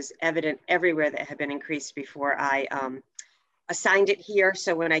that it was evident everywhere that it had been increased before I assigned it here.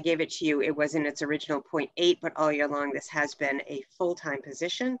 So when I gave it to you, it was in its original .8, but all year long, this has been a full-time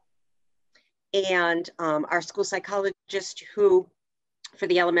position. And our school psychologist who, for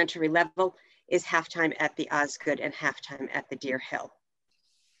the elementary level, is half-time at the Osgood and half-time at the Deer Hill.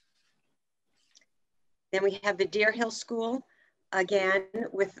 Then we have the Deer Hill School, again,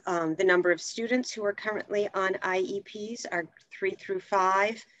 with the number of students who are currently on IEPs are 3 through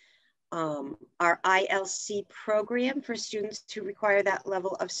 5. Our ILC program for students who require that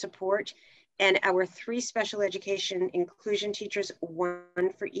level of support, and our 3 special education inclusion teachers,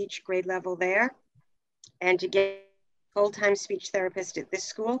 1 for each grade level there. And to get full-time speech therapist at this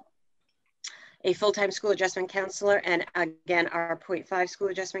school, a full-time school adjustment counselor, and again, our .5 school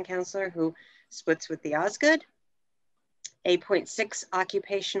adjustment counselor who splits with the Osgood, a .6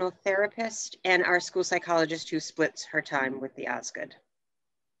 occupational therapist, and our school psychologist who splits her time with the Osgood.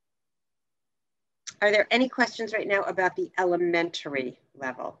 Are there any questions right now about the elementary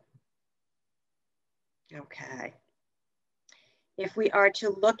level? Okay. If we are to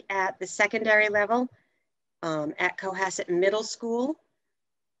look at the secondary level, at Cohasset Middle School,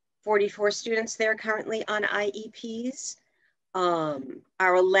 44 students there currently on IEPs.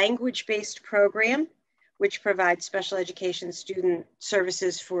 Our language-based program, which provides special education student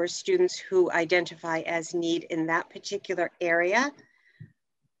services for students who identify as need in that particular area.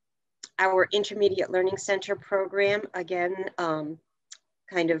 Our Intermediate Learning Center program, again,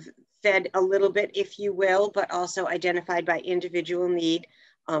 kind of fed a little bit, if you will, but also identified by individual need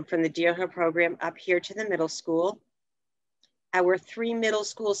from the Deer Hill program up here to the middle school. Our 3 middle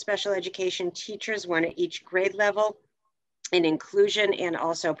school special education teachers, 1 at each grade level, in inclusion and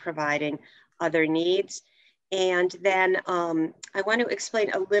also providing other needs. And then I want to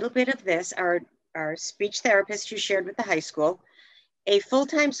explain a little bit of this. Our speech therapist who shared with the high school, a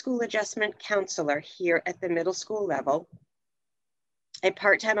full-time school adjustment counselor here at the middle school level, a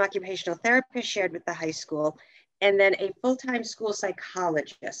part-time occupational therapist shared with the high school, and then a full-time school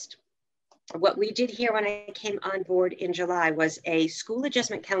psychologist. What we did here when I came on board in July was a school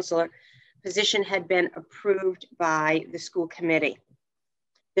adjustment counselor position had been approved by the school committee.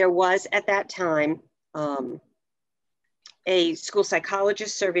 There was at that time a school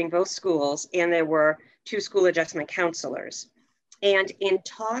psychologist serving both schools, and there were 2 school adjustment counselors. And in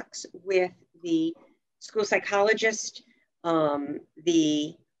talks with the school psychologist,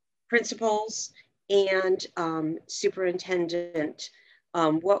 the principals, and superintendent,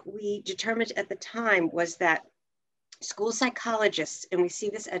 what we determined at the time was that school psychologists, and we see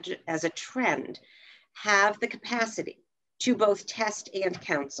this as a trend, have the capacity to both test and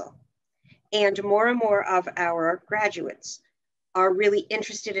counsel. And more of our graduates are really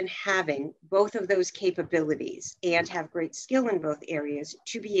interested in having both of those capabilities and have great skill in both areas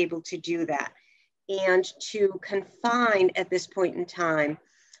to be able to do that. And to confine at this point in time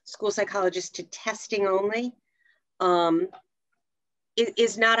school psychologists to testing only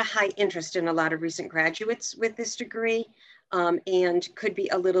is not a high interest in a lot of recent graduates with this degree, and could be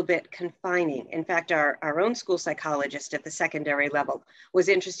a little bit confining. In fact, our own school psychologist at the secondary level was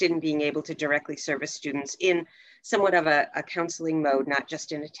interested in being able to directly service students in somewhat of a counseling mode, not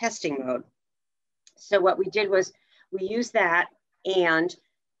just in a testing mode. So what we did was we used that and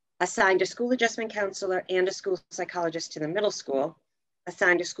assigned a school adjustment counselor and a school psychologist to the middle school,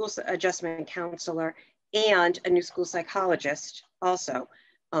 assigned a school adjustment counselor and a new school psychologist also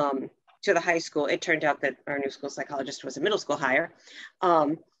to the high school. It turned out that our new school psychologist was a middle school hire,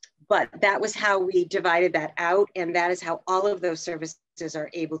 but that was how we divided that out, and that is how all of those services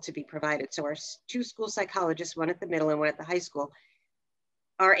are able to be provided. So our 2 school psychologists, 1 at the middle and 1 at the high school,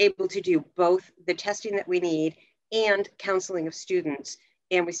 are able to do both the testing that we need and counseling of students.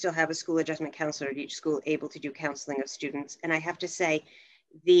 And we still have a school adjustment counselor at each school able to do counseling of students. And I have to say,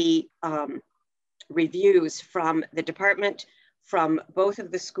 the reviews from the department, from both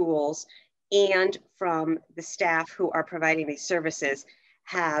of the schools, and from the staff who are providing these services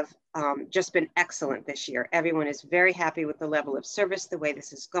have just been excellent this year. Everyone is very happy with the level of service, the way this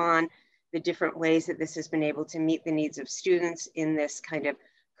has gone, the different ways that this has been able to meet the needs of students in this kind of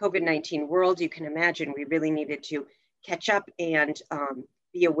COVID-19 world. You can imagine we really needed to catch up and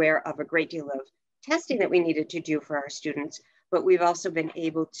be aware of a great deal of testing that we needed to do for our students, but we've also been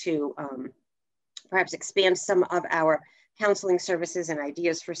able to perhaps expand some of our counseling services and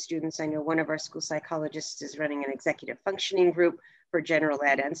ideas for students. I know one of our school psychologists is running an executive functioning group for general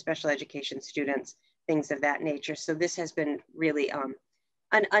ed and special education students, things of that nature. So this has been really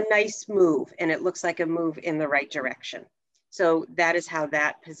a nice move, and it looks like a move in the right direction. So that is how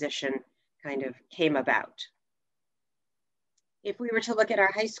that position kind of came about. If we were to look at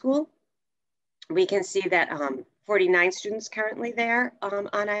our high school, we can see that 49 students currently there on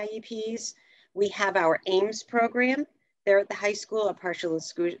IEPs. We have our AIMS program there at the high school, a partial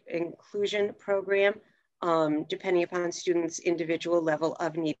inclusion program, depending upon students' individual level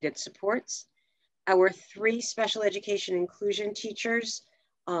of needed supports. Our 3 special education inclusion teachers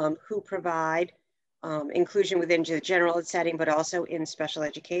who provide inclusion within the general ed setting, but also in special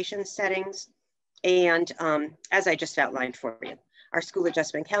education settings. And as I just outlined for you, our school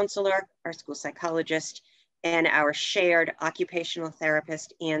adjustment counselor, our school psychologist, and our shared occupational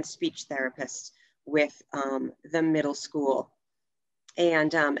therapist and speech therapist with the middle school.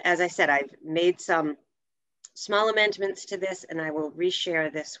 And as I said, I've made some small amendments to this, and I will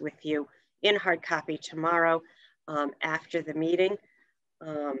reshare this with you in hard copy tomorrow after the meeting.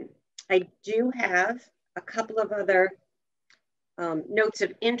 I do have a couple of other notes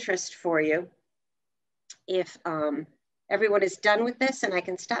of interest for you. If everyone is done with this, and I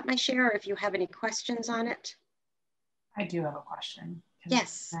can stop my share, or if you have any questions on it. I do have a question.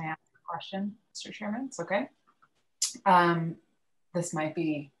 Yes. Can I ask a question, Mr. Chairman? It's okay. This might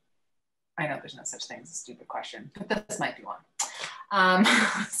be, I know there's no such thing as a stupid question, but this might be one.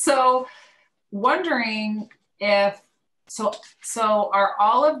 So wondering if, so are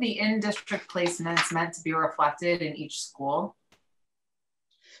all of the in-district placements meant to be reflected in each school?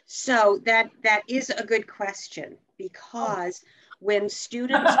 So that is a good question, because when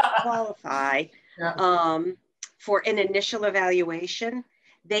students qualify for an initial evaluation,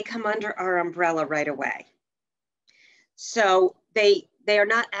 they come under our umbrella right away. So they are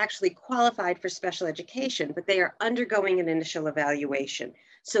not actually qualified for special education, but they are undergoing an initial evaluation.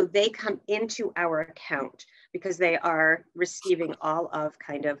 So they come into our account because they are receiving all of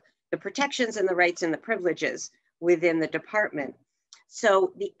kind of the protections and the rights and the privileges within the department.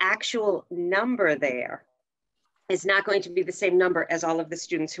 So the actual number there is not going to be the same number as all of the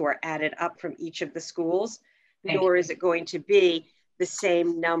students who are added up from each of the schools, nor is it going to be the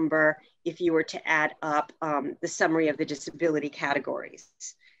same number if you were to add up the summary of the disability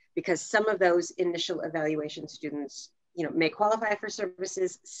categories, because some of those initial evaluation students, may qualify for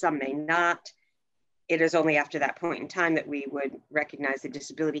services, some may not. It is only after that point in time that we would recognize the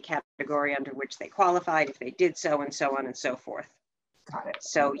disability category under which they qualified, if they did so, and so on and so forth. Got it.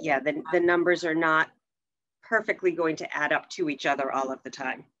 So yeah, the numbers are not perfectly going to add up to each other all of the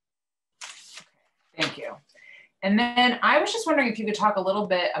time. Thank you. And then I was just wondering if you could talk a little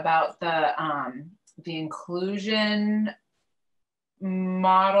bit about the inclusion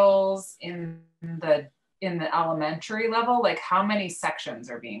models in the elementary level. Like, how many sections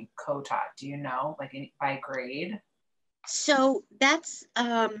are being co-taught? Do you know, like by grade? So that's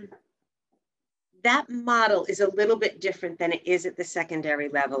that model is a little bit different than it is at the secondary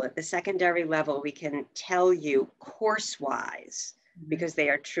level. At the secondary level, we can tell you course-wise, because they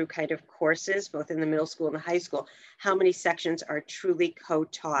are true kind of courses, both in the middle school and the high school, how many sections are truly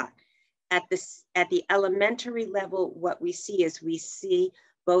co-taught. At the elementary level, what we see is we see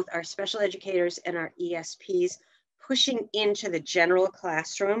both our special educators and our ESPs pushing into the general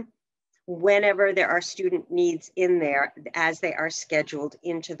classroom whenever there are student needs in there as they are scheduled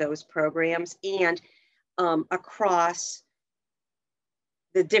into those programs, and across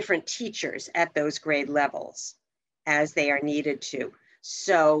the different teachers at those grade levels as they are needed to.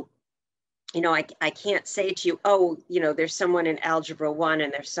 So, I can't say to you, there's someone in Algebra 1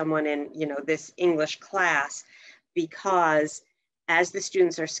 and there's someone in, this English class, because as the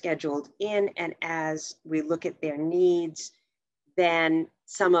students are scheduled in and as we look at their needs, then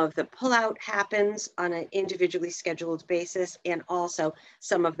some of the pullout happens on an individually scheduled basis, and also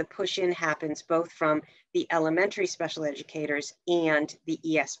some of the push-in happens both from the elementary special educators and the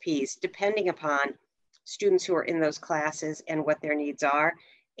ESPs, depending upon students who are in those classes and what their needs are.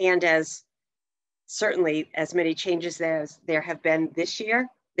 And as certainly as many changes as there have been this year,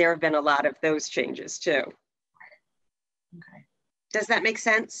 there have been a lot of those changes too. Okay. Does that make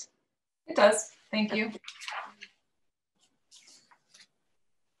sense? It does. Thank you.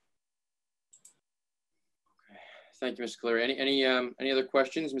 Thank you, Mr. Cleary. Any other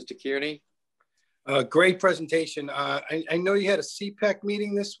questions, Mr. Kearney? Great presentation. I know you had a CPAC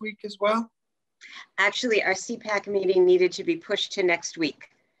meeting this week as well. Actually, our CPAC meeting needed to be pushed to next week.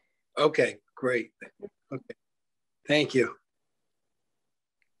 Okay, great. Okay, thank you.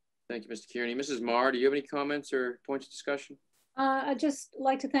 Thank you, Mr. Kearney. Mrs. Marr, do you have any comments or points of discussion? I'd just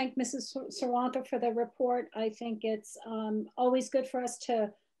like to thank Mrs. Cerwanka for the report. I think it's always good for us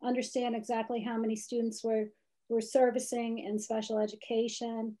to understand exactly how many students we're servicing in special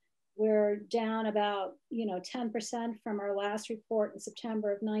education. We're down about 10% from our last report in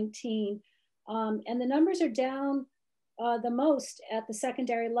September of 19. And the numbers are down the most at the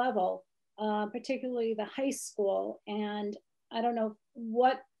secondary level, particularly the high school. And I don't know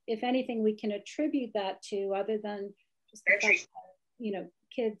what, if anything, we can attribute that to other than just the fact that,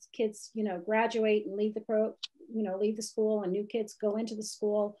 kids graduate and leave leave the school, and new kids go into the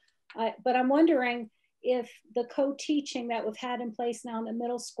school. But I'm wondering if the co-teaching that we've had in place now in the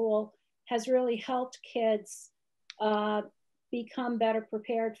middle school has really helped kids become better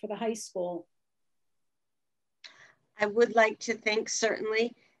prepared for the high school. I would like to think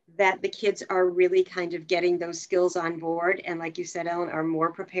certainly that the kids are really kind of getting those skills on board. And like you said, Ellen, are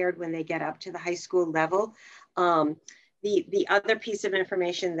more prepared when they get up to the high school level. The other piece of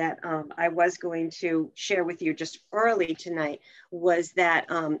information that I was going to share with you just early tonight was that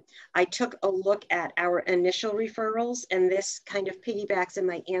I took a look at our initial referrals, and this kind of piggybacks and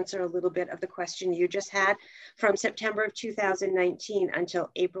might answer a little bit of the question you just had. From September of 2019 until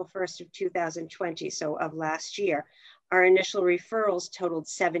April 1st of 2020, so of last year, our initial referrals totaled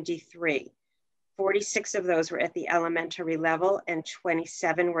 73. 46 of those were at the elementary level and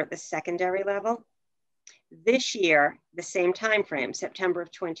 27 were at the secondary level. This year, the same time frame, September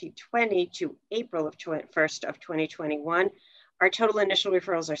of 2020 to April of 1st of 2021, our total initial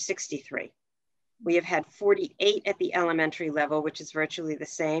referrals are 63. We have had 48 at the elementary level, which is virtually the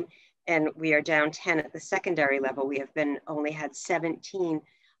same, and we are down 10 at the secondary level. We have only had 17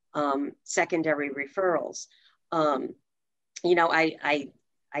 secondary referrals. I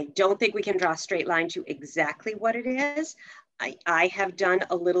don't think we can draw a straight line to exactly what it is. I have done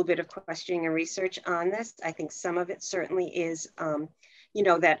a little bit of questioning and research on this. I think some of it certainly is,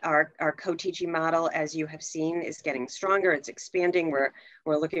 that our co-teaching model, as you have seen, is getting stronger. It's expanding. We're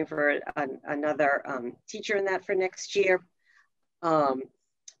looking for another teacher in that for next year.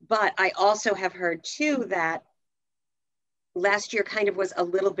 But I also have heard too that last year kind of was a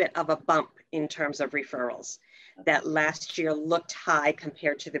little bit of a bump in terms of referrals. That last year looked high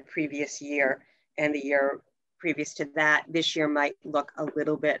compared to the previous year, and the year previous to that, this year might look a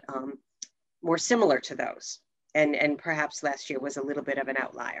little bit more similar to those. And perhaps last year was a little bit of an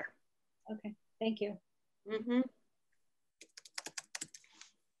outlier. Okay, thank you. Mm-hmm.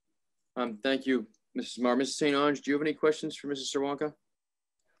 Thank you, Mrs. Marr. Mrs. St. Ange, do you have any questions for Mrs. Cerwanka?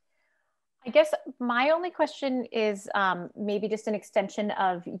 I guess my only question is maybe just an extension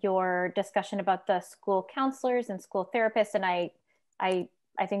of your discussion about the school counselors and school therapists. And I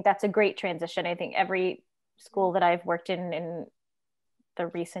think that's a great transition. I think every school that I've worked in the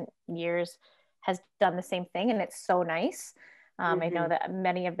recent years has done the same thing, and it's so nice. I know that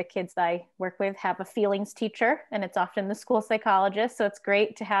many of the kids that I work with have a feelings teacher, and it's often the school psychologist. So it's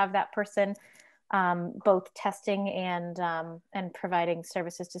great to have that person both testing and providing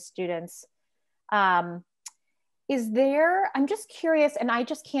services to students. I'm just curious, and I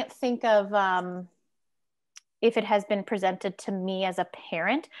just can't think of if it has been presented to me as a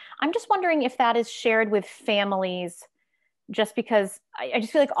parent. I'm just wondering if that is shared with families, just because I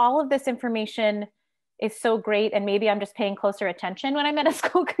just feel like all of this information is so great, and maybe I'm just paying closer attention when I'm at a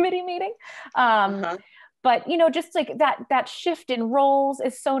school committee meeting. But, just like that shift in roles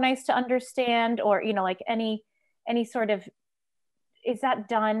is so nice to understand, or, like any sort of, is that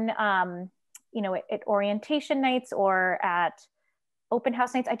done, at orientation nights or at open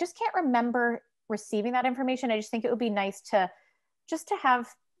house nights? I just can't remember receiving that information. I just think it would be nice to have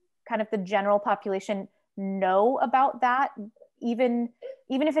kind of the general population know about that, even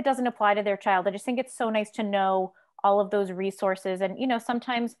if it doesn't apply to their child. I just think it's so nice to know all of those resources. And,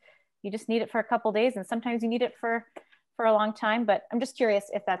 sometimes you just need it for a couple of days, and sometimes you need it for a long time. But I'm just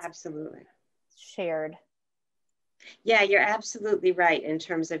curious if that's absolutely shared. Yeah, you're absolutely right in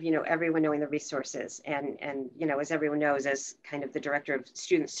terms of, everyone knowing the resources. And as everyone knows, as kind of the director of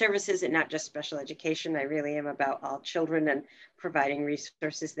student services and not just special education, I really am about all children and providing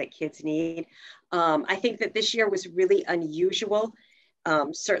resources that kids need. I think that this year was really unusual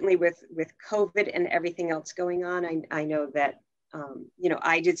certainly with COVID and everything else going on, I know that, you know,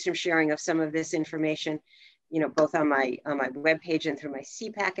 I did some sharing of some of this information, you know, both on my webpage and through my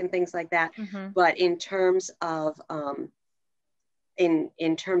CPAC and things like that. But in terms of,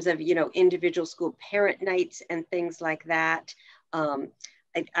 in terms of, you know, individual school parent nights and things like that,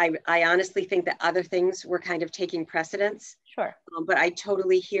 I honestly think that other things were kind of taking precedence. Sure. But I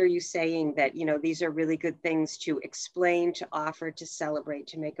totally hear you saying that, you know, these are really good things to explain, to offer, to celebrate,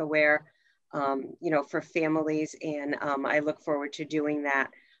 to make aware, you know, for families. And I look forward to doing that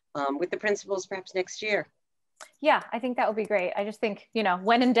with the principals perhaps next year. Yeah, I think that would be great. I just think, you know,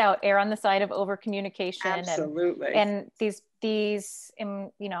 when in doubt, err on the side of over communication. Absolutely. And these,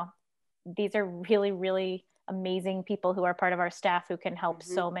 you know, these are really, really amazing people who are part of our staff who can help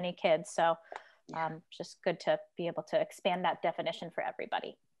so many kids. So just good to be able to expand that definition for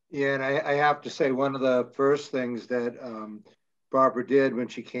everybody. Yeah, and I have to say, one of the first things that Barbara did when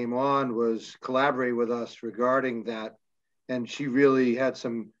she came on was collaborate with us regarding that. And she really had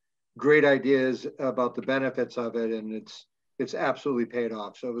some great ideas about the benefits of it, and it's absolutely paid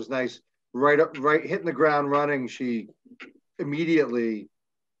off. So it was nice, right hitting the ground running. She immediately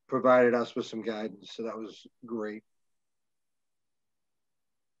provided us with some guidance, so that was great.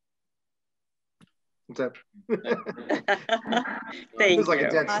 Thank you. Like a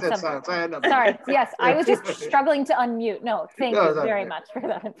dead Awesome. silence. I had nothing. Sorry. Yes, I was just struggling to unmute. No, thank you very much for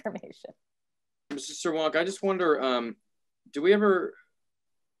that information. Mrs. Cerwonka, I just wonder, do we ever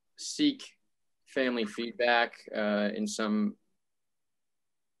seek family feedback in some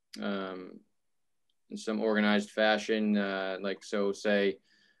organized fashion, like, so say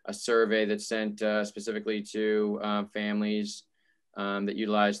a survey that's sent specifically to families that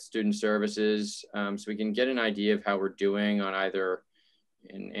utilize student services, so we can get an idea of how we're doing on either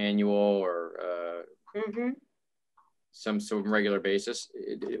an annual or some sort of regular basis.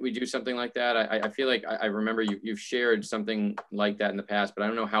 We do something like that. I feel like I remember you've shared something like that in the past, but I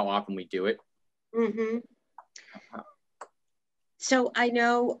don't know how often we do it. So I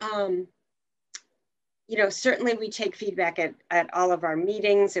know, you know, certainly we take feedback at all of our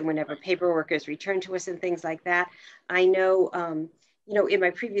meetings and whenever paperwork is returned to us and things like that. I know, you know, in my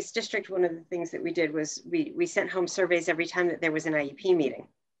previous district, one of the things that we did was we sent home surveys every time that there was an IEP meeting.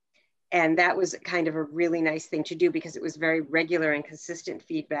 And that was kind of a really nice thing to do because it was very regular and consistent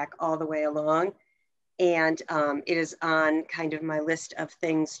feedback all the way along. And it is on kind of my list of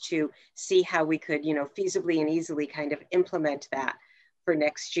things to see how we could, you know, feasibly and easily kind of implement that for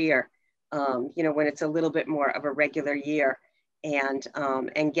next year, you know, when it's a little bit more of a regular year, and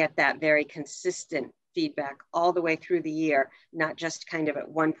get that very consistent feedback all the way through the year, not just kind of at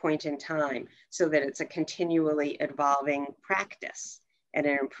one point in time, so that it's a continually evolving practice and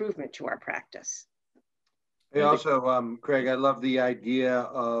an improvement to our practice. I also, Craig, I love the idea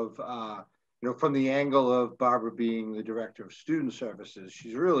of, you know, from the angle of Barbara being the director of student services,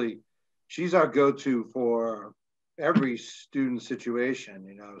 she's our go-to for every student situation,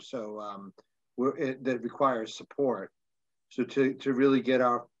 you know, so that requires support. So to really get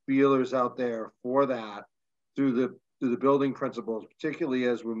our feelers out there for that through the building principals, particularly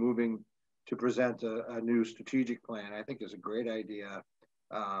as we're moving to present a new strategic plan, I think is a great idea.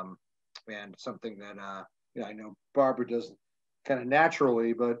 And something that you know, I know Barbara does kind of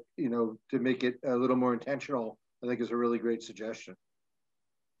naturally, but you know, to make it a little more intentional, I think is a really great suggestion.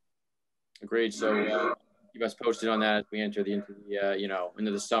 Agreed. So keep us posted on that as we enter the you know,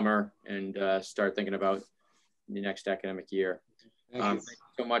 into the summer and start thinking about the next academic year. Thank you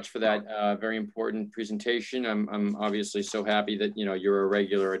so much for that very important presentation. I'm obviously so happy that, you know, you're a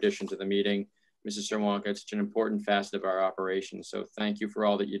regular addition to the meeting, Mrs. Cerwonka. It's such an important facet of our operation. So thank you for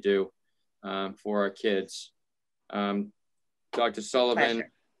all that you do for our kids. Dr. Sullivan,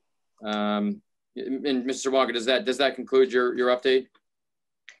 and Mrs. Cerwonka, does that conclude your update?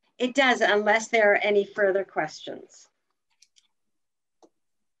 It does, unless there are any further questions.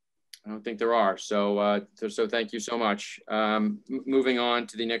 I don't think there are. So, so thank you so much. Moving on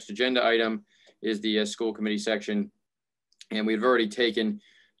to the next agenda item is the school committee section. And we've already taken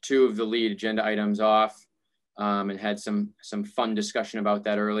two of the lead agenda items off and had some fun discussion about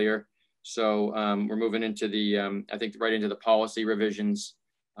that earlier. So we're moving into the, I think right into the policy revisions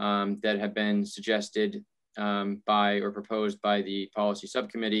that have been suggested by or proposed by the policy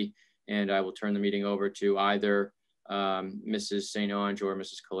subcommittee. And I will turn the meeting over to either Mrs. St. Onge or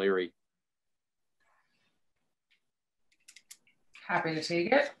Mrs. Kaleri. Happy to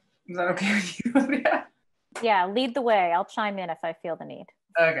take it. Is that okay with you? Yeah, lead the way. I'll chime in if I feel the need.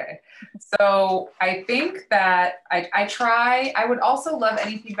 Okay, so I think that I would also love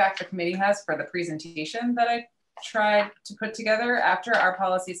any feedback the committee has for the presentation that I tried to put together after our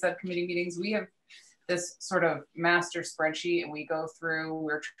policy subcommittee meetings. We have this sort of master spreadsheet, and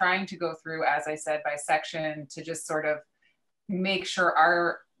we're trying to go through, as I said, by section to just sort of make sure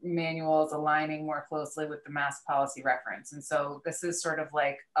our manual is aligning more closely with the mask policy reference. And so this is sort of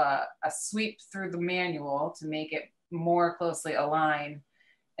like a sweep through the manual to make it more closely aligned.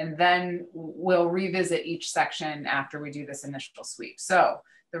 And then we'll revisit each section after we do this initial sweep. So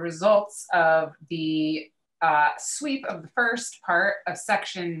the results of the sweep of the first part of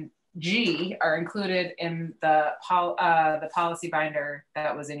section G are included in the policy binder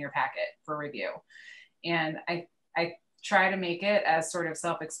that was in your packet for review. And I try to make it as sort of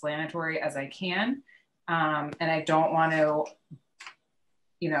self-explanatory as I can. And I don't want to,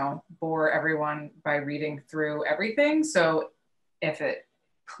 bore everyone by reading through everything. So if it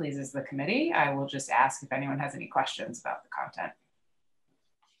pleases the committee, I will just ask if anyone has any questions about the content.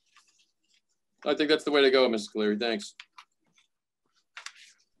 I think that's the way to go, Mrs. Cleary. Thanks.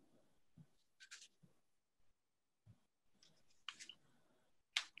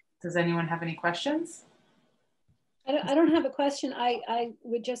 Does anyone have any questions? I don't have a question. I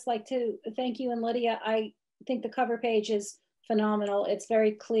would just like to thank you and Lydia. I think the cover page is phenomenal. It's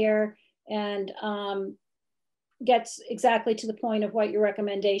very clear and gets exactly to the point of what your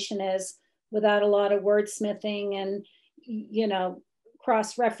recommendation is without a lot of wordsmithing and,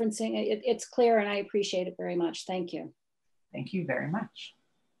 cross-referencing. It's clear and I appreciate it very much. Thank you. Thank you very much.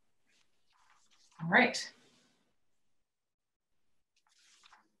 All right.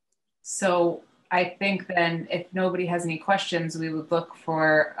 So I think then if nobody has any questions, we would look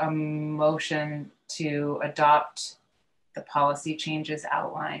for a motion to adopt the policy changes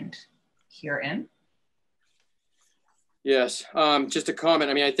outlined herein. Yes, just a comment.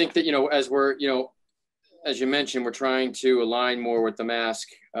 I mean, I think that, as we're, as you mentioned, we're trying to align more with the mask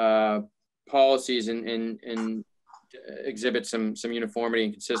policies and exhibit some uniformity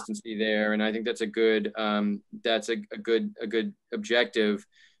and consistency there. And I think that's a good objective,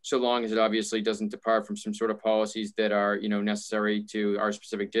 so long as it obviously doesn't depart from some sort of policies that are, necessary to our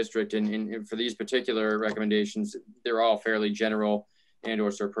specific district. And for these particular recommendations, they're all fairly general and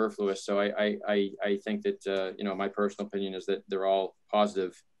or superfluous. So I think that, my personal opinion is that they're all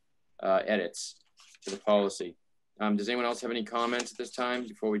positive edits to the policy. Does anyone else have any comments at this time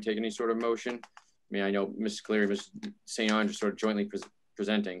before we take any sort of motion? I mean, I know Mrs. Cleary and Mrs. St. Andre sort of jointly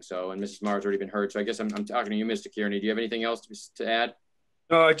presenting, so, and Mrs. Marr's already been heard. So I guess I'm talking to you, Mr. Kearney. Do you have anything else to add?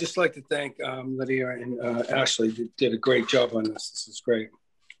 No, I'd just like to thank Lydia and Ashley. They did a great job on this. This is great.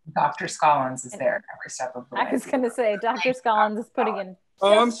 Dr. Scollins is there every step of the way. I was going to say, Dr. Scollins is putting in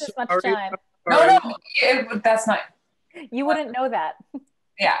just as much time. No, that's not. You wouldn't know that.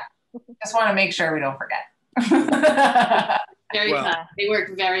 Yeah, just want to make sure we don't forget. They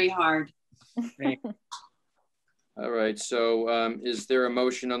work very hard. All right, so is there a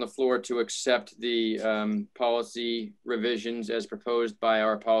motion on the floor to accept the policy revisions as proposed by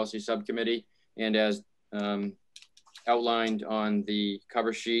our policy subcommittee and as outlined on the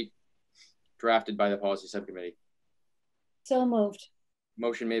cover sheet drafted by the policy subcommittee? So moved.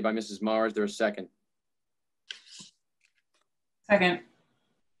 Motion made by Mrs. Marr. Is there a second? Second.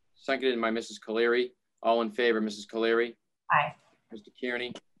 Seconded by Mrs. Cleary. All in favor, Mrs. Cleary? Aye. Mr.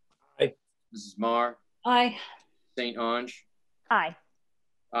 Kearney? Aye. Mrs. Marr? Aye. St. Andre? Aye.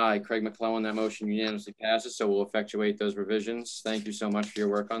 Aye. Craig McClellan. That motion unanimously passes, so we'll effectuate those revisions. Thank you so much for your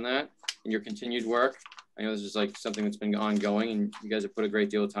work on that and your continued work. I know this is like something that's been ongoing and you guys have put a great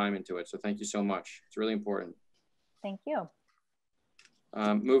deal of time into it, so thank you so much. It's really important. Thank you.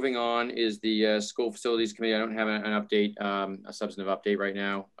 Moving on is the school facilities committee. I don't have an update, a substantive update right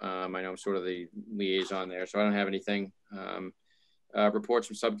now. I know I'm sort of the liaison there, so I don't have anything. Reports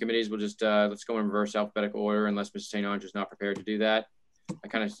from subcommittees, we'll just, let's go in reverse alphabetical order unless Mrs. St. Andre is not prepared to do that. I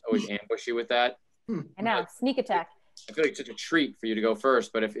kind of always ambush you with that. I know, sneak attack. I feel like it's such a treat for you to go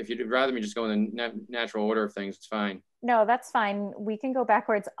first, but if you'd rather me just go in the natural order of things, it's fine. No, that's fine. We can go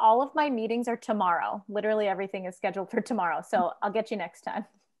backwards. All of my meetings are tomorrow. Literally everything is scheduled for tomorrow. So I'll get you next time.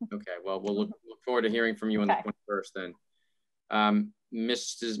 Okay, well, we'll look forward to hearing from you on the 21st then.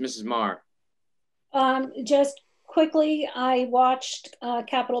 Mrs. Marr. Just quickly, I watched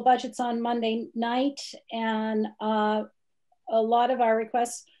capital budgets on Monday night and a lot of our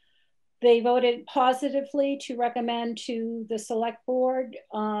requests, they voted positively to recommend to the select board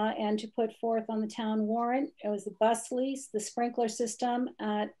and to put forth on the town warrant. It was the bus lease, the sprinkler system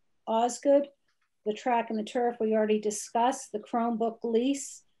at Osgood, the track and the turf we already discussed, the Chromebook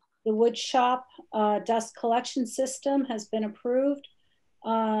lease, the wood shop dust collection system has been approved.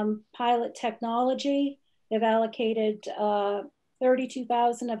 Pilot technology, they've allocated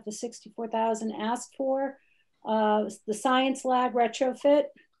 32,000 of the 64,000 asked for. the science lab retrofit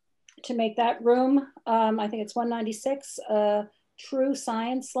to make that room, I think it's 196, a true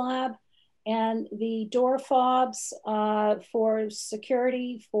science lab, and the door fobs for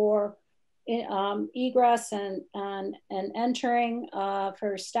security, for egress and entering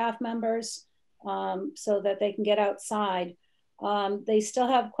for staff members so that they can get outside. They still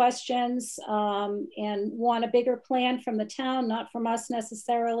have questions and want a bigger plan from the town, not from us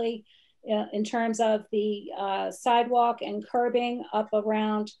necessarily, in terms of the sidewalk and curbing up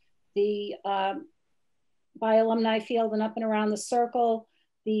around the by Alumni Field and up and around the circle.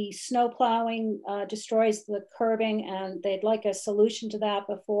 The snow plowing destroys the curbing, and they'd like a solution to that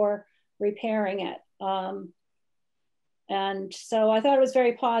before repairing it. And so I thought it was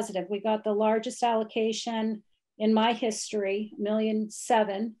very positive. We got the largest allocation in my history,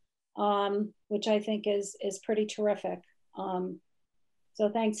 $1.7 million, which I think is pretty terrific. So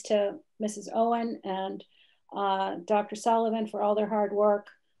thanks to Mrs. Owen and Dr. Sullivan for all their hard work.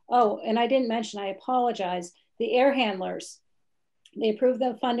 Oh, and I didn't mention, I apologize, the air handlers. They approved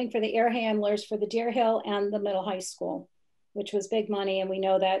the funding for the air handlers for the Deer Hill and the middle high school, which was big money, and we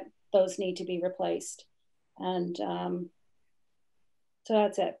know that those need to be replaced. And so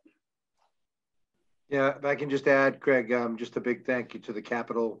that's it. Yeah, if I can just add, Craig, just a big thank you to the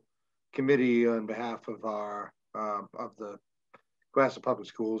Capital Committee on behalf of our of the Cohasset Public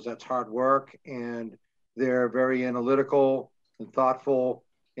Schools. That's hard work, and they're very analytical and thoughtful,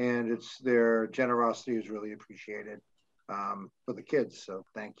 and it's their generosity is really appreciated for the kids. So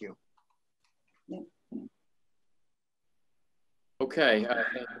thank you. Yeah. Okay, thank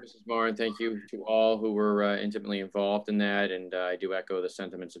you, Mrs. Moran. Thank you to all who were intimately involved in that. And I do echo the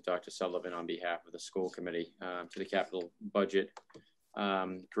sentiments of Dr. Sullivan on behalf of the school committee to the capital budget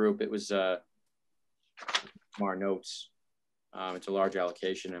group. It was from our notes. It's a large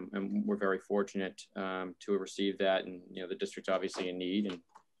allocation, and we're very fortunate to have received that. And you know, the district's obviously in need,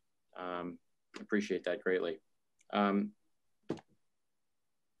 and appreciate that greatly.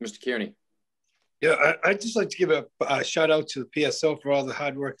 Mr. Kearney. Yeah, I'd just like to give a shout out to the PSO for all the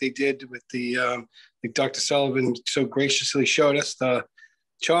hard work they did with the, like Dr. Sullivan so graciously showed us the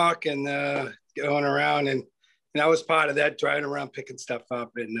chalk and going around, and I was part of that, driving around picking stuff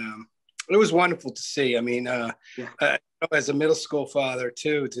up, and it was wonderful to see. I mean, as a middle school father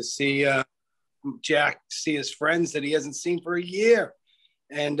too, to see Jack see his friends that he hasn't seen for a year,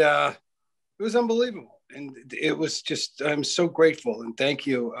 and it was unbelievable. And it was just, I'm so grateful, and thank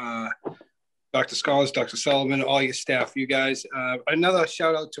you, Dr. Scholars, Dr. Sullivan, all your staff, you guys. Another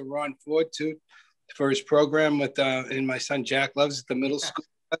shout out to Ron Ford too, for his program with, and my son Jack loves the middle school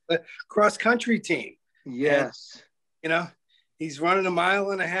cross country team. Yes. And, you know, he's running 1.5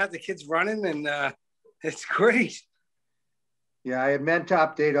 miles, the kid's running, and it's great. Yeah, I had meant to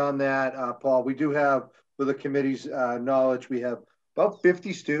update on that, Paul. We do have, for the committee's knowledge, we have about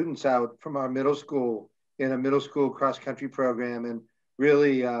 50 students out from our middle school in a middle school cross country program, and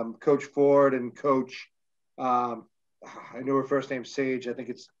really Coach Ford and Coach, I know her first name Sage, I think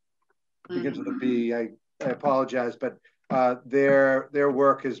it's begins with a B. I apologize, but their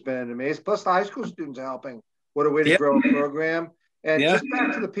work has been amazing. Plus the high school students are helping. What a way to grow a program. And just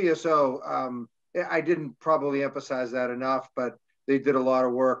back to the PSO, I didn't probably emphasize that enough, but they did a lot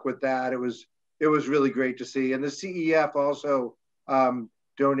of work with that. It was really great to see. And the CEF also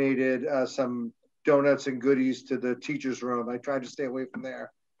donated some donuts and goodies to the teacher's room. I tried to stay away from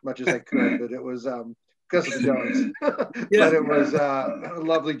there as much as I could, but it was because of the donuts. But it was a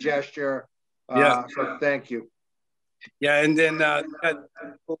lovely gesture. So thank you. Yeah, and then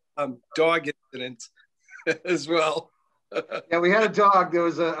dog incident as well. Yeah, we had a dog. There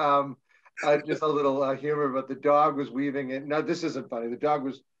was just a little humor, but the dog was weaving in. No, this isn't funny. The dog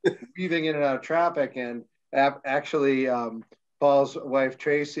was weaving in and out of traffic, and actually Paul's wife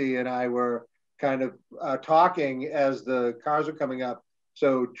Tracy and I were kind of talking as the cars were coming up.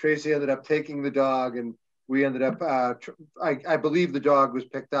 So Tracy ended up taking the dog, and we ended up, I believe the dog was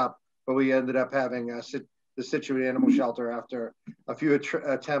picked up, but we ended up having the Situate Animal Shelter after a few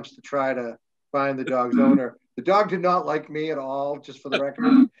attempts to try to find the dog's owner. The dog did not like me at all, just for the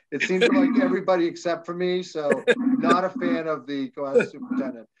record. It seemed to like everybody except for me, so not a fan of the Cohasset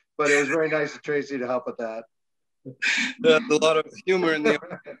superintendent. But it was very nice of Tracy to help with that. There's a lot of humor in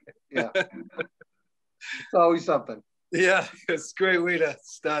there. Yeah, it's always something. Yeah, it's a great way to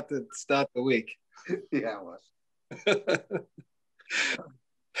start the week. Yeah, it was.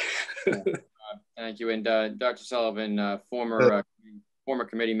 Thank you. And Dr. Sullivan, former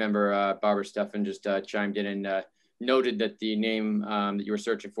committee member Barbara Steffen just chimed in and noted that the name that you were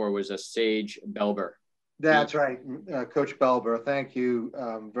searching for was Sage Belber. That's right, Coach Belber. Thank you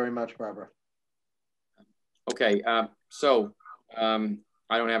very much, Barbara. Okay, I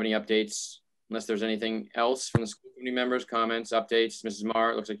don't have any updates unless there's anything else from the school committee members, comments, updates. Mrs.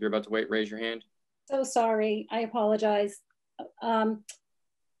 Marr, it looks like you're about to raise your hand. So sorry, I apologize.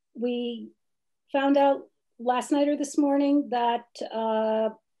 We found out last night or this morning that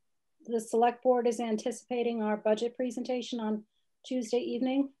the select board is anticipating our budget presentation on Tuesday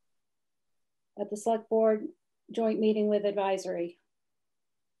evening at the select board joint meeting with advisory.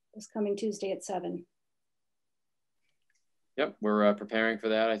 This coming Tuesday at 7. Yep, we're preparing for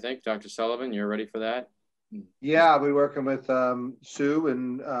that, I think. Dr. Sullivan, you're ready for that? Yeah, we're working with Sue,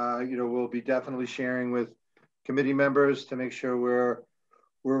 and you know, we'll be definitely sharing with committee members to make sure we're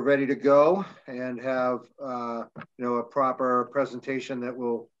ready to go and have you know, a proper presentation that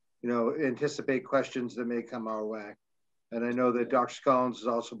will, you know, anticipate questions that may come our way. And I know that Dr. Scollins has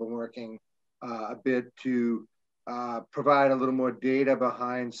also been working a bit to provide a little more data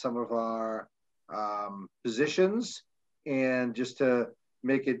behind some of our positions, and just to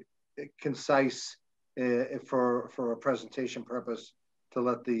make it concise for a presentation purpose, to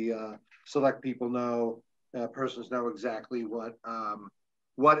let the select people know, persons know exactly what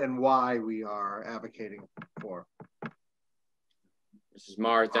and why we are advocating for. Mrs.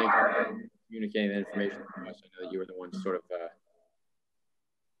 Marr, thank you for communicating that information to us. I know that you were the one sort of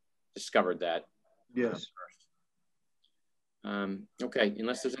discovered that. Yes. Okay,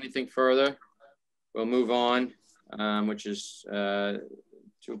 unless there's anything further, we'll move on, which is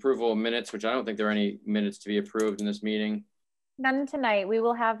to approval of minutes, which I don't think there are any minutes to be approved in this meeting. None tonight. We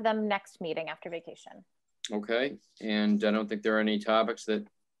will have them next meeting after vacation. Okay, and I don't think there are any topics that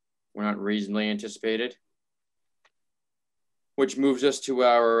were not reasonably anticipated. Which moves us to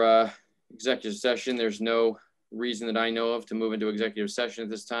our executive session. There's no reason that I know of to move into executive session at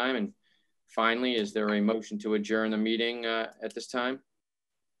this time. And finally, is there a motion to adjourn the meeting at this time?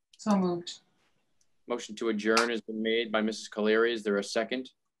 So moved. Motion to adjourn has been made by Mrs. Caleri. Is there a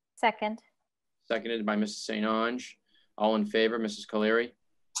second? Second. Seconded by Mrs. St. Ange. All in favor, Mrs. Caleri?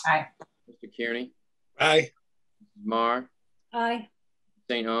 Aye. Mr. Kearney? Aye. Marr? Aye.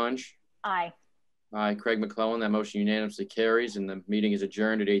 St. Ange? Aye. Aye. Craig McClellan. That motion unanimously carries, and the meeting is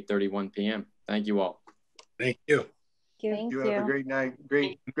adjourned at 8:31 p.m. Thank you all. Thank you. Thank You you. have a great night.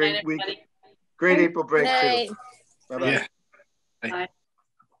 Great Night, week. everybody. Great April break Good too. night. Bye-bye. Yeah. Bye.